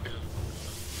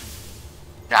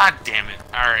 God damn it.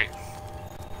 Alright.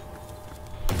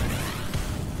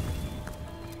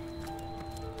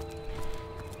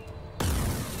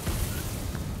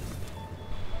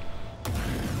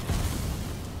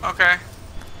 Okay.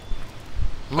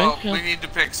 Well, we need to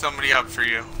pick somebody up for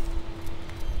you.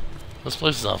 This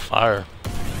place is on fire.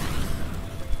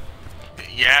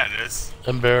 Yeah, it is.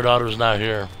 And Bear Daughter's not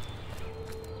here.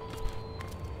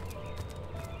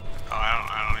 Oh,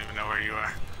 I don't even know where you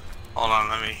are. Hold on,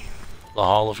 let me... The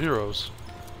Hall of Heroes.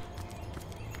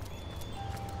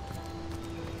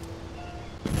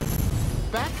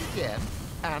 Back again?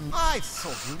 And I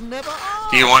thought you'd never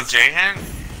ask. Do you want J-Hand?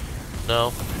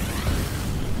 No.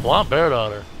 I want Bear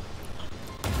Daughter.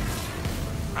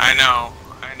 I know.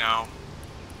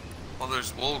 Well,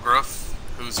 there's Woolgruff,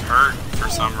 who's hurt for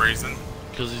some reason.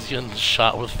 Because he's getting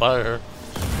shot with fire.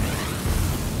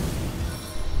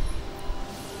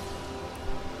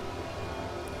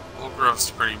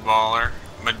 Woolgruff's pretty baller.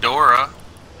 Medora,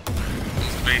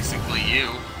 who's basically you.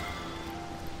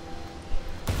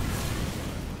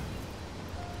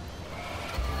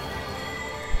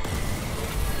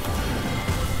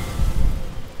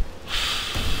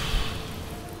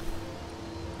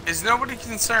 Is nobody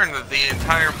concerned that the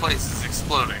entire place is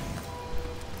exploding?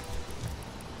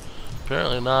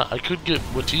 Apparently not. I could get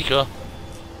Watika.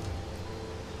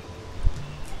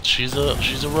 She's a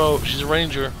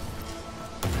ranger.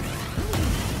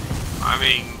 I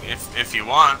mean, if you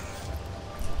want.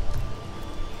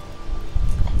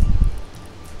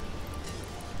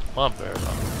 I want Bear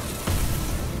Daughter.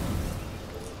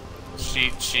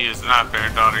 She is not Bear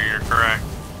Daughter, you're correct.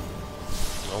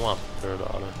 I want Bear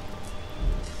Daughter.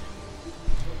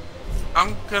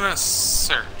 I'm gonna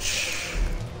search.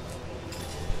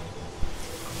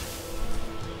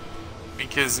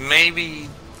 Because maybe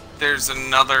there's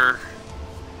another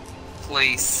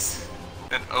place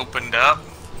that opened up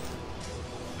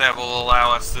that will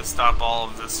allow us to stop all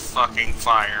of this fucking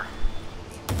fire.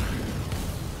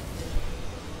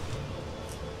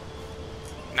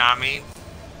 Know what I mean?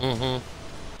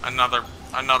 Mm-hmm.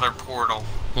 Another portal.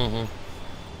 Mm-hmm.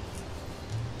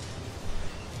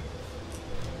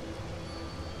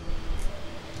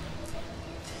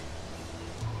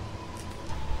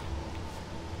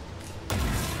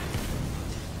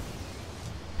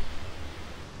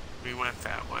 We went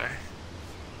that way.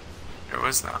 There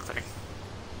was nothing.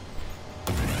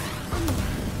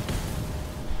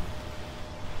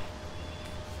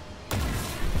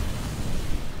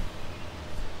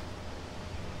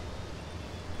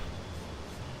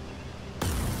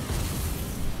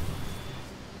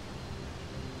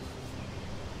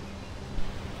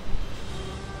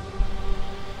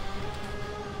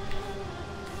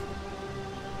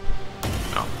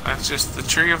 No, that's just the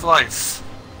tree of life.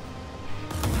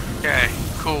 Okay,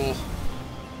 cool.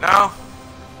 Now,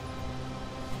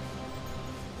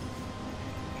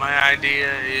 my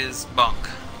idea is bunk.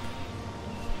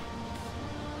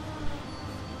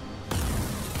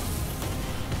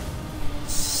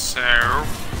 So,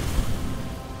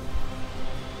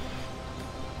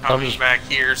 coming back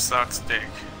here sucks dick.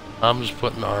 I'm just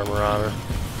putting armor on her.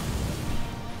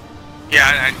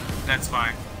 Yeah, that's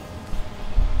fine.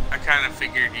 I kind of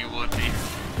figured you would be.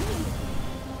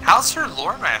 How's her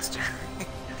lore master?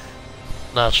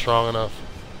 Not strong enough.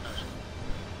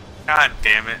 God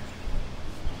damn it.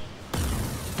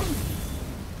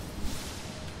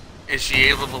 Is she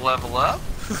able to level up?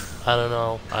 I don't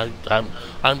know.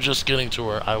 I'm just getting to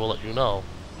her. I will let you know.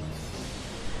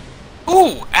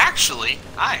 Ooh, actually,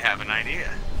 I have an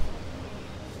idea.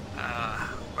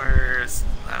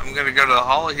 I'm gonna go to the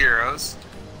Hall of Heroes.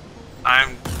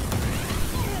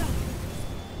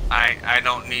 I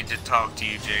don't need to talk to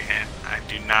you, J-Han. I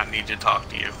do not need to talk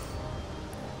to you.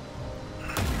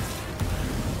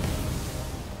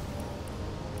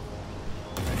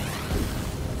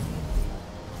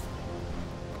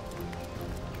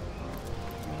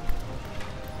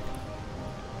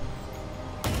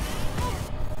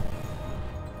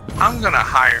 I'm gonna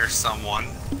hire someone.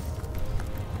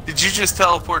 Did you just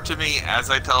teleport to me as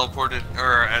I teleported,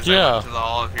 or as I went to the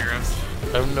Hall of Heroes?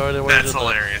 I have no idea what That's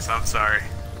hilarious. I'm sorry.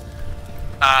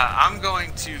 I'm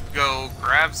going to go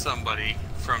grab somebody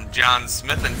from John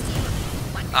Smithen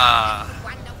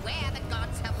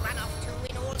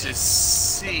to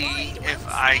see if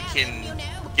I can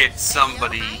get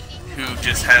somebody who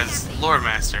just has Lore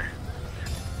Master.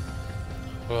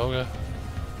 Okay.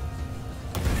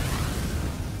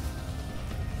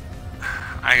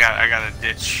 I gotta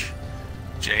ditch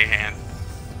J-Han.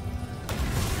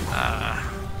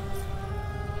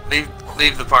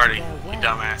 Leave the party, you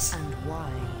dumbass. And why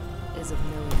is of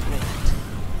no import.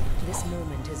 This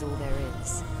moment is all there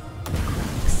is.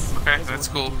 Okay, that's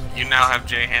cool. You now have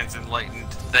J-Han's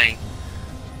enlightened thing.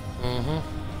 Mm-hmm.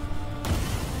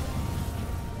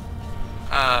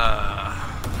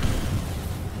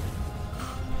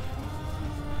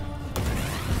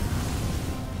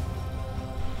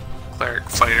 Cleric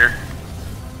fighter.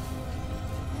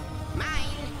 Mine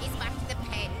is but the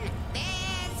pen,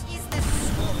 theirs is the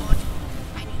sword,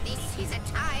 and this is a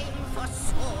time for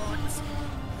swords.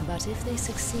 But if they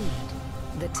succeed,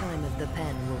 the time of the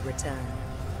pen will return.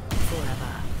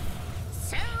 Forever.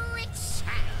 So it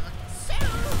shall, so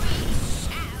it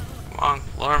shall. Come on,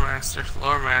 Lore Master,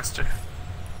 Lore Master.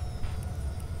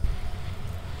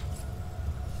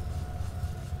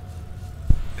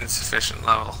 Insufficient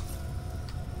level.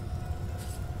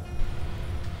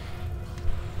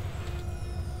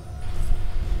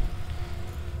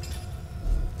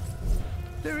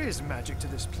 There is magic to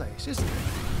this place, isn't there?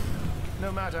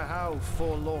 No matter how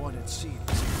forlorn it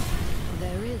seems.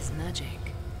 There is magic,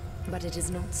 but it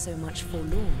is not so much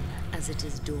forlorn as it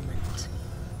is dormant.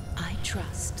 I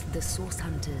trust the Source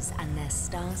Hunters and their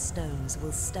star stones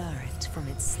will stir it from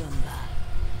its slumber.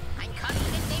 I'm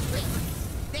confident they will.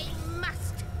 They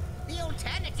must. The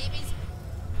alternative is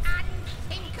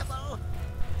unthinkable.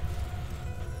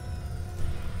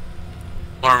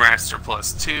 Lore Master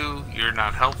 +2, you're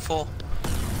not helpful.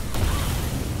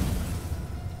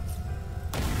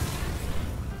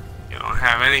 You don't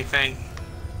have anything.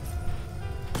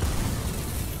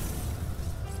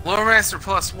 Lore Master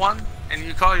 +1, and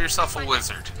you call yourself a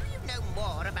wizard. Do you know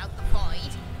more about the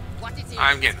void? What it is,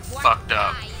 I'm getting fucked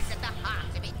up. What lies at the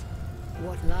heart of it?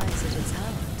 What lies at its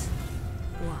heart?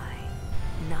 Why,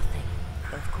 nothing,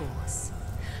 of course.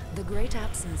 The great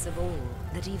absence of all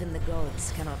that even the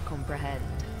gods cannot comprehend.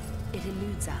 It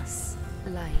eludes us,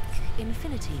 like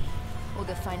infinity or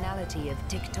the finality of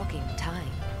tick-tocking time.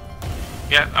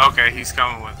 Yeah, okay, he's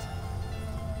coming with.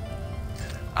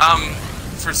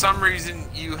 For some reason,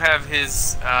 you have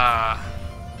his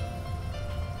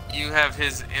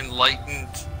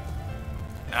enlightened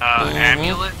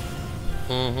amulet.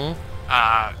 Mm-hmm.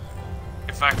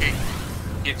 If I could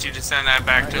get you to send that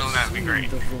back to him, that'd be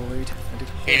great. The void, and it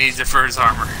He needs it for his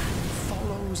armor.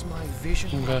 follows my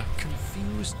vision Okay. like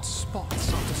confused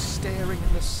spots after staring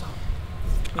in the sun.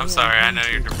 I'm sorry, I know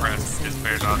you're depressed because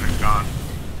Bear Daughter's gone.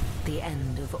 The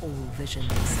end of all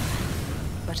visions.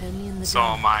 But only in the So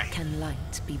am I. dark can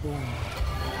light be born.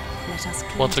 Let us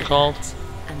cling What's to it called? that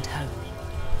and hope.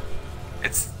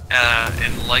 It's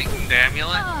enlightened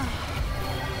amulet.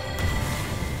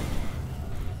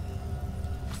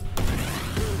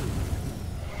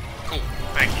 Cool,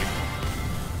 thank you.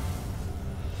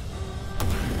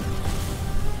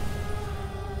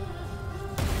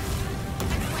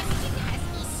 Question has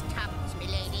me stumped,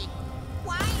 milady.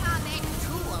 Why are there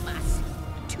two of us?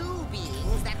 Two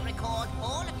beings that record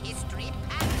all of history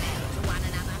parallel to one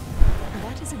another.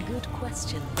 That is a good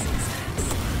question,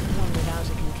 Sister. One without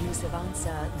a conclusive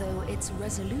answer, though its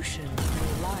resolution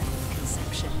may lie in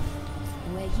conception.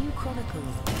 Where you chronicle,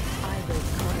 I will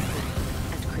chronicle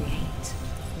and create.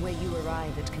 Where you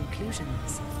arrive at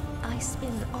conclusions, I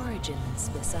spin origins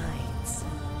besides.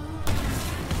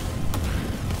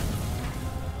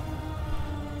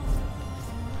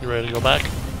 You ready to go back?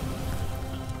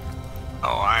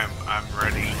 Oh, I'm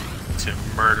ready to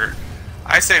murder.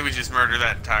 I say we just murder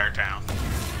that entire town.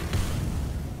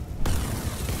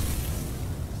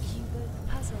 You both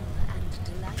puzzle and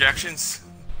delight. Objections?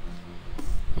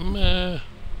 Meh.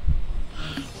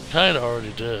 Kinda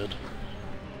already did.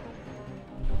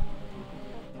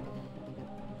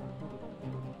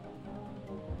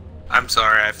 I'm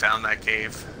sorry, I found that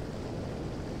cave.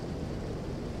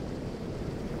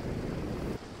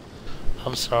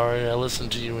 I'm sorry, I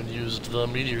listened to you and used the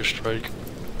meteor strike.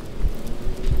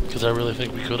 Because I really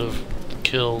think we could have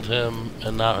killed him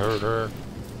and not hurt her.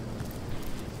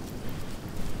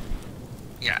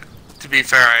 Yeah, to be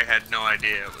fair, I had no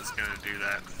idea it was gonna do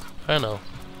that. I know.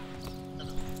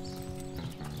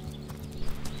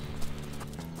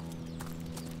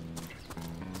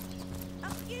 A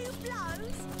few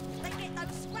blows, they get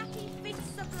those scrappy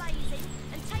fists a-blazing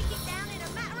and take it down in a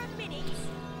matter of minutes.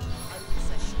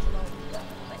 Oaks are strong,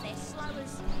 but they're slow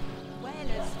as, well,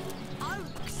 as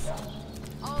oaks.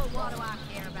 Oh, what do I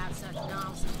care about such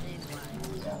nonsense anyway?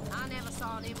 I never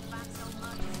saw an fight so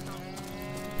much as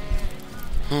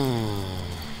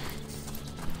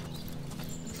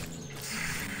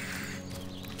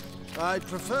I'd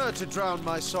prefer to drown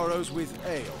my sorrows with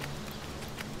ale.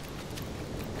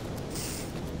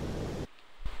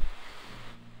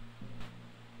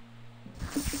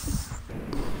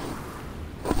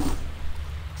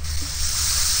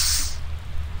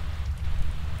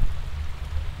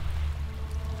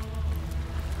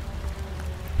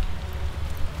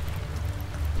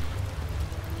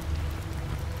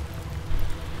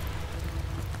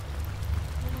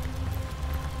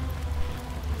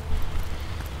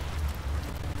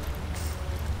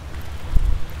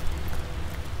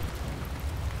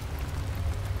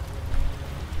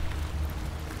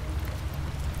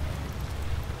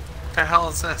 What the hell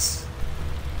is this?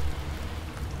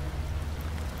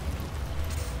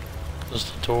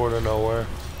 Just a door to nowhere.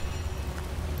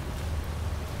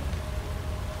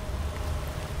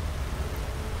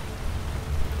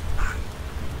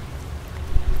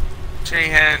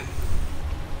 J-Hen,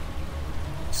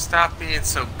 stop being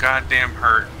so goddamn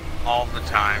hurt all the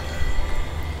time.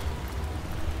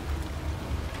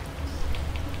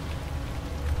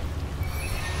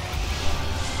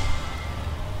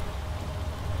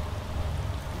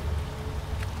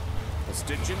 A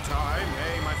stitch in time,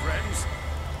 eh, my friends?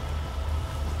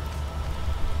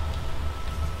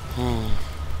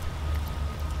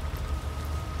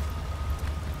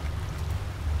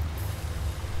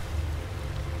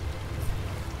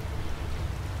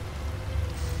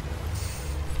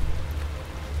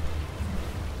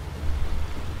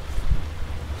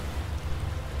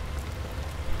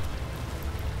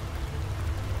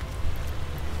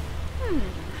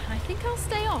 I think I'll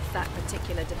stay off that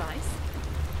particular device.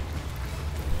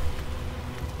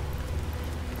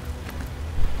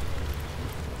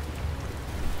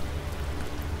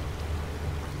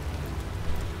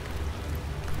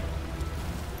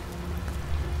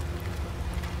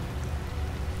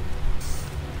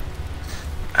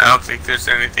 I don't think there's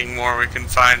anything more we can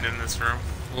find in this room.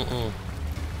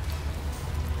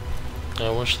 I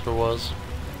wish there was.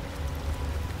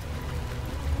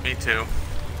 Me too.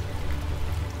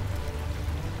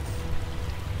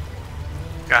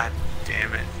 God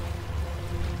Damn it.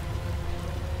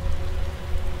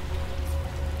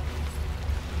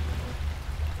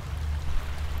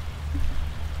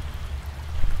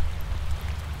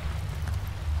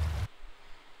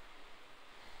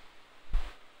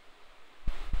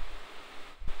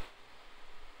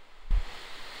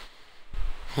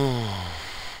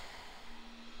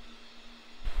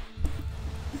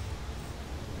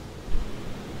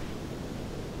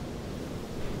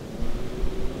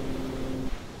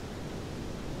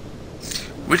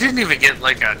 We didn't even get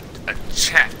like a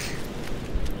check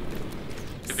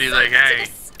to be like, hey,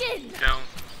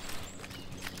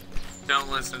 don't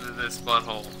listen to this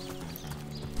butthole.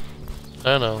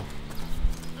 I know.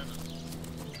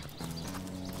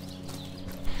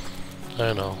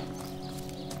 I know.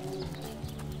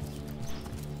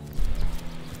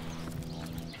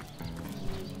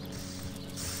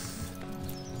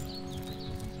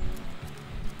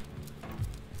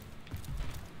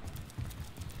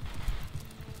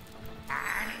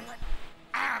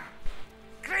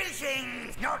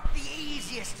 Greetings! Not the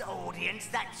easiest audience,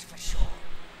 that's for sure.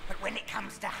 But when it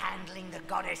comes to handling the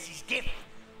goddess's gift,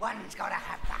 one's gotta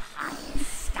have the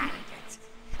highest standards.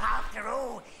 After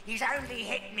all, he's only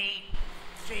hit me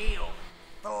 3 or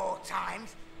 4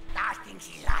 times. I think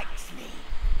he likes me.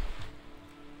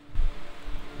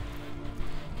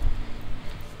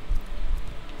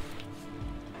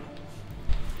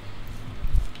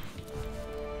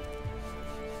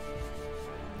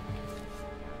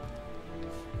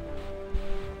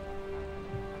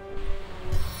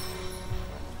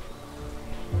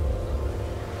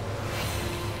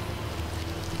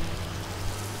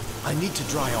 I need to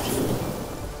dry off.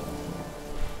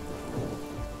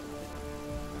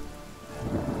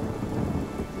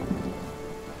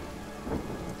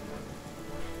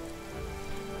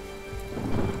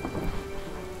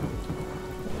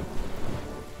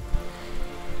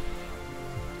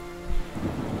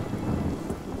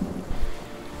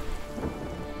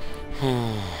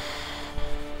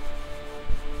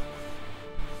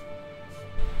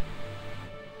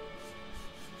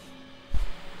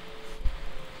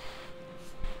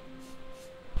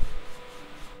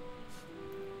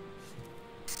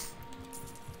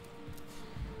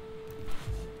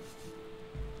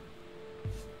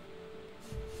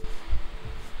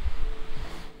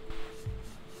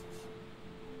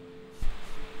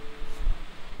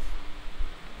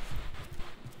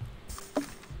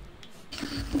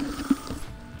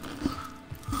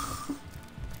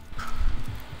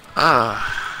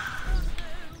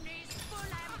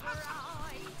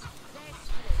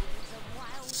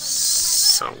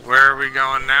 So where are we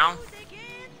going now?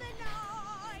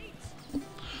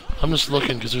 I'm just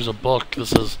looking because there's a book that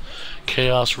says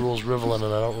Chaos Rules Rivelin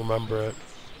and I don't remember it.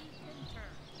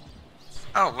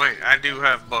 Oh wait, I do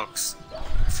have books.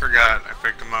 I forgot. I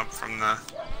picked them up from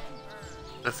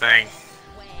the thing.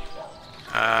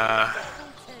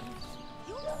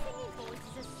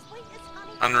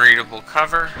 Unreadable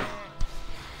cover.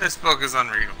 This book is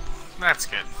unreadable. That's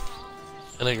good.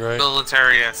 Isn't it great?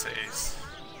 Military essays.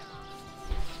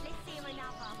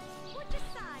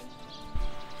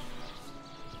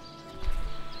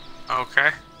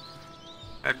 Okay.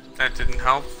 That didn't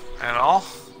help at all.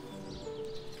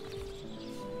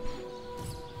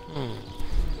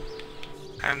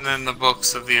 And then the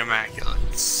books of the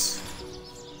Immaculates.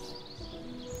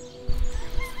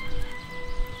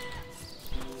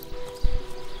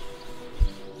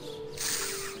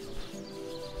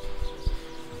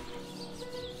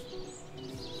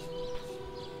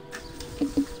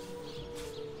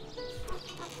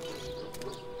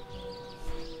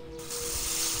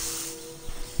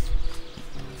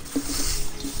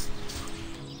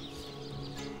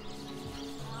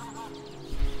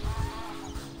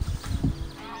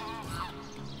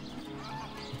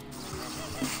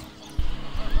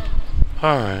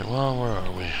 Alright, well, where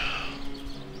are we?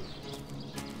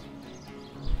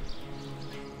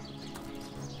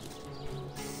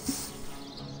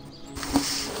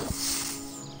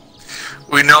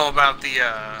 We know about the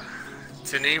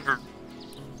tenebrium,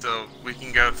 so we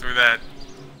can go through that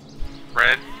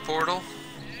red portal.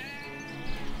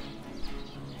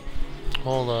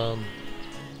 Hold on.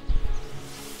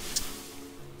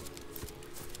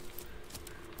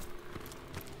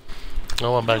 I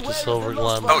went back to Silver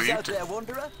Glen. Oh, you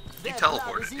teleported.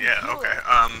 Yeah, okay.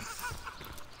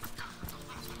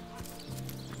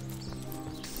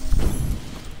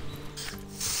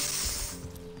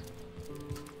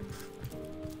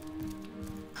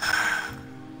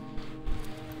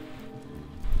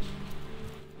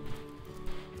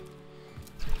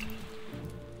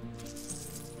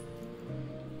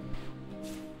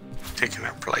 Taking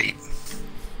our plate.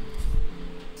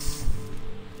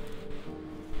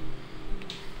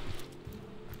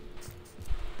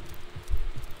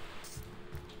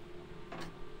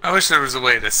 I wish there was a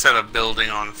way to set a building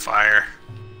on fire.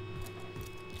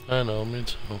 I know, me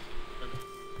too.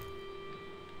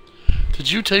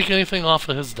 Did you take anything off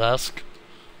of his desk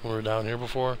when we were down here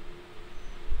before?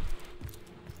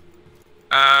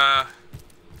 An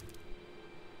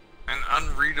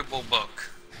unreadable book.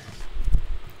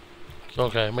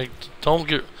 Okay, don't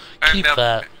keep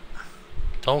that.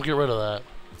 Don't get rid of that.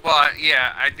 Well,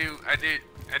 yeah, I do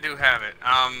have it.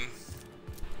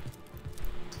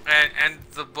 And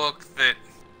the book that,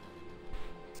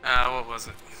 what was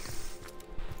it?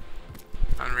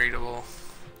 Unreadable.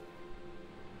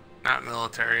 Not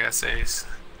military essays.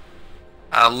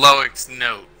 Loic's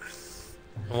note.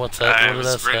 What's that? What did that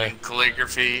was written say? in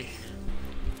calligraphy.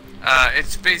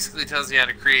 It basically tells you how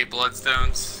to create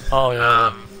bloodstones. Oh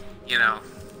yeah. You know,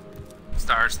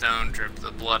 starstone, drip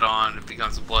the blood on, it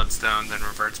becomes a bloodstone, then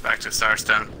reverts back to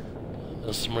starstone.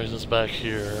 This brings us back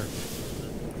here.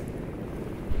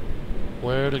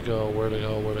 Where to go? Where to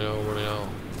go? Where to go? Where to go?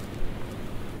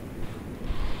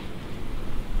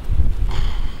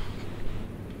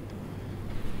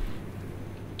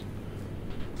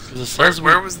 It says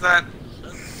where was that?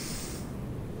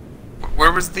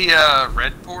 Where was the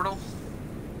red portal?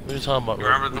 What are you talking about?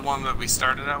 Remember the one that we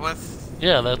started out with?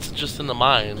 Yeah, that's just in the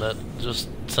mine. That just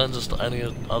sends us to any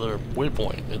other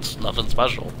waypoint. It's nothing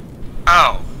special.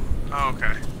 Oh. Oh, okay.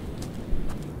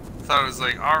 I thought it was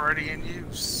like already in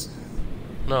use.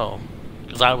 No,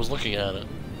 because I was looking at it.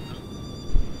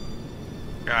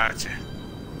 Gotcha.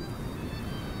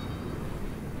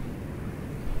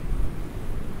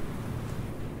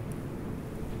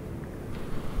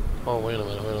 Oh, wait a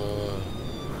minute, wait a minute.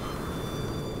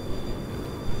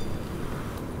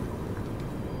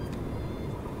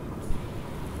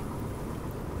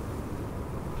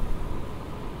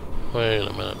 Wait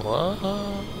a minute, what?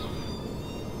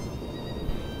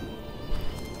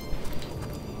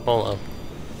 Hold on.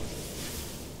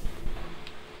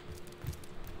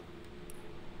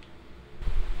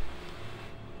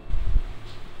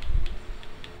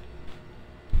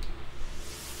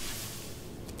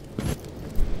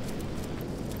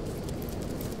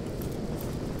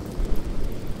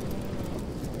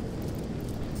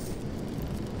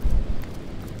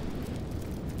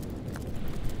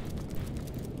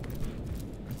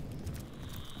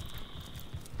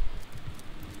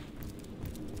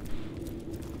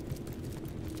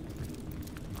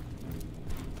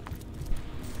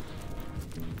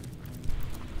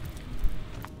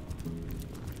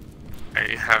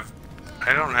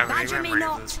 I don't have any Badger me memory of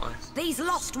not. this place. These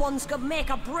lost ones could make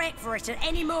a break for it at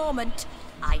any moment.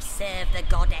 I serve the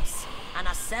goddess, and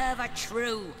I serve her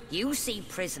true. You see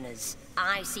prisoners,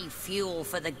 I see fuel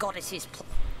for the goddess's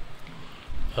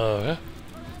Okay.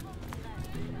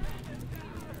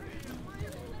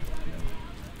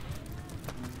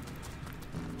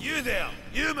 You there,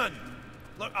 human!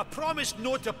 Look, I promised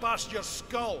not to bust your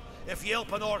skull if you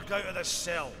help an orc out of this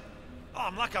cell. Oh,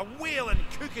 I'm like a whaling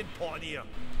cooking pot in here.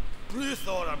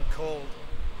 Bluthor I'm called.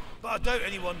 But I doubt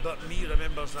anyone but me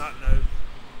remembers that now.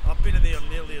 I've been in there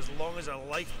nearly as long as a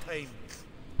lifetime.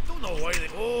 Don't know why they...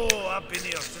 Oh, I've been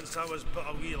here since I was but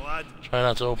a wee lad. Try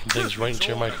not to open things right into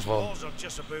your microphone. Walls are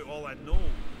just about all I know.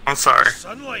 I'm sorry.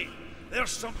 Sunlight.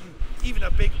 There's something even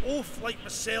a big oaf like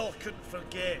myself couldn't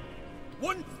forget.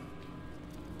 One...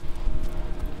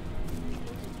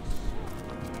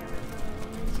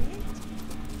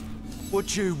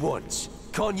 What you want?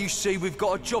 Can't you see we've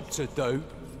got a job to do?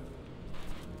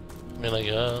 I mean, I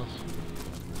guess.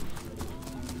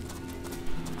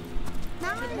 No,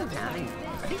 darling.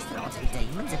 This not a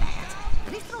demons about.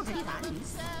 This not a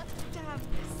demons.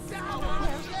 No,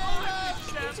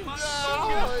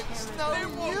 it's no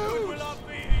use.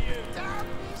 Damn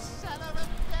this son of a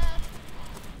death.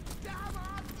 Damn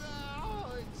on.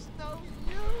 Oh, it's no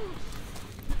use.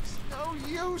 It's no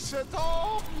use at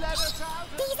all. Let us out.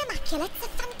 These immaculates are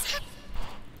fantastic.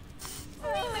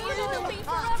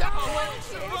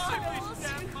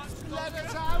 Let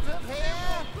us out of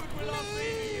here.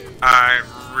 I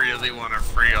really want to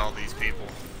free all these people.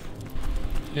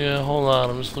 Yeah, hold on.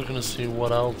 I'm just looking to see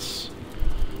what else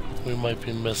we might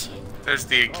be missing. There's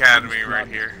the academy right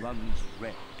here. Runs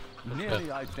red,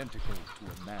 nearly identical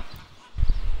to a man.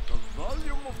 The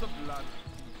volume of the blood.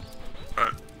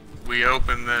 But we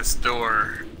open this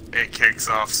door, it kicks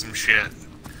off some shit.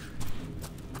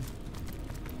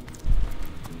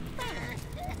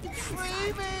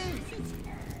 Free me!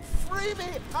 Free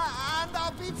me! And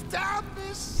I'll be damned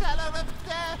this cellar of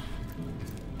death!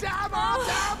 Damn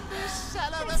this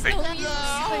cellar of Think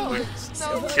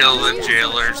death! we kill the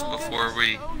jailers before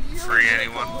we free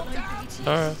anyone.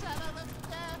 Alright.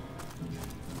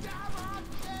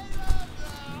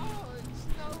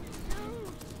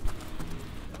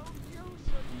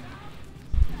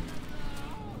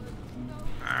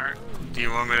 Do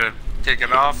you want me to kick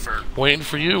it off, or? Waiting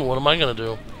for you. What am I gonna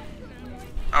do?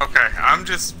 Okay, I'm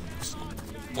just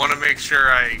want to make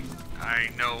sure I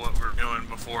know what we're doing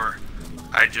before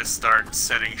I just start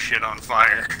setting shit on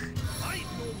fire. I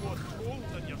know more gold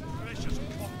than your precious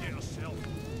copy yourself.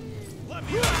 Let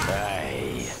me. Aye.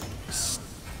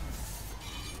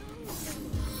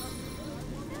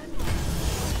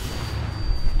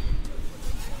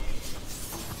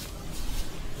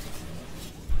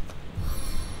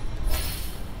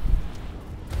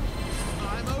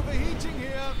 I'm overheating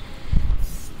here.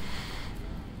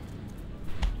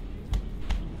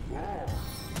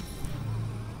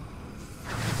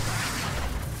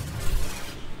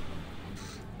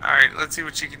 Alright, let's see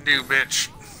what you can do, bitch.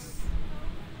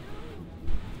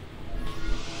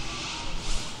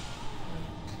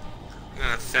 I'm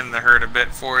gonna thin the herd a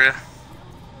bit for you.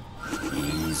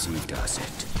 Easy does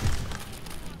it.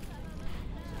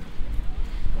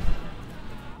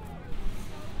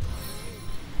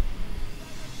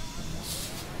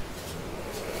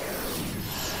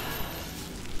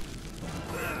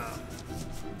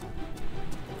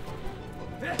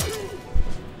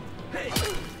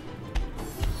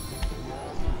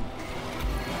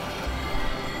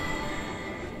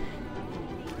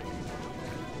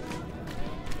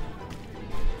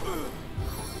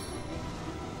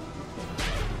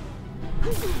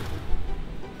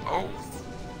 Oh.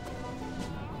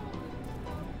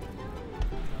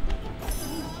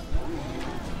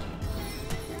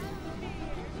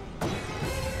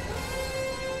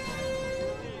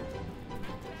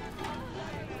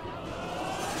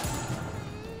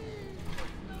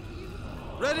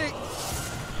 Ready.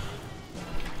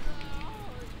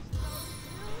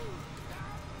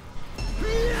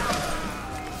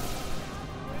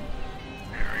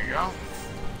 There we go.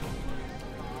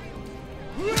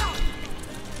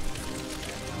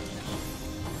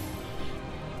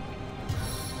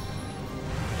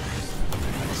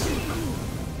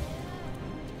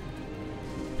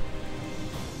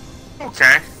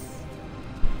 Okay.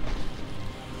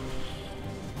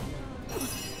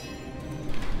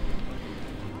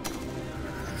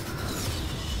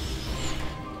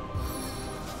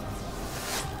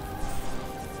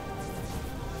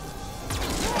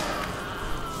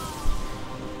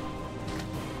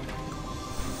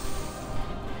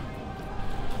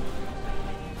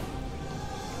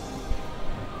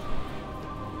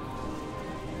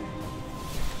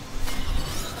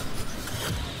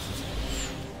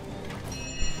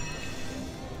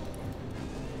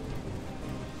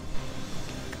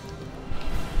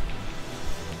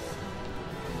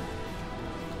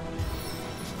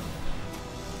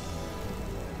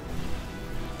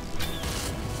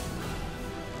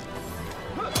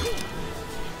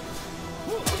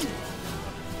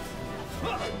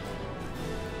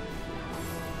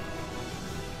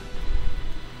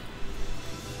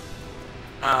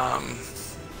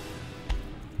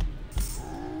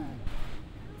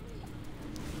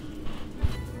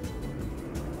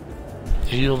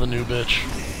 Heal the new bitch.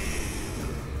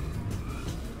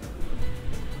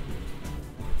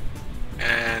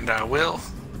 And I will.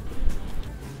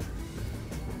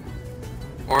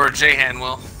 Or J-Han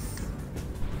will.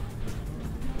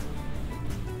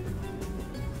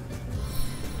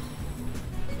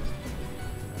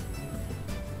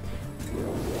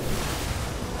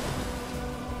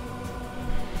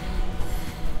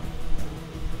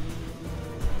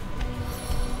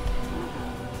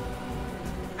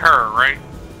 Her, right?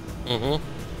 Mm-hmm.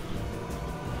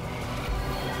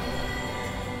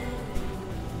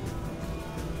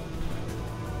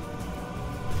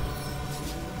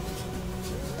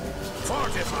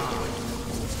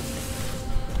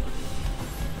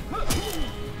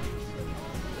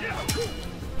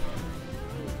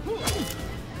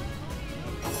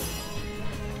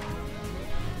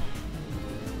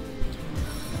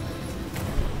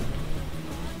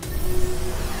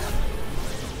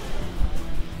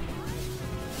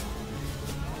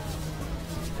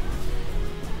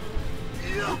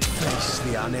 Face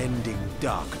the unending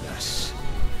darkness.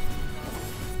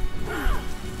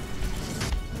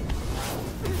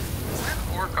 Is that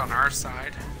orc on our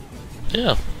side?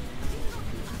 Yeah.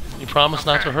 He promised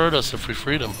not to hurt us if we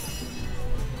freed him.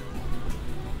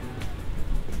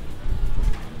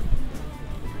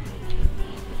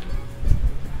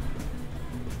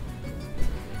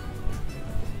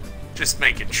 Just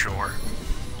making sure.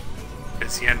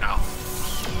 Because, you know.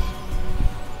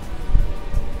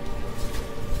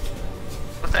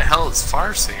 What the hell is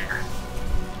Farseer?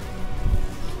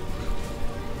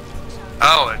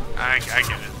 Oh, I get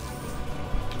it.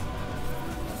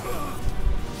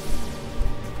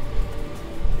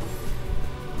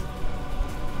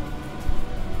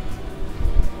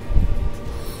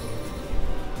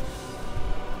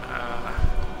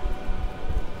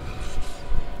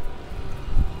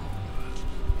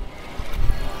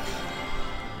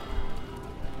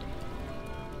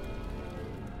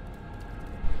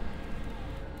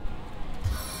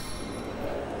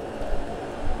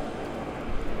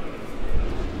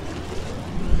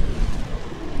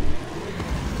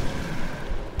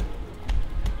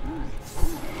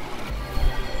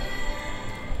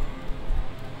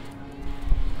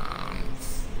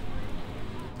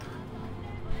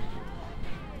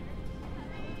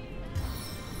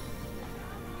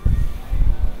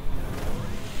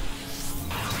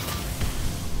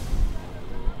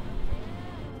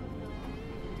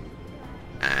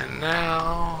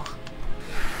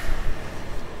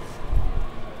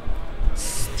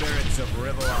 of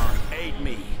Riverarm, aid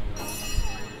me.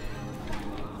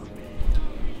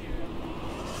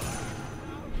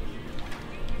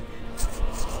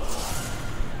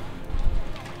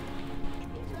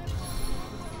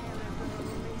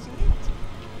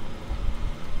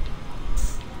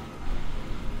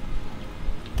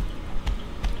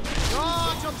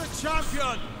 Charge of the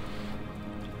champion!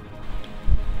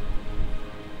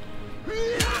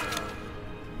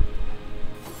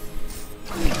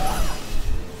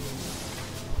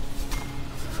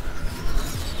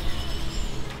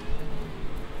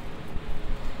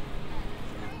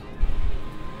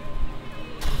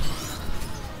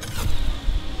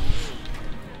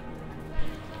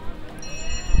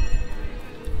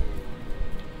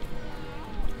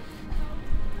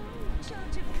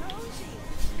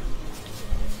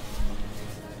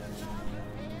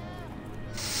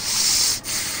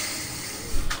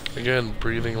 Again,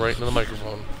 breathing right into the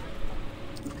microphone.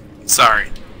 Sorry.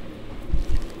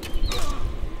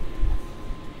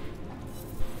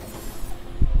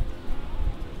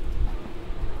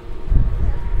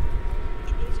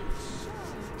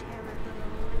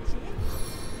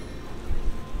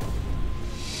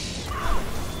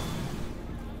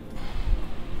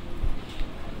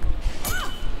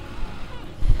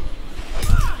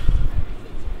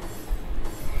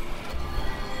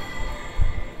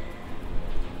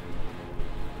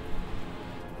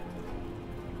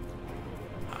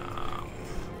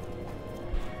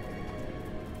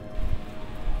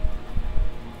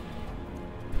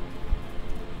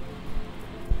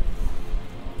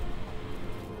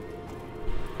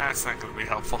 That's not going to be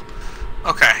helpful.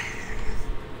 Okay.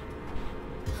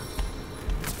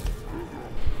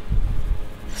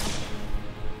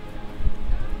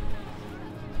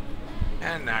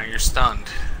 And now you're stunned.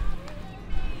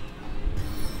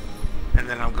 And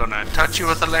then I'm going to touch you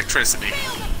with electricity.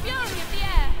 Feel the fury of the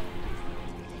air.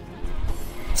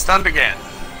 Stunned again.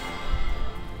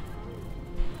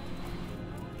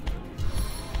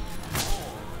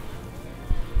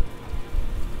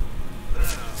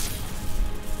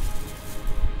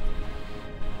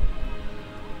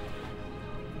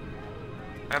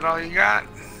 That all you got?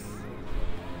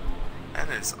 That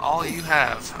is all you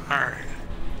have. Alright.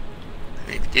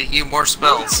 I need to get you more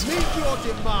spells. Meet your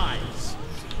demise.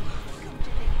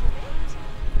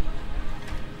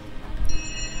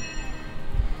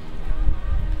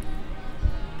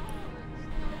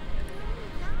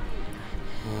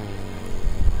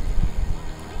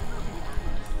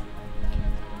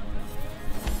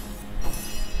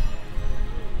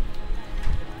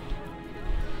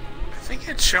 I think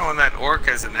it's showing that orc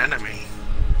as an enemy.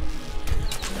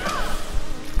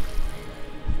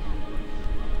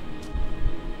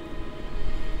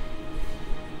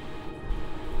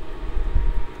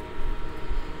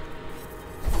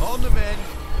 On the men.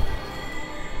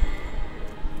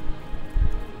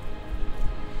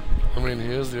 I mean, he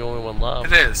is the only one left.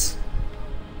 It is.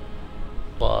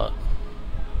 But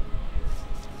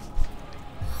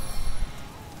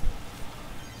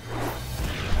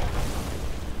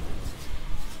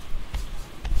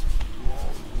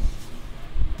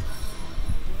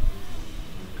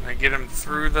Can I get him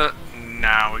through the...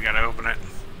 No, we gotta open it.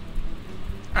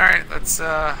 Alright, let's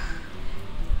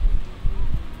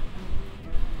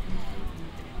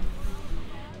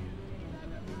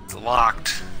It's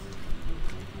locked.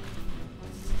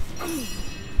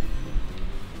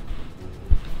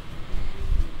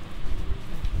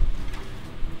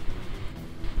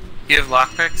 You have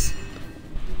lockpicks?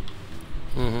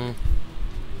 mm-hmm.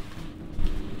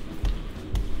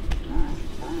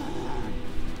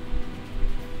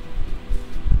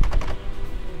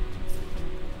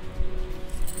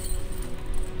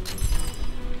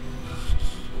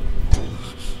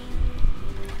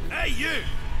 Hey, you!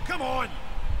 Come on!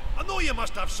 I know you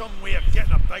must have some way of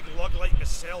getting a big lug like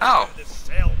myself out of this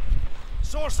cell.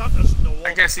 Source hunters know all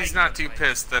I guess the he's time. not too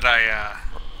pissed that I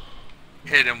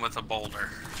hit him with a boulder.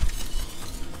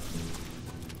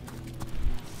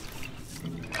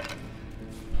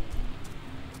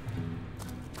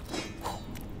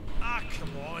 Ah, come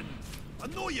on. I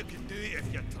know you can do it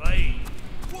if you try.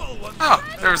 Oh,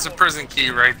 there's a prison key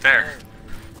right there.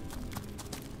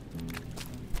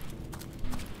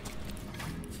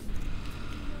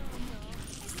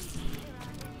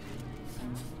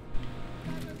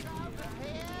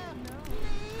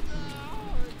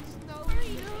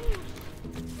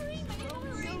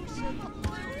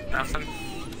 Nothing.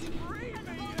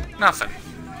 Nothing.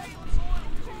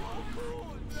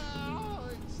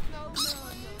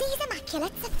 These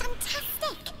immaculates are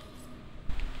fantastic.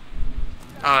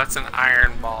 Oh, that's an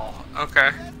iron ball.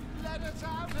 Okay.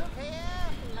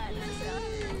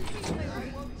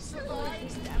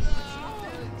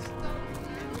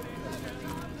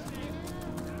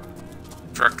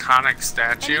 Draconic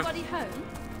statue. Anybody home?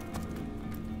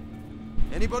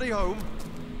 Anybody home?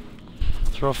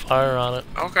 Throw fire on it.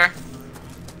 Okay.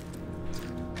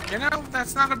 You know,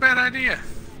 that's not a bad idea.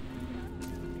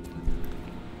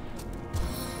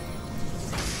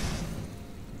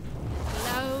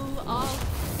 Glow of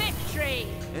victory.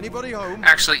 Anybody home?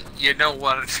 Actually, you know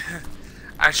what?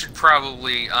 I should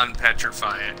probably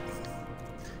unpetrify it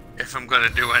if I'm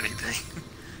gonna do anything.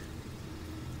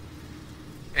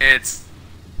 It's...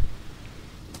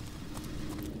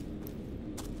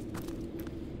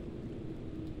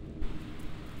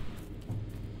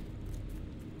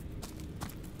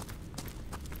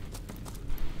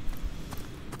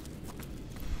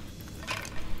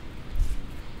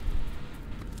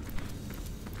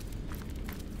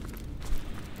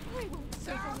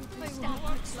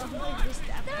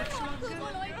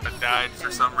 I died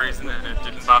for some reason and it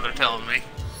didn't bother telling me.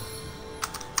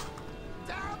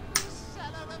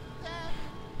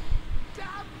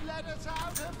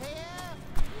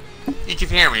 You can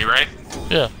hear me, right?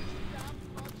 Yeah.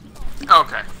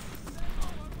 Okay.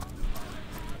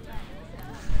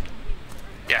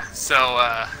 Yeah, so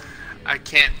I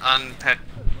can't unpetrify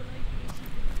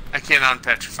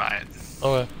it.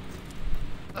 Okay.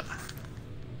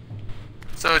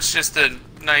 So it's just a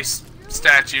nice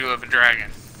statue of a dragon.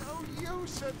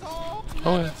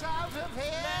 Okay.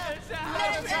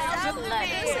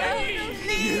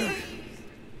 You,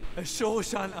 a soul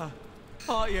hunter,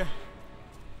 aren't you?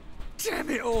 Damn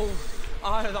it all!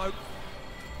 I don't. Oh,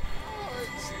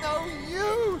 it's no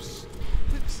use.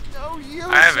 It's no use.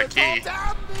 I have a key.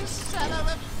 Damn this son of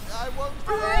a... I won't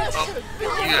do it. Oh, you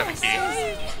have a key.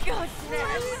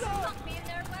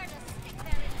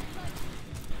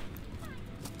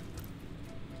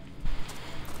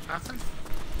 Nothing?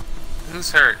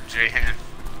 Who's hurt, J-Han?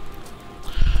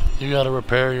 You gotta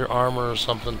repair your armor or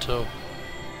something too.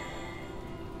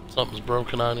 Something's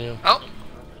broken on you. Oh!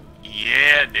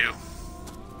 Yeah, I do.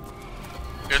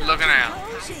 Good looking out.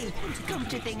 Come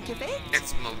to think of it.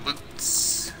 It's my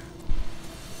boots.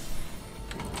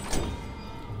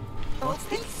 What's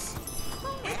this?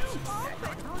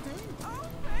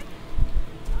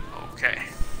 Okay.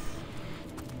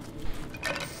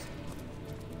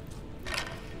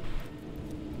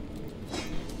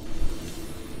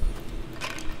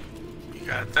 You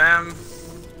got them.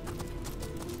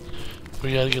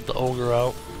 We gotta get the ogre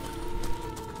out.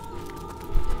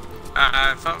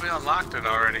 I thought we unlocked it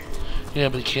already. Yeah,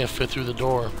 but he can't fit through the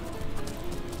door.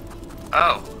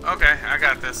 Oh, okay, I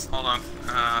got this. Hold on.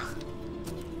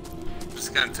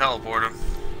 Just gonna teleport him.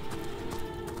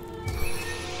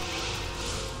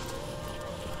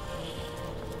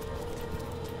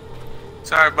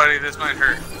 Sorry, buddy, this might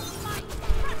hurt.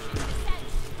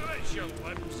 Stretch your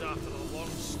limbs after a long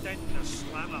stint in a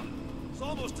slammer. It's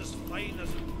almost as fine as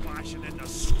bashing in the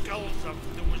skulls of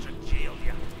those in jail,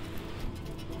 yeah.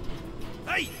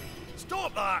 Hey!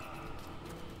 Stop that!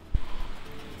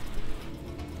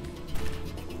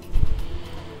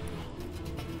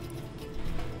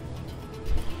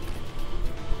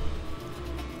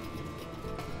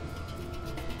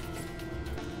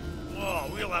 Oh,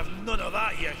 we'll have none of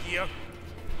that, you hear?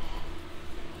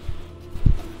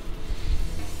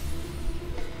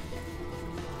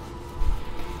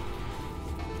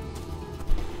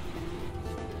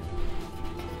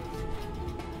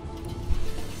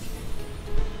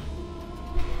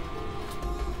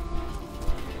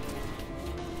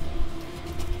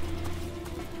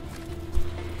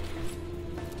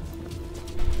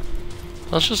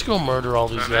 Let's just go murder all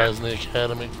these guys in the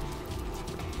academy.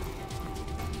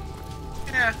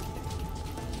 Yeah.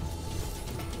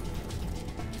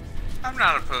 I'm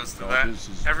not opposed to that.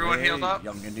 Everyone healed up?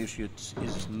 Young initiates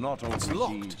is not always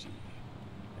easy.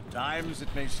 At times it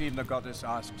may seem the goddess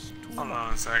asks too much. Hold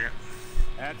on a second.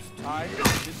 At times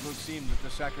it will seem that the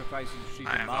sacrifices she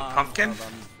I am a demands pumpkin. are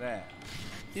unfair,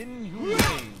 inhumane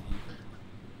even.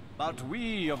 But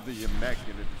we of the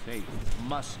Immaculate Faith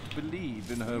must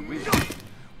believe in her wisdom.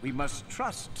 We must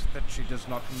trust that she does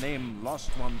not name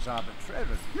lost ones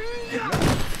arbitrarily.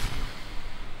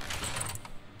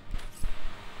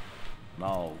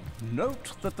 Now,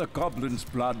 note that the goblin's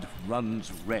blood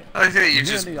runs red. I think you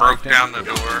just broke down the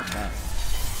door.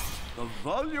 The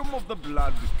volume of the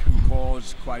blood can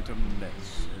cause quite a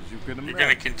mess, as you can imagine. You're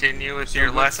gonna continue with So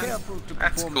your we're lesson? careful to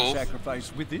That's perform cool. the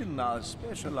sacrifice within our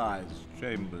specialized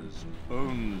chambers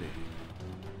only.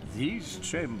 These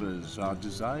chambers are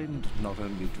designed not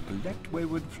only to collect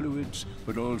wayward fluids,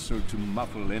 but also to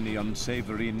muffle any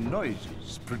unsavory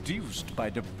noises produced by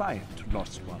defiant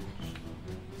lost ones.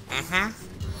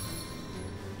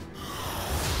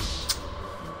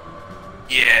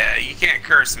 Yeah, you can't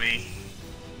curse me.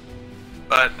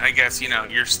 But I guess, you know,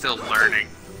 you're still learning.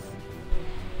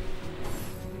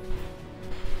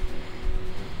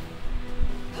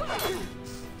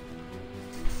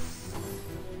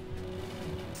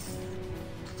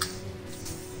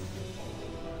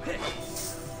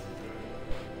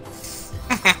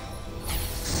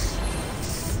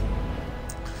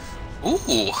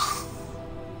 Ooh.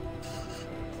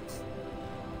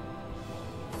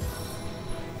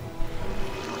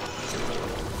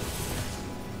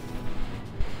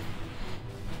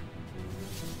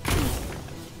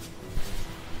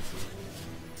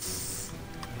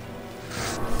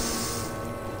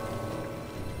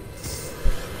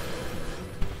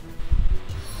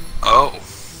 Oh.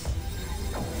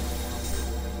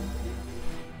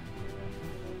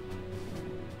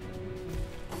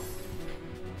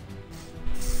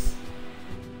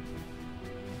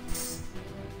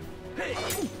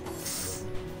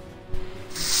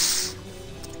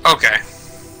 Okay.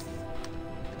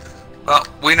 Well,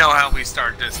 we know how we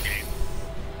start this game.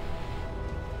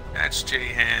 That's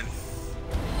J-Hand.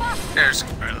 There's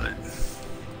Scarlet.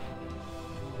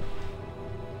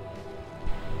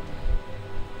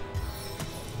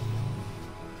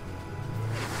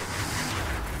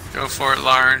 Go for it,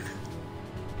 Lauren.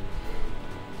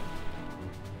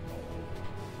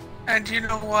 And you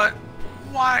know what?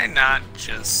 Why not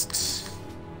just...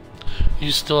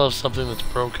 You still have something that's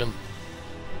broken.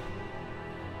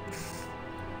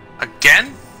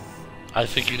 Again? I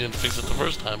think you didn't fix it the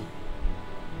first time.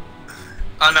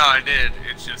 Oh no, I did.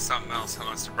 It's just something else I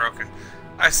must have broken.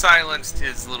 I silenced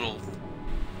his little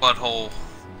butthole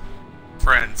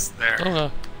friends there.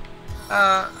 Okay.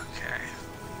 Okay.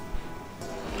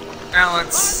 Now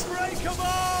let's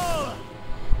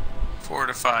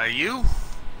fortify you.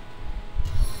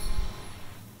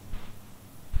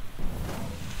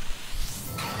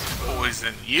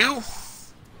 Poison you.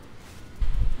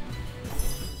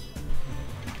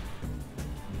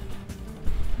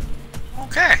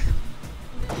 Okay.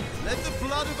 Let the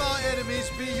blood of our enemies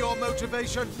be your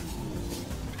motivation.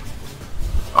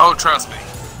 Oh, trust me.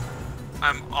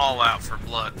 I'm all out for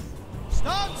blood.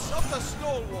 Stance of the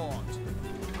stalwart.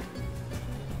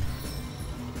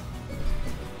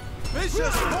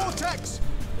 Vicious vortex.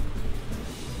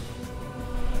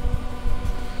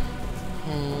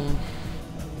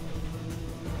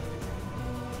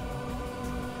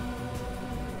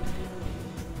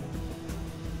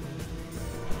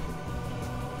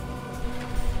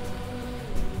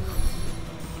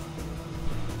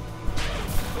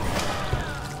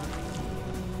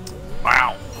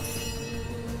 Wow.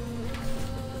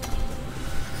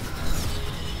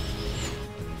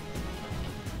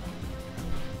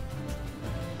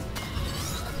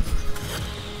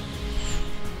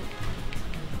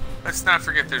 Let's not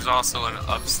forget there's also an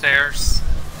upstairs.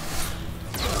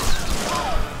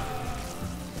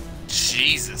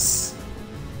 Jesus.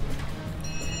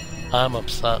 I'm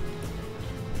upset.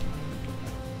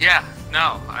 Yeah,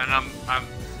 no, and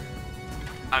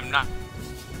I'm not.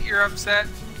 You're upset,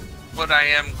 but I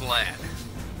am glad.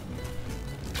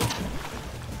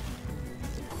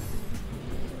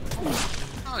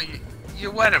 Oh,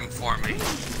 you wet him for me.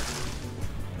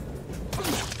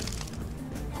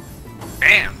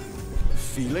 Damn.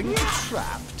 Feeling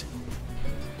trapped.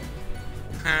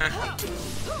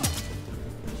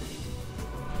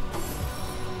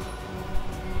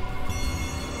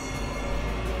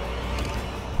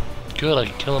 Good, I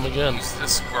can kill him again. Use the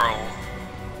scroll.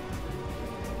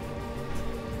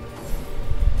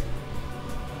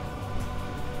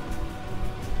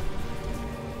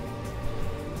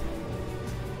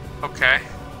 Okay.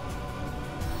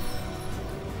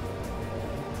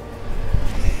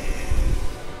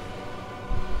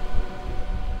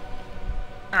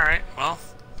 Alright, well,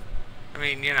 I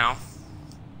mean, you know,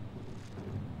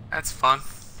 that's fun.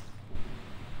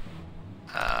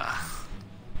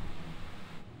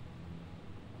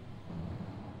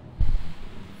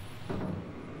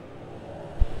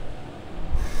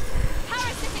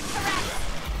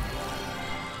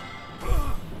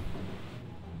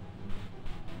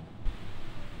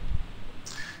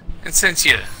 And since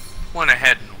you went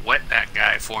ahead and wet that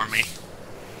guy for me,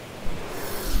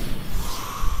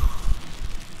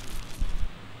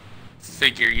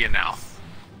 figure, you know,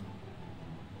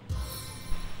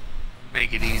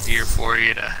 make it easier for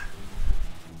you to,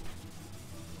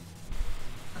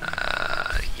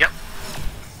 yep.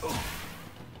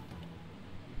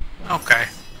 Okay.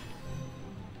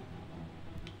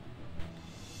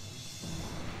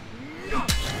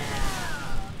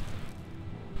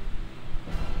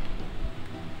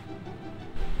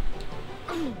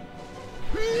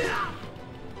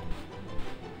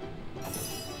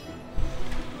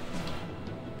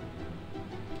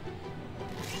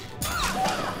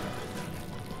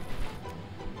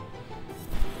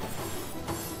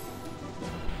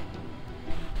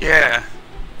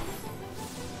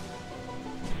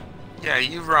 Yeah,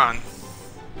 you run.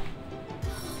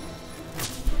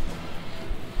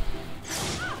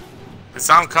 Cause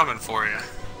I'm coming for you.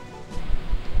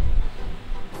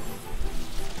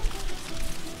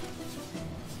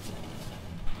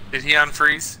 Did he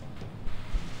unfreeze?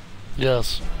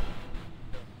 Yes.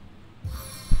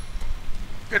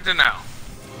 Good to know.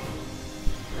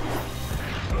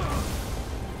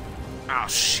 Oh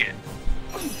shit.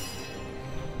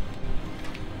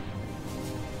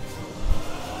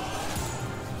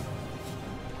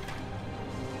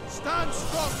 Stand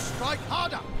strong, strike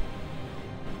harder!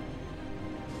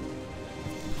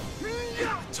 The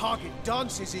target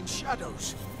dances in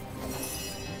shadows.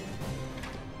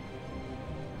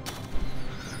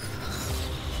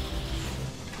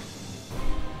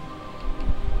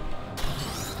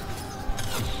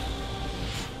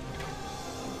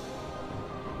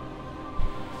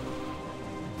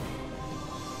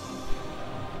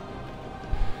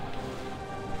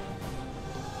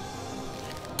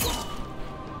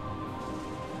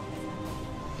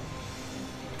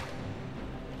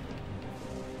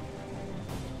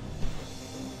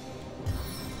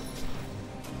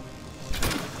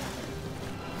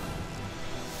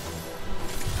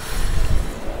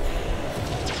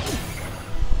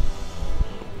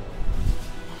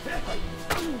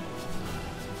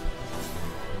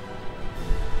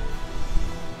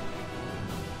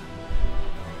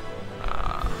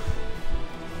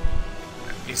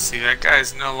 You see, that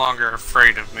guy's no longer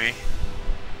afraid of me.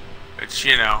 Which,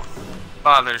 you know,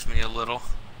 bothers me a little.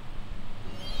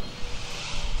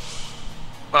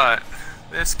 But,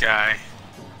 this guy,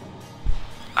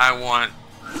 I want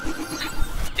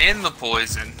in the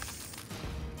poison.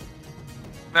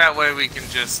 That way we can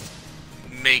just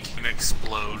make him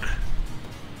explode.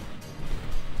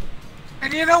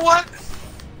 And you know what?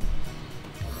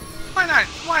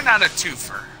 Why not a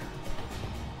twofer?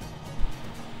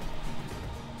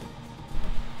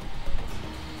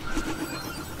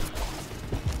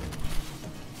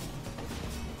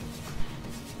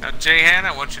 Now, Jayhan,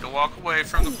 I want you to walk away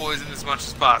from the poison as much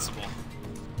as possible.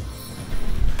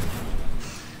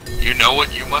 You know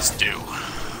what you must do.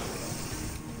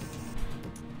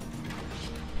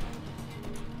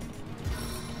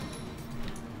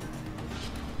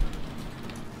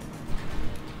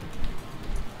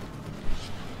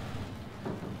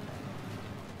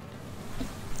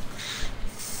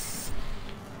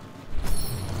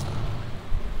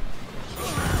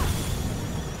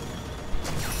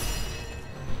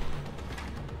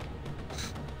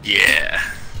 Yeah.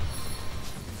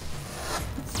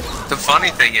 The funny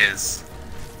thing is,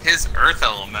 his earth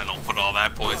elemental put all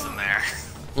that poison there.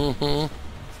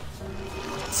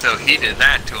 So he did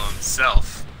that to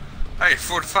himself. Are you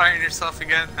fortifying yourself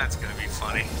again? That's gonna be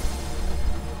funny.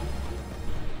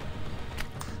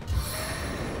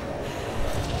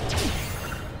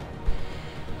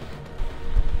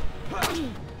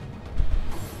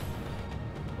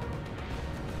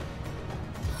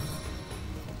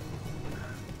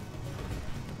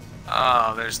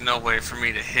 Oh, there's no way for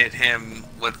me to hit him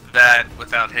with that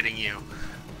without hitting you.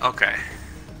 Okay.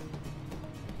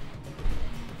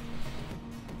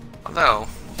 Although...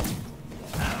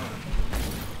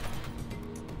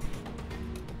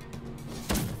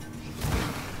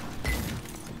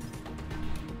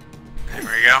 there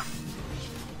we go.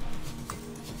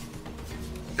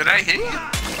 Did I hit you?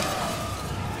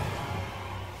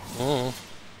 Oh.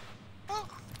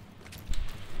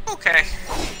 Okay.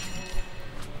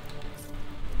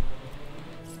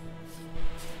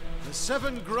 The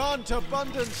seven grant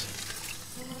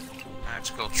abundance.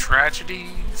 Magical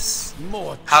tragedies.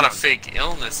 More. How to fake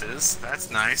illnesses. That's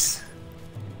nice.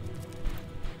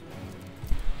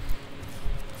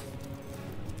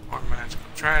 More magical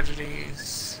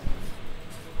tragedies.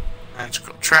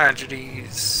 Magical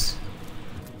tragedies.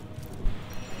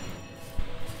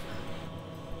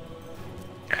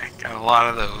 Okay, got a lot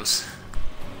of those.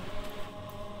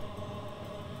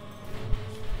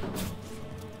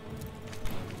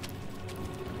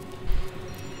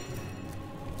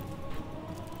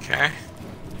 Okay.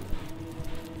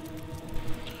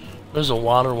 There's a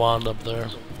water wand up there.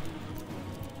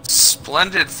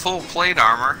 Splendid full plate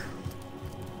armor.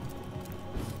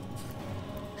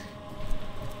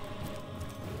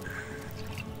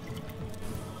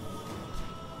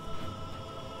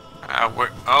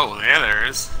 Oh, yeah, there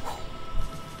is.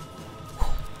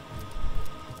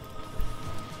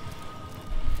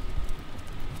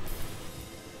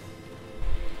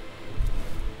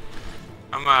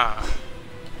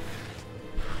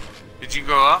 Did you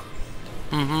go up?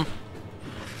 Mm-hmm.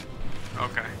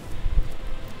 Okay.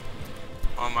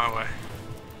 On my way.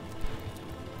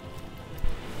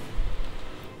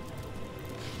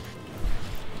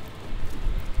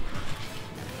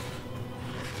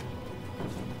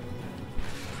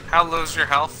 How low's your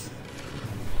health?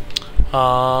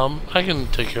 I can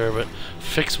take care of it.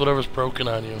 Fix whatever's broken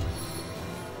on you.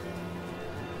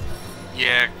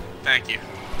 Yeah, thank you.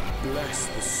 Bless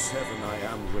the 7 I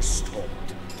am restored.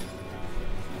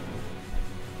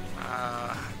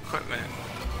 Equipment.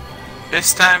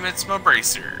 This time it's my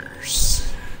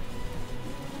bracers.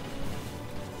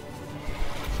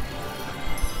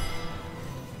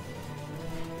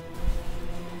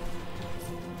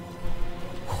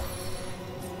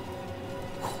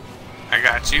 I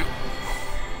got you.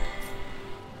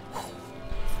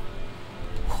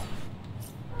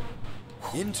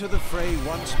 Into the fray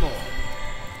once more.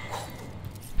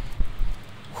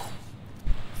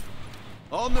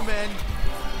 On the men.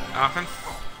 Nothing.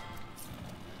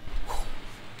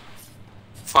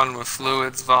 Fun with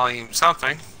fluids, volume,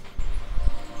 something.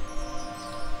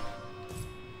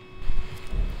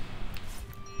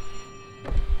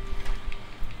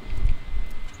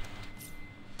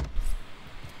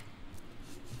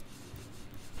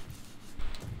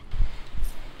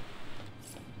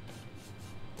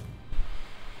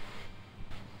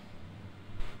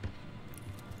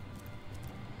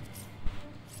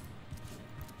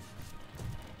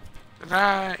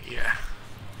 Yeah.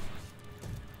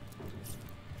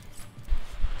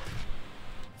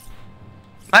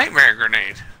 Nightmare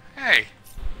grenade. Hey.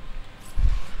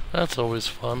 That's always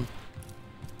fun.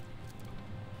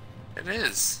 It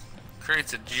is.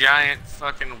 Creates a giant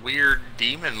fucking weird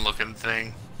demon looking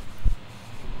thing.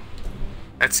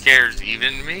 That scares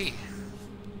even me.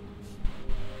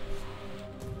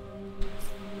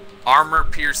 Armor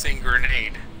piercing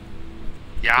grenade.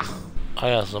 Yeah. I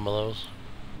got some of those.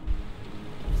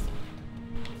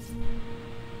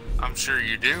 I'm sure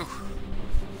you do.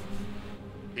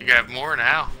 You got more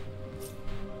now.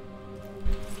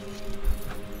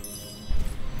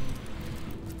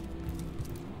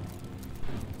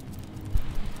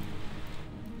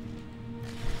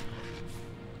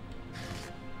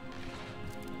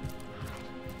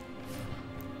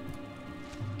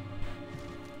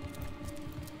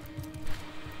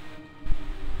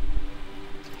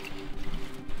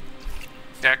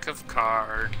 Deck of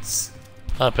cards.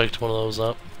 I picked one of those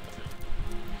up.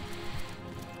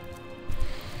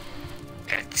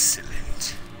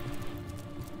 Excellent.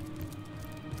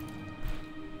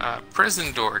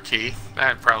 Prison door key.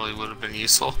 That probably would have been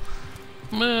useful.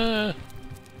 Meh.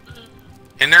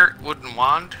 Inert wooden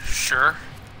wand? Sure.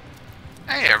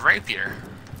 Hey, a rapier.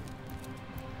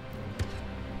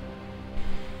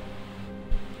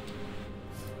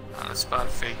 On a spot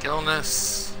of fake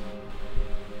illness.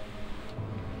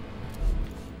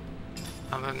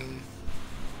 And then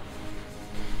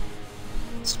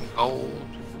some gold.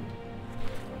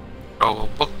 Roll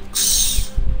of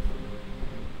books.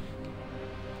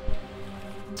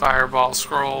 Fireball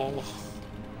scroll.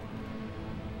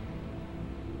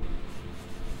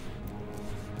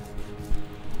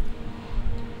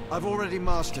 I've already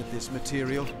mastered this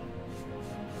material.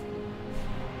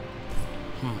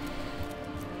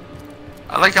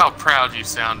 I like how proud you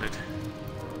sounded.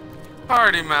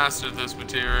 Already mastered this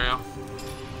material.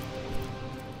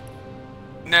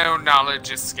 No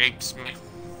knowledge escapes me.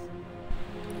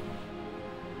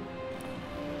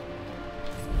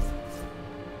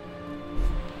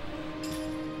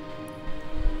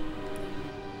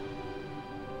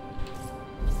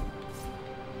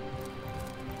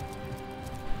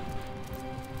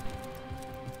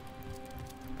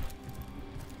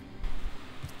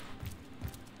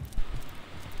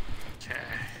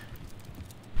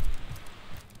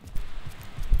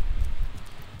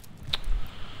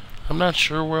 I'm not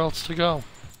sure where else to go.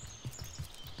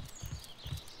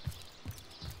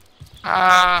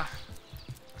 I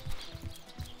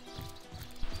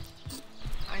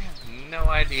have no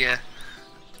idea.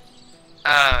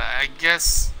 I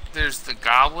guess there's the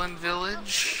Goblin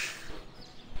Village.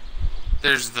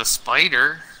 There's the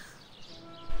spider.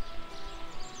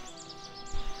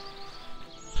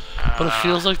 But it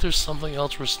feels like there's something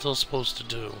else we're still supposed to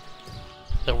do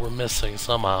that we're missing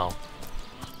somehow.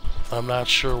 I'm not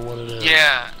sure what it is.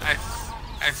 Yeah, I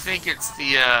think it's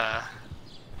the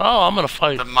Oh, I'm gonna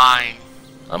fight. The mine.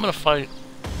 I'm gonna fight.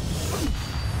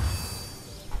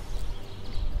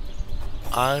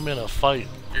 I'm in a fight.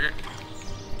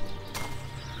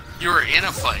 You're in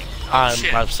a fight. Oh,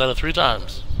 shit. I've said it 3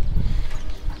 times.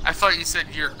 I thought you said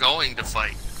you're going to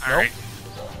fight. Nope. Alright.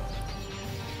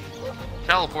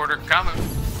 Teleporter coming.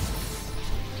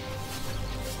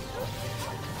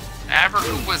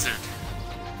 Aberrant Wizard.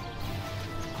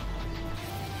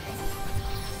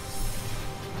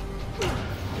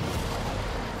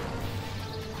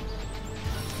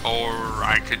 Or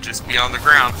I could just be on the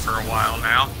ground for a while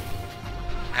now.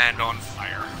 And on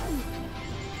fire.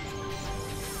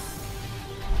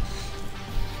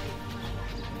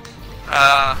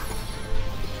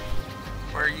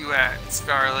 Where are you at,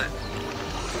 Scarlet?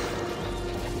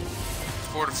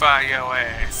 Fortify your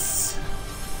ass.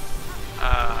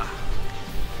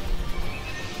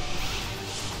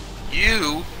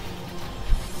 You,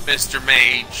 Mr.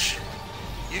 Mage,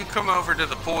 you come over to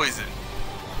the poison.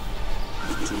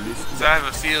 Because I have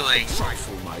a feeling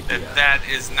that that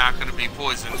is not going to be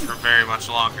poisoned for very much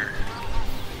longer.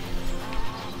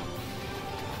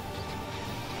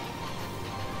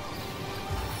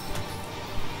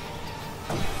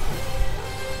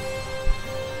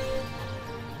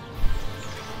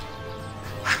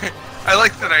 I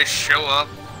like that I show up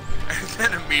and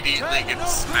then immediately get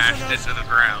smashed into the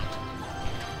ground.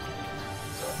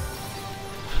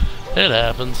 It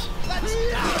happens.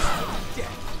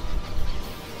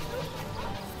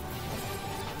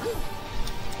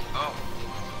 Oh.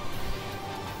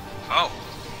 Oh.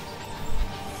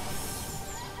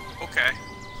 Okay.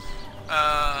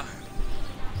 I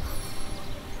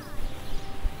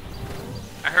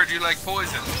heard you like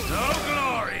poison. No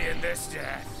glory in this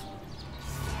death.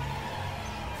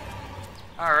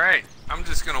 Alright, I'm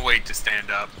just gonna wait to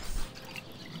stand up.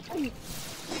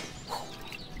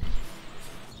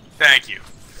 Thank you.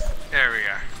 There we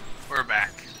are. We're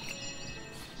back.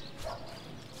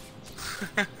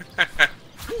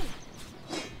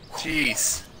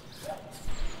 Jeez.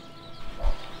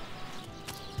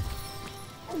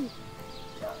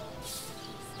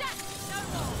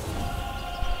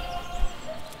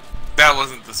 That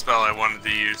wasn't the spell I wanted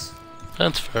to use.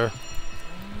 That's fair.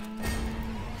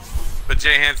 But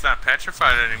JoePanc's not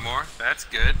petrified anymore. That's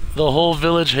good. The whole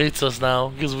village hates us now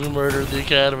because we murdered the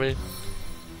academy.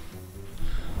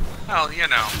 Well, you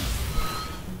know.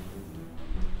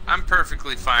 I'm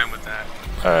perfectly fine with that.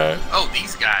 Alright. Oh,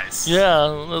 these guys.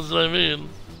 Yeah, that's what I mean.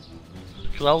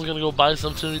 Because I was going to go buy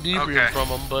some tenebrium from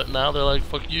them, but now they're like,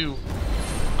 fuck you.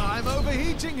 I'm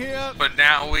overheating here. But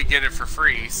now we get it for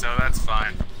free, so that's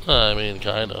fine. I mean,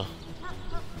 kinda.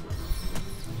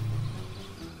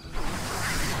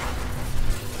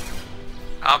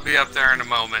 I'll be up there in a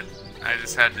moment. I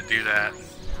just had to do that.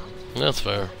 That's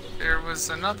fair. There was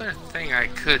another thing I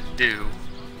could do.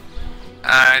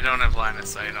 I don't have line of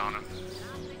sight on him.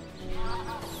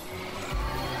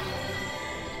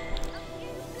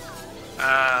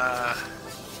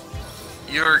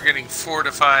 You're getting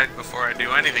fortified before I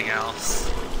do anything else.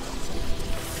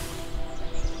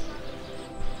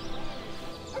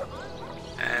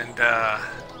 And,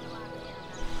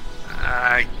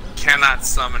 I cannot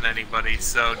summon anybody,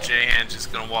 so JoePanc's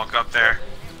just gonna walk up there.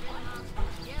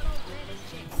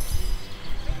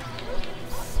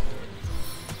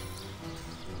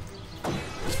 Come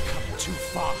too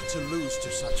far to lose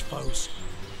to such foes.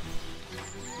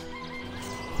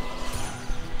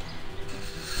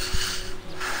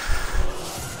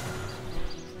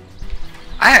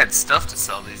 I had stuff to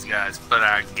sell these guys, but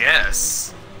I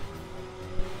guess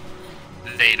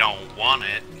they don't want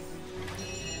it.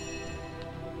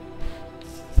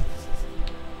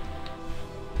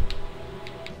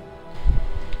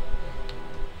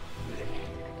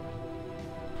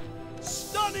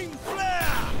 Stunning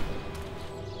flare!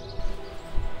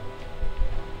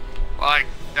 Like,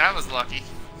 that was lucky.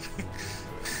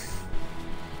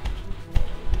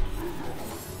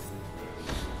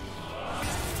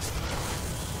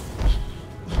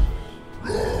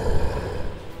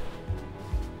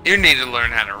 You need to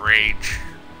learn how to rage.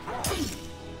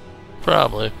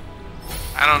 Probably.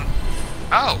 I don't...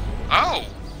 Oh! Oh!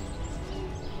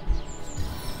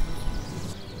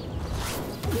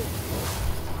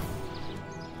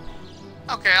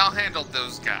 Okay, I'll handle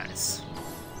those guys.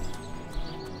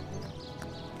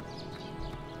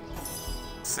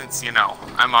 Since, you know,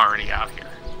 I'm already out here.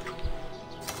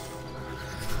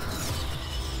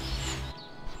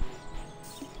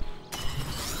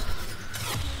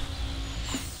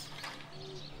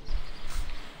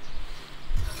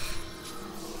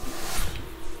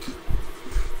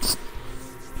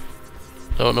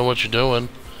 Don't know what you're doing.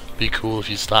 Be cool if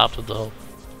you stopped it though.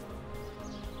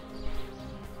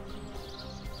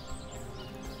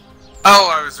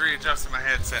 Oh, I was readjusting my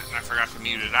headset and I forgot to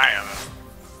mute it.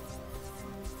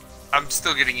 I'm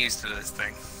still getting used to this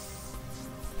thing.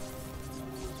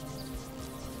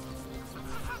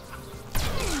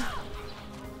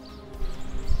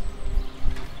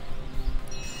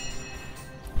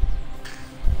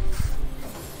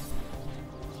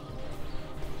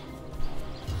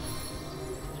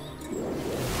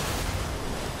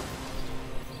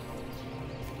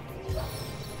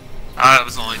 Oh, that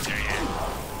was only JoePanc.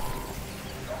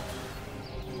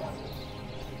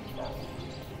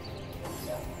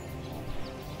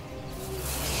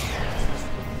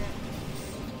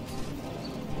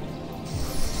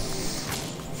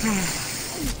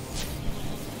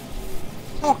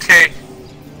 Okay.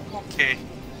 Okay.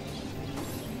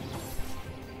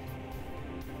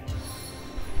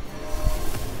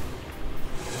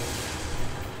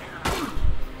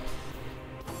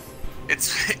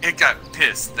 It got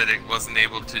pissed that it wasn't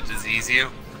able to disease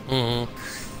you. Mm-hmm.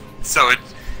 So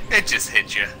it just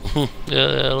hit you.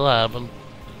 Yeah, it'll happen.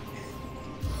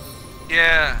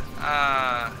 Yeah,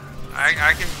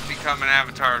 I can become an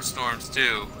avatar of storms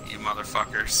too, you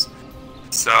motherfuckers.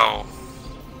 So,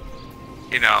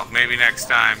 you know, maybe next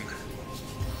time,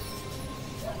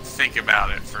 think about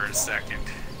it for a second.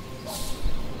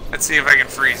 Let's see if I can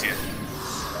freeze you.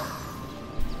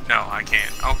 No, I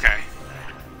can't. Okay.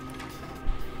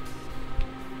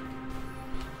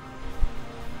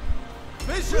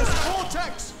 Vicious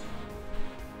vortex!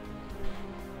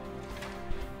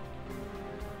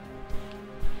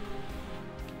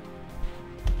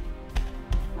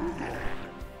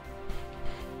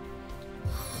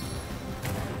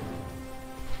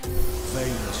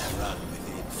 Veins run with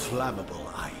inflammable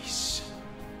ice.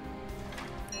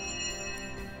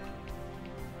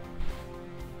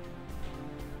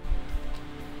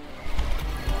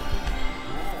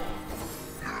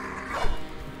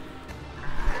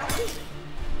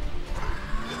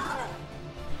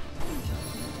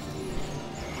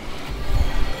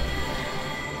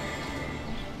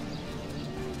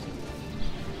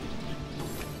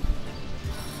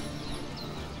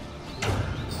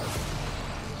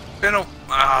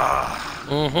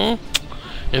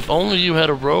 Mm-hmm. If only you had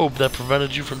a robe that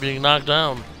prevented you from being knocked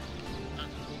down.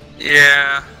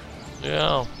 Yeah.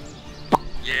 Yeah.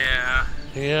 Yeah.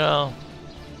 Yeah.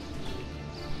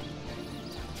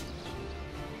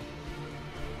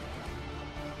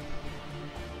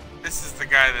 This is the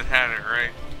guy that had it,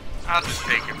 right? I'll just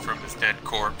take it from his dead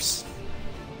corpse.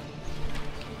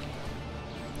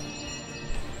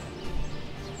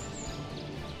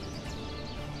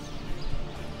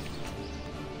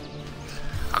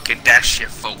 I'll get that shit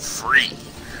for free.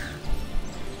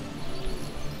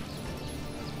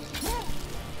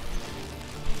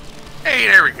 Hey,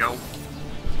 there we go.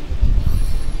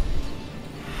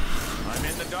 I'm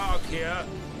in the dark here.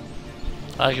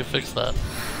 I can fix that.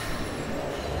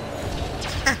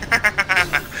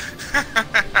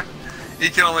 You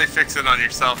can only fix it on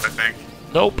yourself, I think.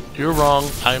 Nope, you're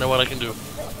wrong. I know what I can do.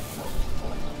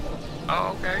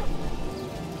 Oh, okay.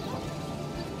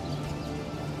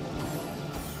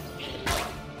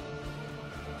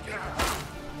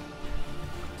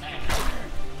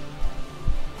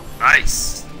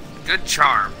 Nice. Good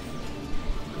charm.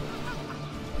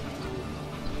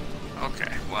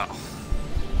 Okay, well.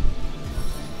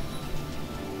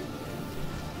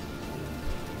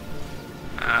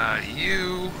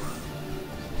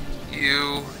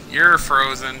 You're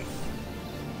frozen.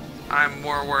 I'm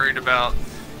more worried about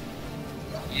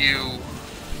you,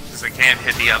 because I can't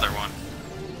hit the other one.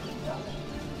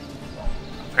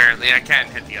 Apparently I can't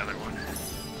hit the other one.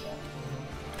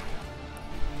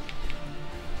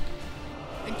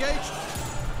 Engaged.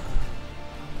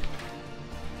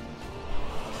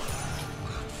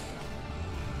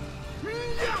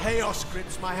 Chaos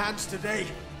grips my hands today.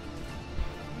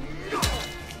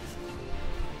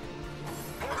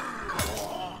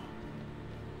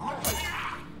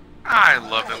 I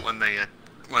love it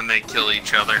when they kill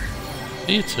each other.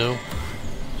 Me too.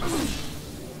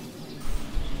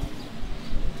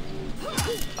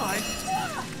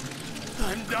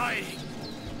 I'm dying.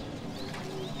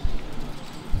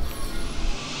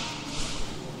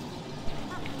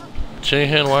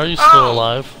 Jahan, why are you still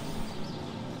alive?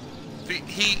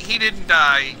 He didn't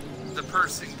die. The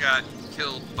person got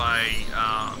killed by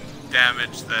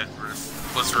damage that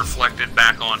was reflected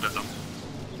back onto them.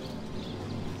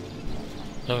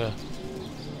 Okay.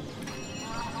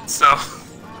 So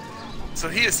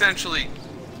he essentially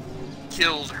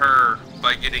killed her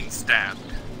by getting stabbed.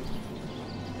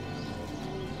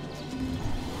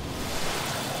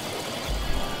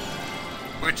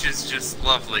 Which is just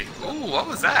lovely. Ooh, what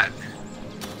was that?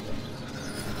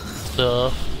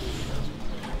 Stuff.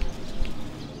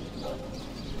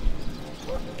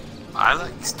 I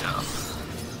like stuff.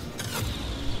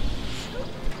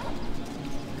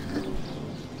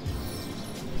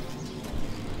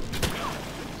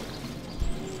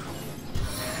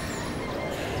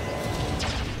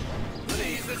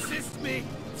 Please assist me,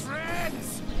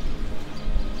 friends.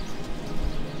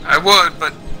 I would,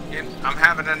 but I'm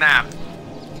having a nap.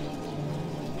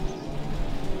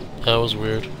 That was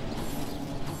weird.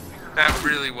 That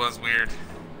really was weird.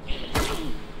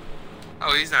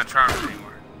 Oh, he's not charmed anymore.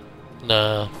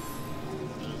 Nah.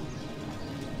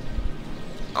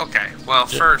 Okay, well,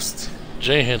 first...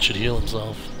 Jahan should heal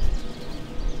himself.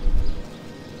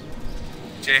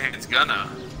 Jahan's gonna.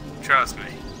 Trust me.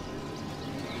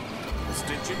 A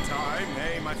stitch in time,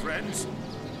 eh, my friends?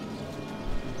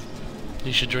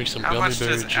 You should drink some How gummy much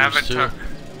berry does juice Avatar... too.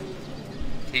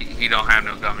 He don't have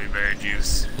no gummy berry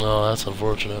juice. Oh, that's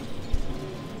unfortunate.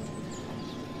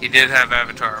 He did have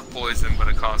Avatar poison, but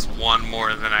it costs one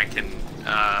more than I can, than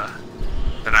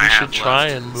I have You should try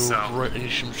left, and move. so. You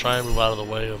should try and move out of the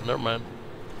way of. Never mind.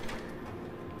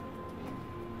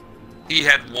 He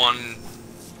had one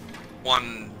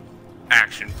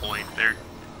action point there.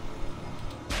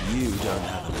 You don't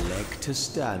have a leg to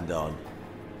stand on.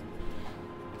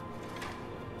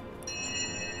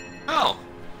 Oh.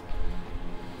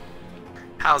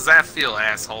 How's that feel,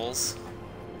 assholes?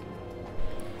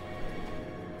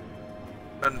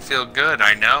 Doesn't feel good,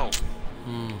 I know.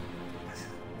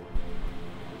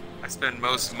 I spend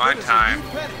most of my time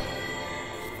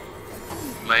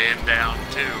laying down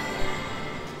too.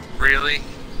 Really?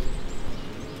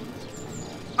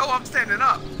 Oh, I'm standing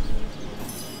up.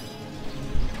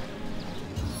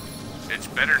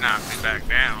 Bitch better knock me back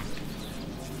down,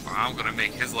 or I'm gonna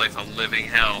make his life a living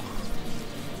hell.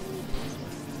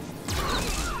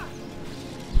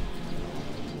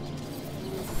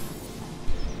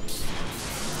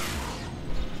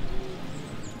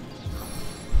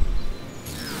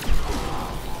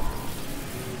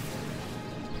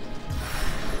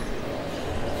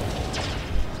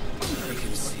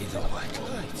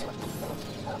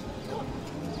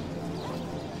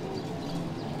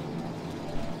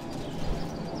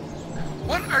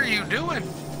 What are you doing?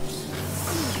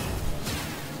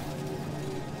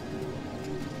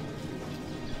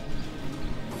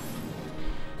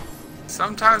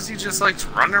 Sometimes he just likes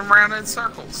running around in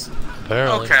circles.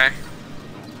 Apparently. Okay.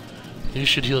 You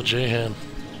should heal Jahan.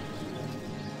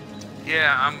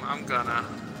 Yeah, I'm gonna.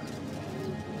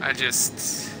 I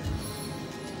just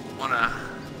wanna.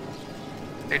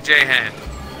 Hey, Jahan.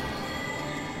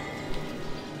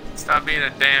 Stop being a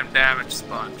damn damage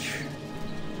sponge.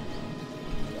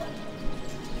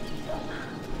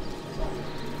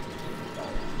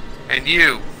 And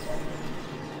you.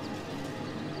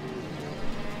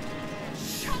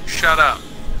 Shut up.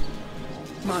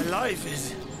 My life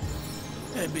is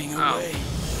ebbing away.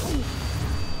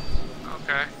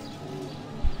 Okay.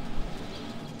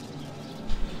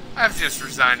 I've just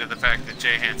resigned to the fact that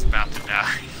Jahan's about to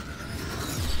die.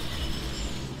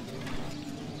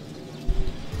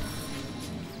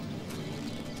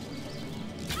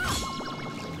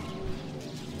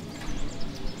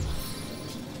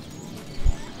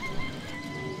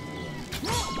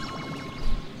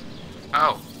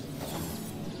 Oh.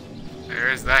 There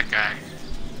is that guy.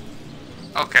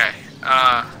 Okay,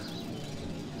 I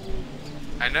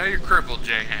know you're crippled,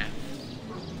 Jahan.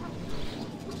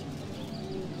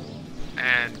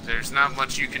 And there's not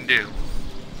much you can do.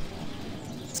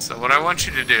 So what I want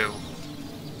you to do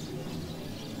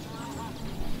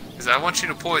is I want you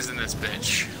to poison this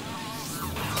bitch.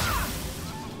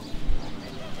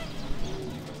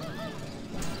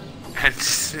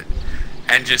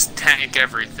 And just tank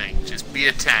everything. Just be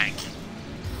a tank.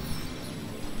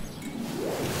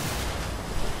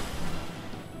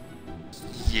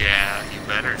 Yeah, you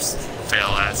better fail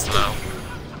that slow.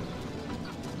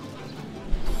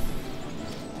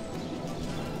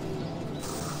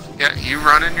 Yeah, you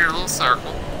run in your little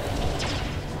circle.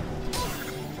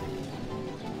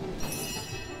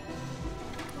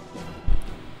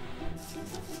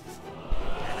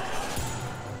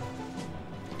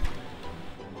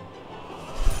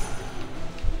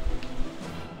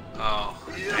 Oh,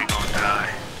 they gonna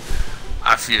die.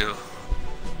 I feel.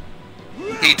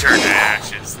 He turned to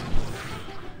ashes.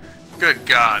 Good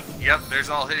God. Yep, there's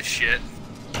all his shit.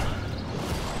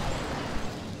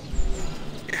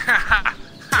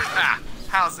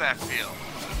 How's that feel?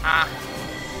 Huh?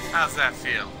 How's that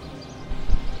feel?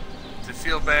 Does it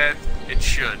feel bad? It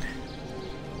should.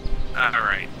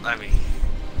 Alright, let me,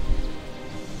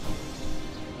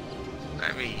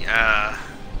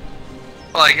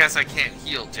 well, I guess I can't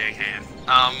heal Jahan.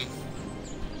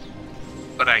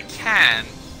 But I can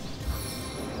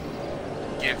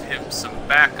give him some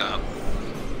backup.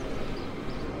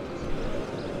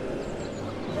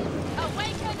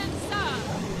 Awaken and serve.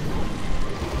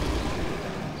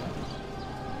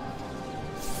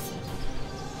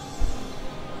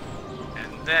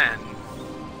 And then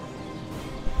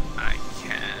I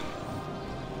can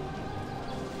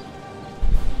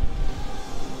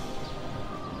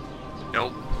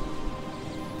nope.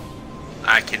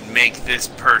 I can make this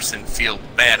person feel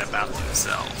bad about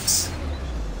themselves.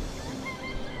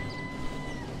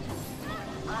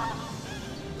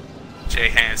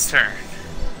 Jahan's turn.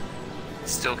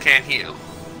 Still can't heal.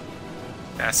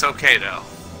 That's okay though.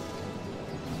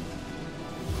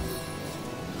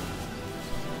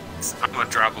 I'm gonna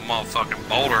drop a motherfucking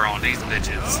boulder on these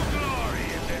bitches.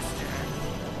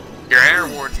 Your air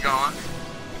ward's gone.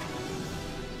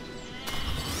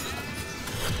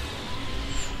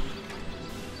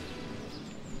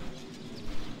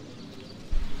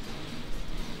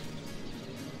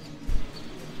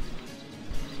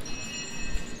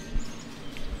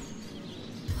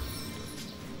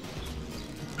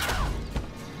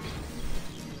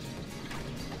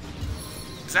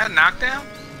 Is that a knockdown?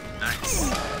 Nice.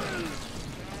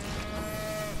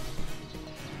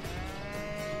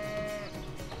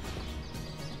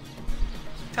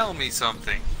 Tell me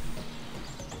something.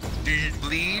 Do you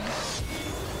bleed?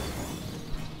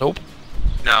 Nope.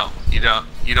 No, you don't.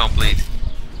 You don't bleed.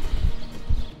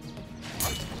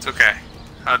 It's okay.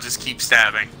 I'll just keep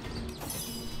stabbing.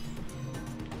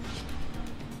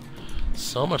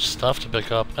 So much stuff to pick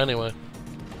up. Anyway.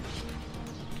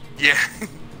 Yeah.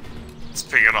 Let's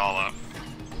pick it all up.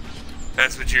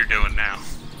 That's what you're doing now.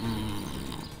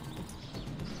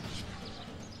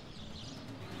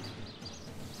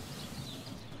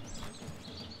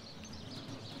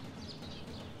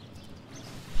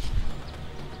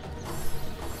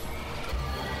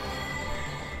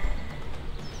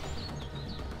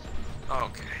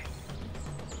 Okay.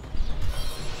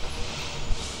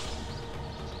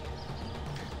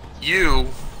 You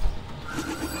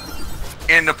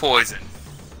in the poison.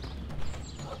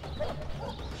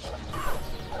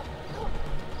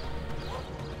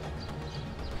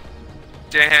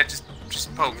 J-Head,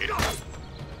 just poke it.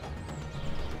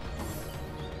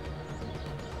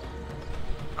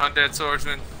 Undead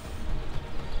Swordsman,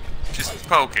 just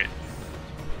poke it.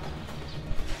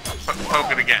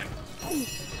 Poke it again.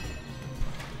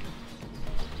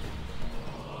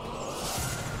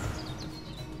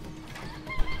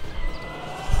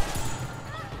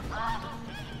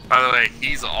 By the way,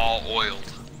 he's all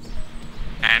oiled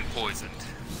and poisoned.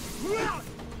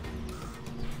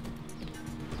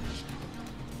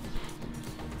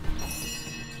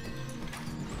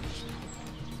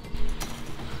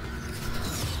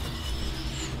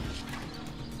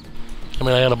 I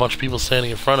mean, I got a bunch of people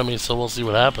standing in front of me, so we'll see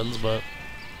what happens, but...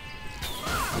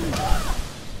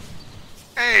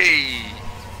 Hey!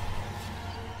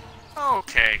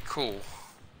 Okay, cool.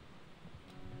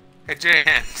 Hey,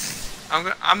 Jan,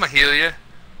 I'm gonna heal you.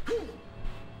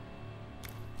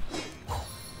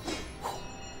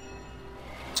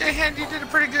 J-Hand, you did a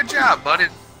pretty good job, buddy.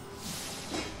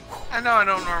 I know I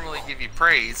don't normally give you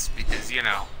praise because, you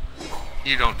know,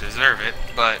 you don't deserve it,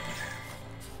 but...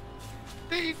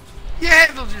 You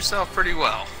handled yourself pretty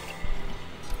well.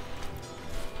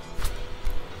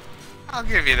 I'll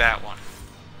give you that one.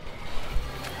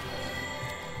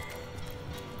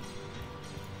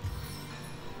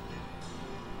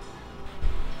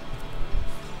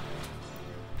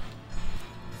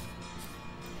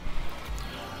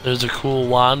 There's a cool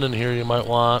wand in here you might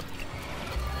want.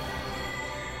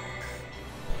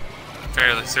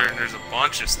 Fairly certain there's a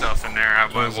bunch of stuff in there I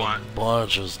might want. A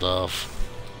bunch of stuff.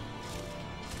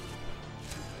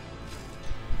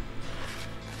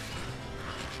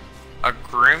 A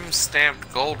grim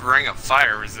stamped gold ring of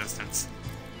fire resistance.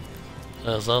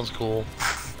 That sounds cool.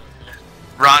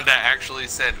 Rhonda actually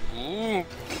said ooh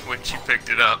when she picked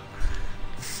it up.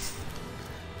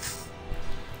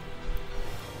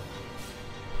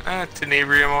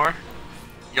 Tenebrium ore.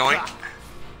 Yoink.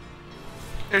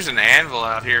 There's an anvil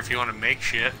out here if you want to make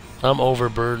shit. I'm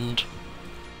overburdened.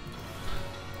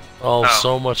 Oh,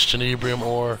 so much tenebrium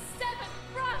ore.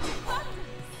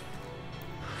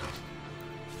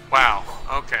 Wow.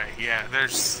 Okay. Yeah.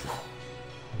 There's.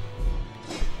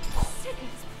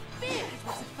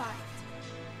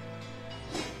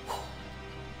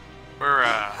 We're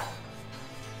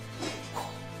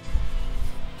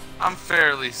I'm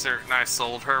fairly certain I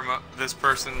sold her this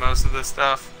person most of this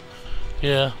stuff.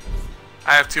 Yeah.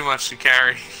 I have too much to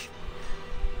carry.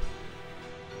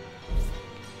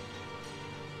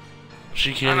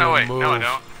 She can't no, even wait. move. No, I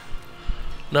don't.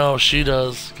 No, she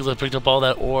does, because I picked up all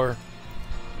that ore.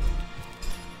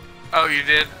 Oh, you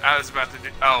did? I was about to do...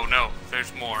 Oh, no.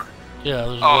 There's more. Yeah,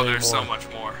 there's Oh, way there's more. so much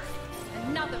more.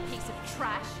 Another piece of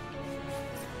trash.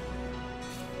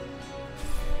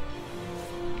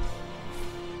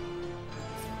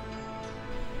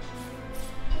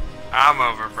 I'm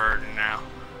overburdened now.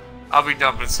 I'll be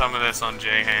dumping some of this on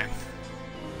J-Hand.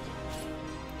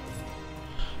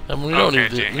 I mean, we don't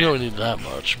need that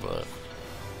much, but...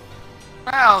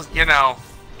 Well, you know,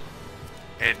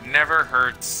 it never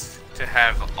hurts to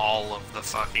have all of the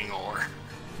fucking ore.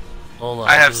 Hold on,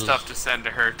 I have stuff to send to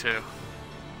her, too.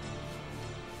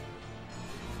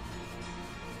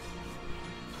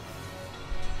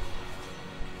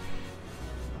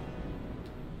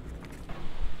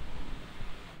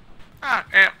 Ah,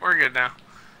 yeah, we're good now.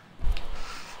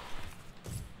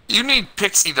 You need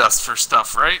pixie dust for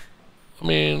stuff, right? I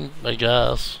mean, I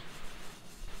guess.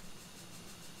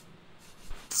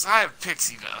 'Cause I have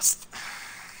pixie dust.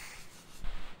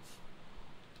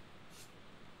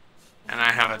 And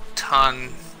I have a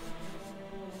ton.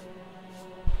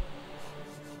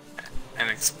 An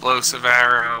explosive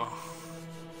arrow.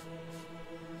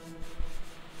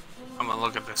 I'm gonna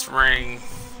look at this ring.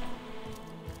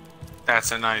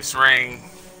 That's a nice ring.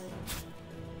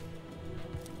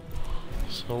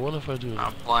 So what if I do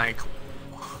a blank?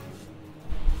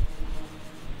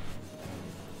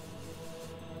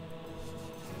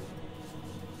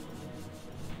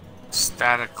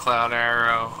 Static cloud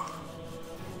arrow.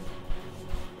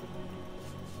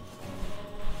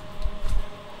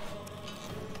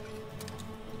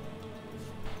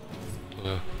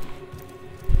 Yeah.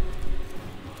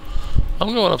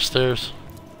 I'm going upstairs.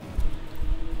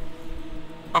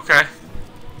 Okay.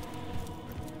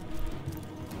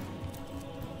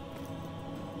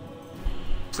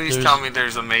 Please tell me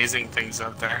there's amazing things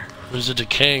up there. There's a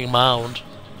decaying mound.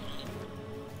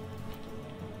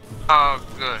 Oh,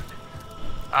 good.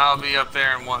 I'll be up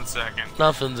there in 1 second.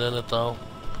 Nothing's in it though.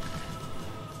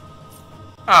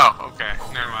 Oh, okay.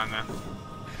 Never mind then.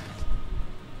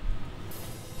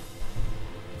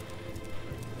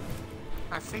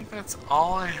 I think that's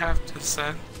all I have to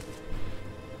say.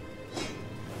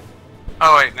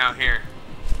 Oh wait, now here.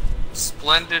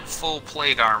 Splendid full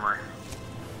plate armor.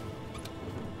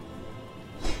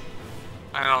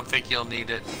 I don't think you'll need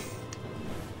it.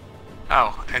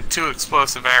 Oh, and 2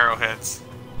 explosive arrowheads.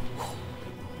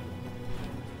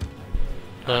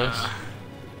 Nice.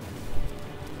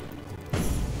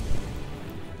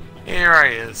 Here I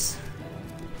is.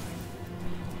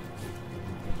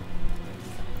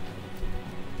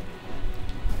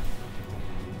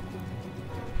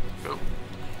 Go.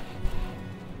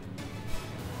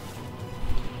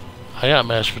 I got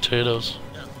mashed potatoes.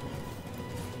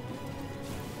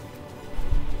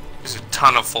 There's a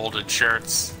ton of folded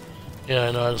shirts. Yeah,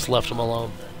 I know, I just left them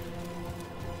alone.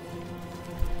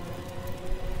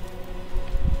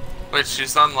 Which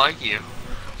is unlike you.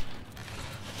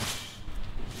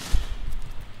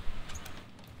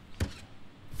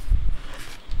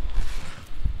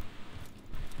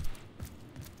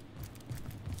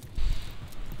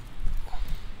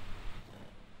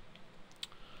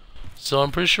 So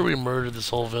I'm pretty sure we murdered this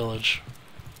whole village.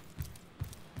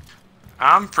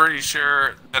 I'm pretty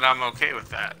sure that I'm okay with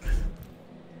that.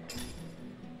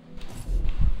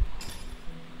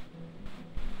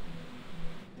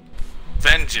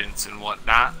 Vengeance and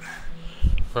whatnot.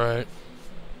 Right.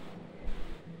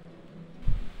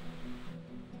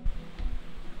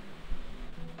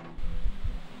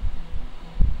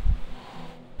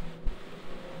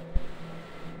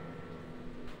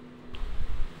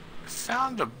 I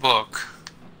found a book.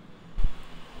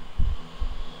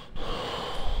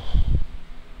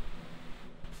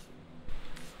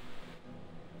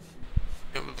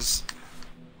 It was...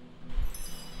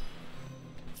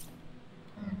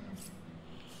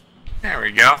 There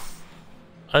we go.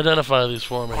 Identify these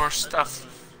for me. More stuff.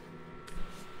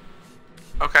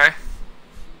 Okay.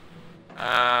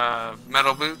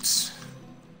 Metal boots.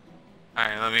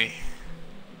 Alright, let me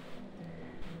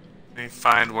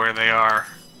find where they are.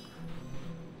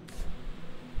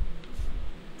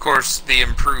 Of course, the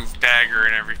improved dagger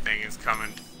and everything is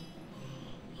coming.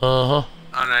 Uh-huh.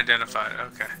 Unidentified,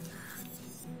 okay.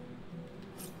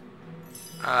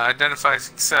 Identify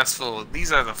successful.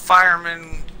 These are the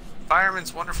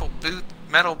fireman's wonderful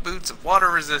metal boots of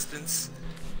water resistance.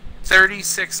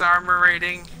 36 armor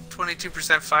rating,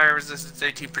 22% fire resistance,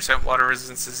 18% water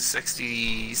resistance,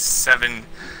 67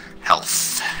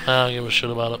 health. I don't give a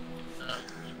shit about it.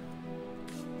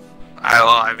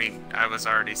 I mean, I was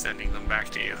already sending them back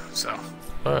to you, so.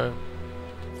 Alright.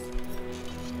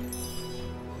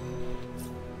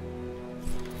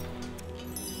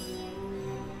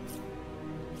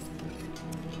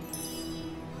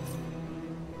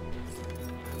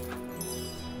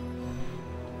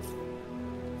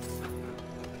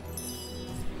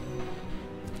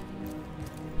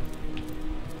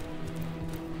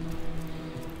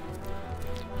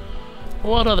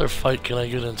 What other fight can I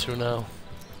get into now?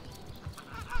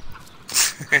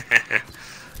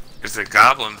 There's a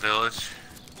goblin village.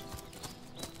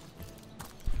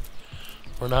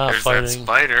 We're not There's fighting. that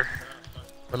spider.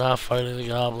 We're not fighting the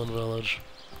goblin village.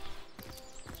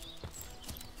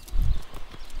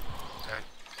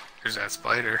 There's that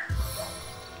spider.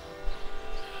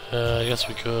 I guess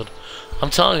we could. I'm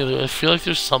telling you, I feel like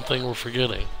there's something we're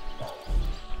forgetting.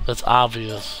 That's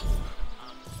obvious.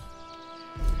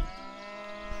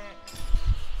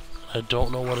 I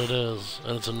don't know what it is,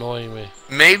 and it's annoying me.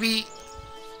 Maybe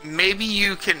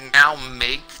you can now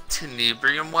make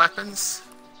tenebrium weapons?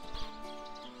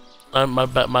 My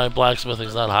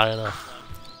blacksmithing's not high enough.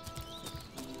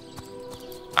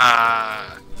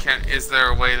 Is there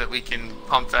a way that we can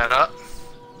pump that up?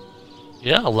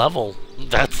 Yeah, level.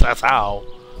 That's how.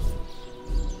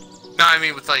 No, I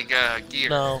mean with like gear.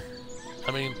 No,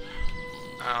 I mean.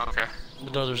 Oh, okay.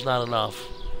 No, there's not enough.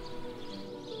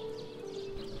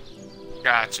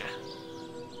 Gotcha.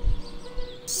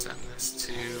 Send this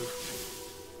to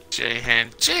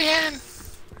J-Han. J-Han!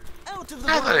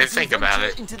 Now that I think about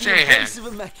it, J-Han,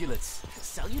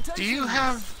 do you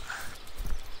have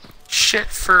shit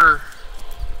for...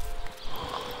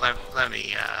 Let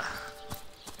me,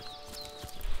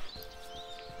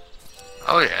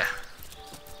 Oh yeah.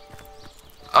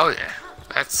 Oh yeah.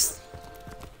 That's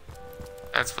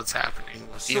what's happening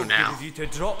with you now. So good of you to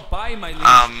drop by, my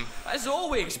liege. As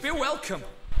always, be welcome.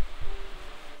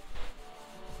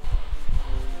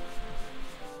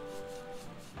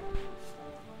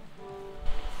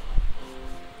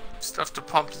 Stuff to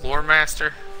pump Lore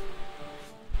Master.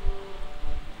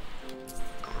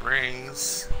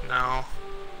 Rings. No.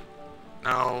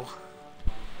 No.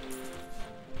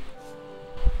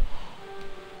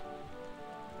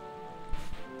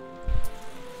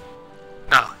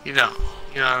 No, you don't.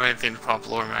 You don't have anything to pump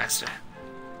Lore Master.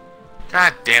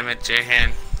 God damn it,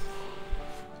 J-Han.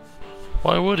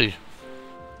 Why would he?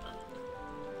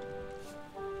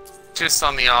 Just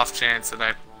on the off chance that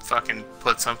I fucking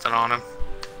put something on him.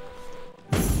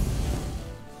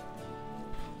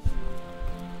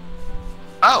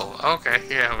 Oh, okay.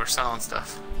 Yeah, we're selling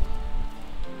stuff.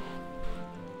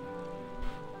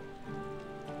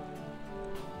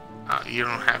 You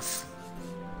don't have...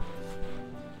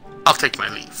 I'll take my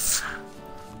leave.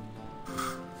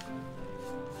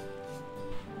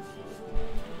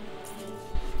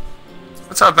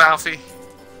 What's up, Alfie?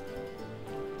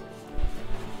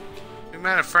 We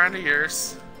met a friend of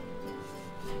yours.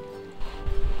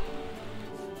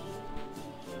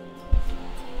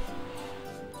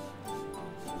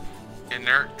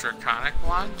 Inert Draconic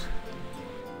Wand?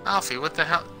 Alfie, what the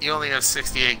hell? You only have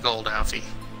 68 gold, Alfie.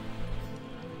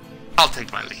 I'll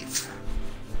take my leave.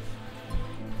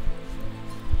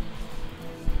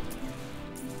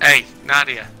 Hey,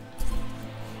 Nadia.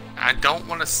 I don't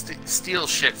want to steal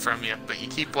shit from you, but you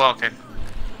keep walking.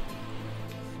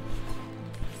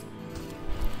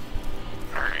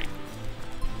 Alright.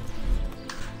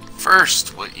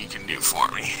 First, what you can do for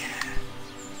me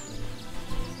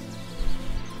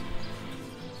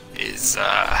is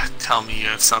tell me you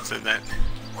have something that...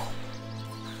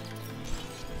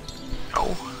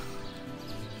 No.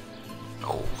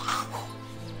 No.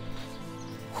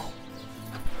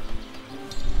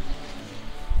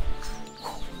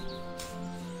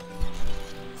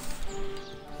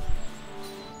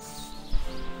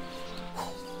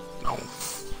 No.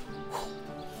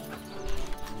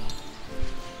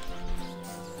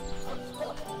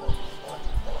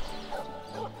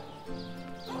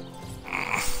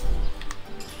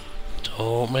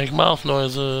 Don't make mouth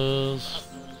noises.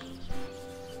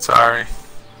 Sorry.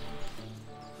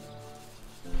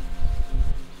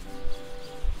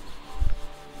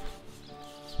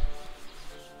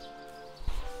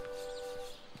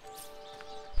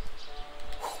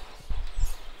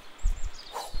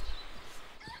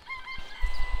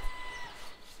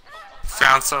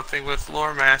 Found something with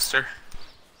Lore Master.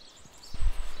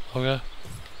 Okay.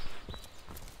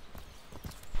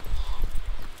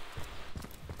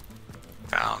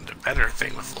 Found a better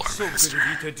thing with Lore So Master. good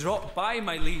of you to drop by,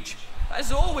 my liege.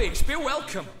 As always, be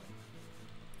welcome.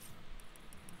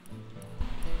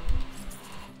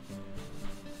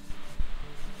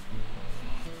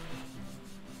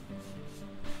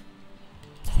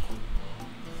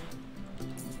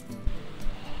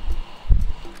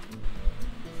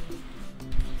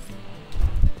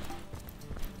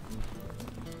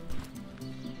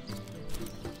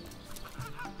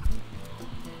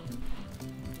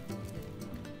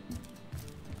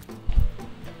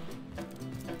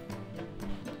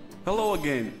 Hello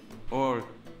again, or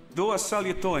do a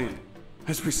salutoin,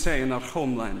 as we say in our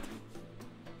homeland.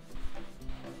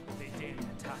 They didn't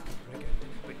attack a brigand,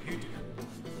 but you do.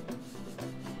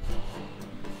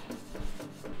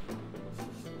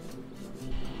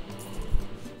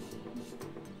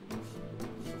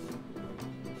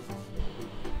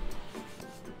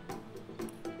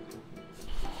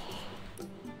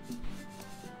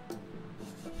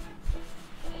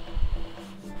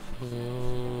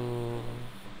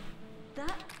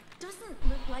 That doesn't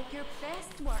look like your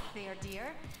best work there,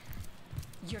 dear.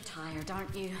 You're tired,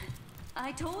 aren't you?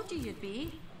 I told you you'd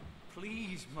be.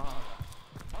 please, Mara.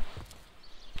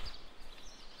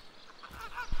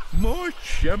 My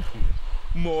champion,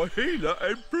 my healer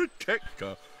and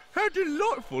protector. How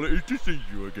delightful it is to see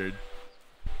you again.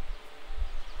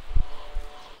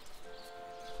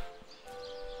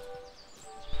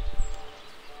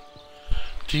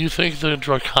 Do you think the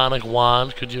draconic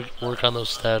wand could you work on those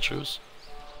statues?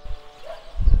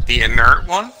 The inert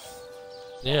one?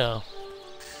 Yeah.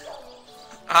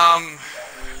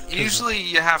 Usually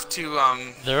you have to,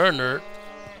 They're inert.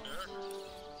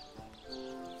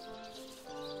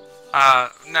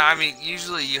 no, I mean,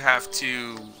 usually you have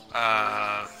to,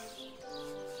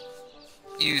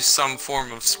 use some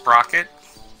form of sprocket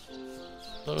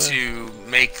to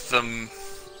make them,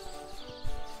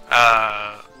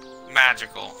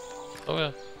 magical.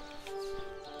 Okay.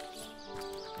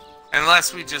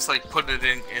 Unless we just, like, put it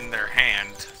in their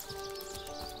hand.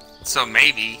 So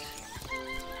maybe.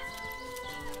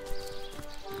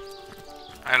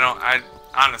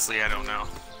 Honestly, I don't know.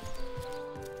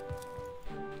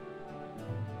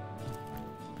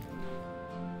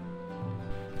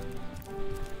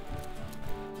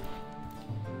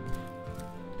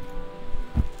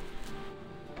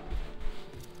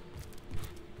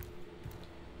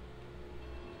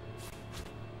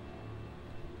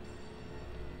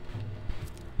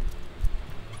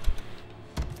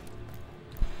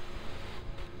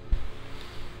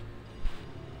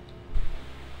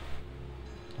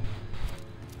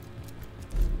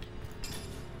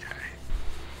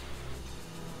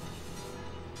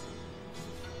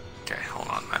 Okay, hold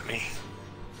on,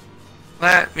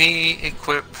 let me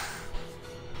equip.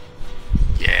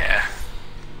 Yeah.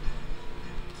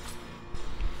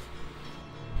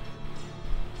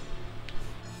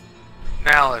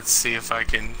 Now let's see if I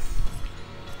can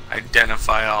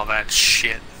identify all that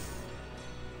shit.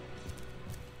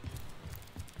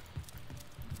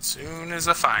 Soon as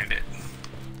I find it.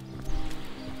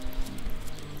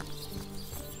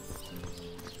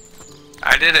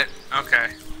 I did it.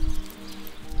 Okay.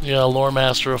 Yeah, lore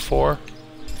master of 4.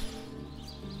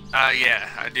 Yeah,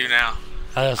 I do now.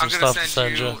 I have some stuff to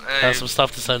send you. I have some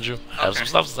stuff to send you. I have some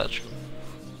stuff to send you.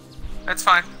 That's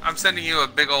fine. I'm sending you a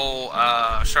big ol'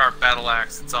 sharp battle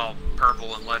axe. It's all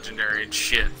purple and legendary and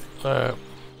shit. Alright.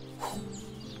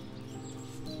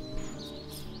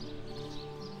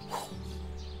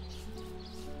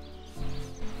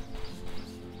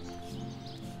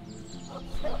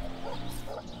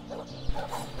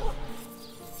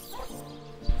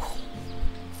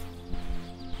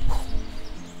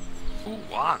 Ooh,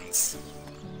 wands.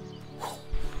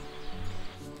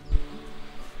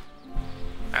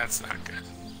 That's not good.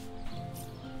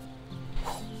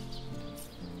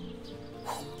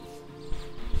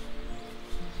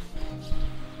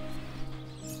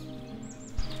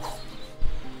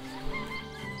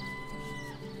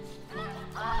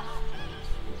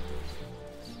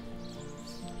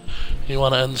 You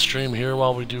want to end the stream here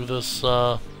while we do this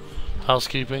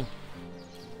housekeeping?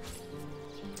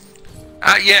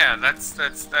 Yeah,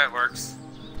 that works.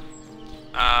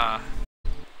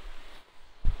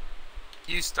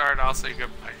 You start, I'll say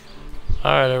goodbye.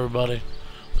 Alright, everybody.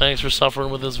 Thanks for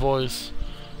suffering with his voice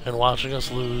and watching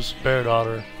us lose Bear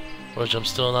Daughter, which I'm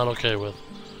still not okay with.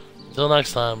 Until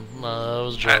next time, that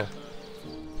was Joe.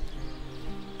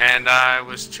 And I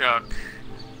was Chuck.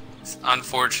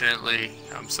 Unfortunately,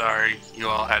 I'm sorry you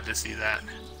all had to see that.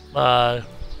 Bye.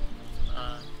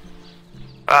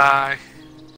 Bye.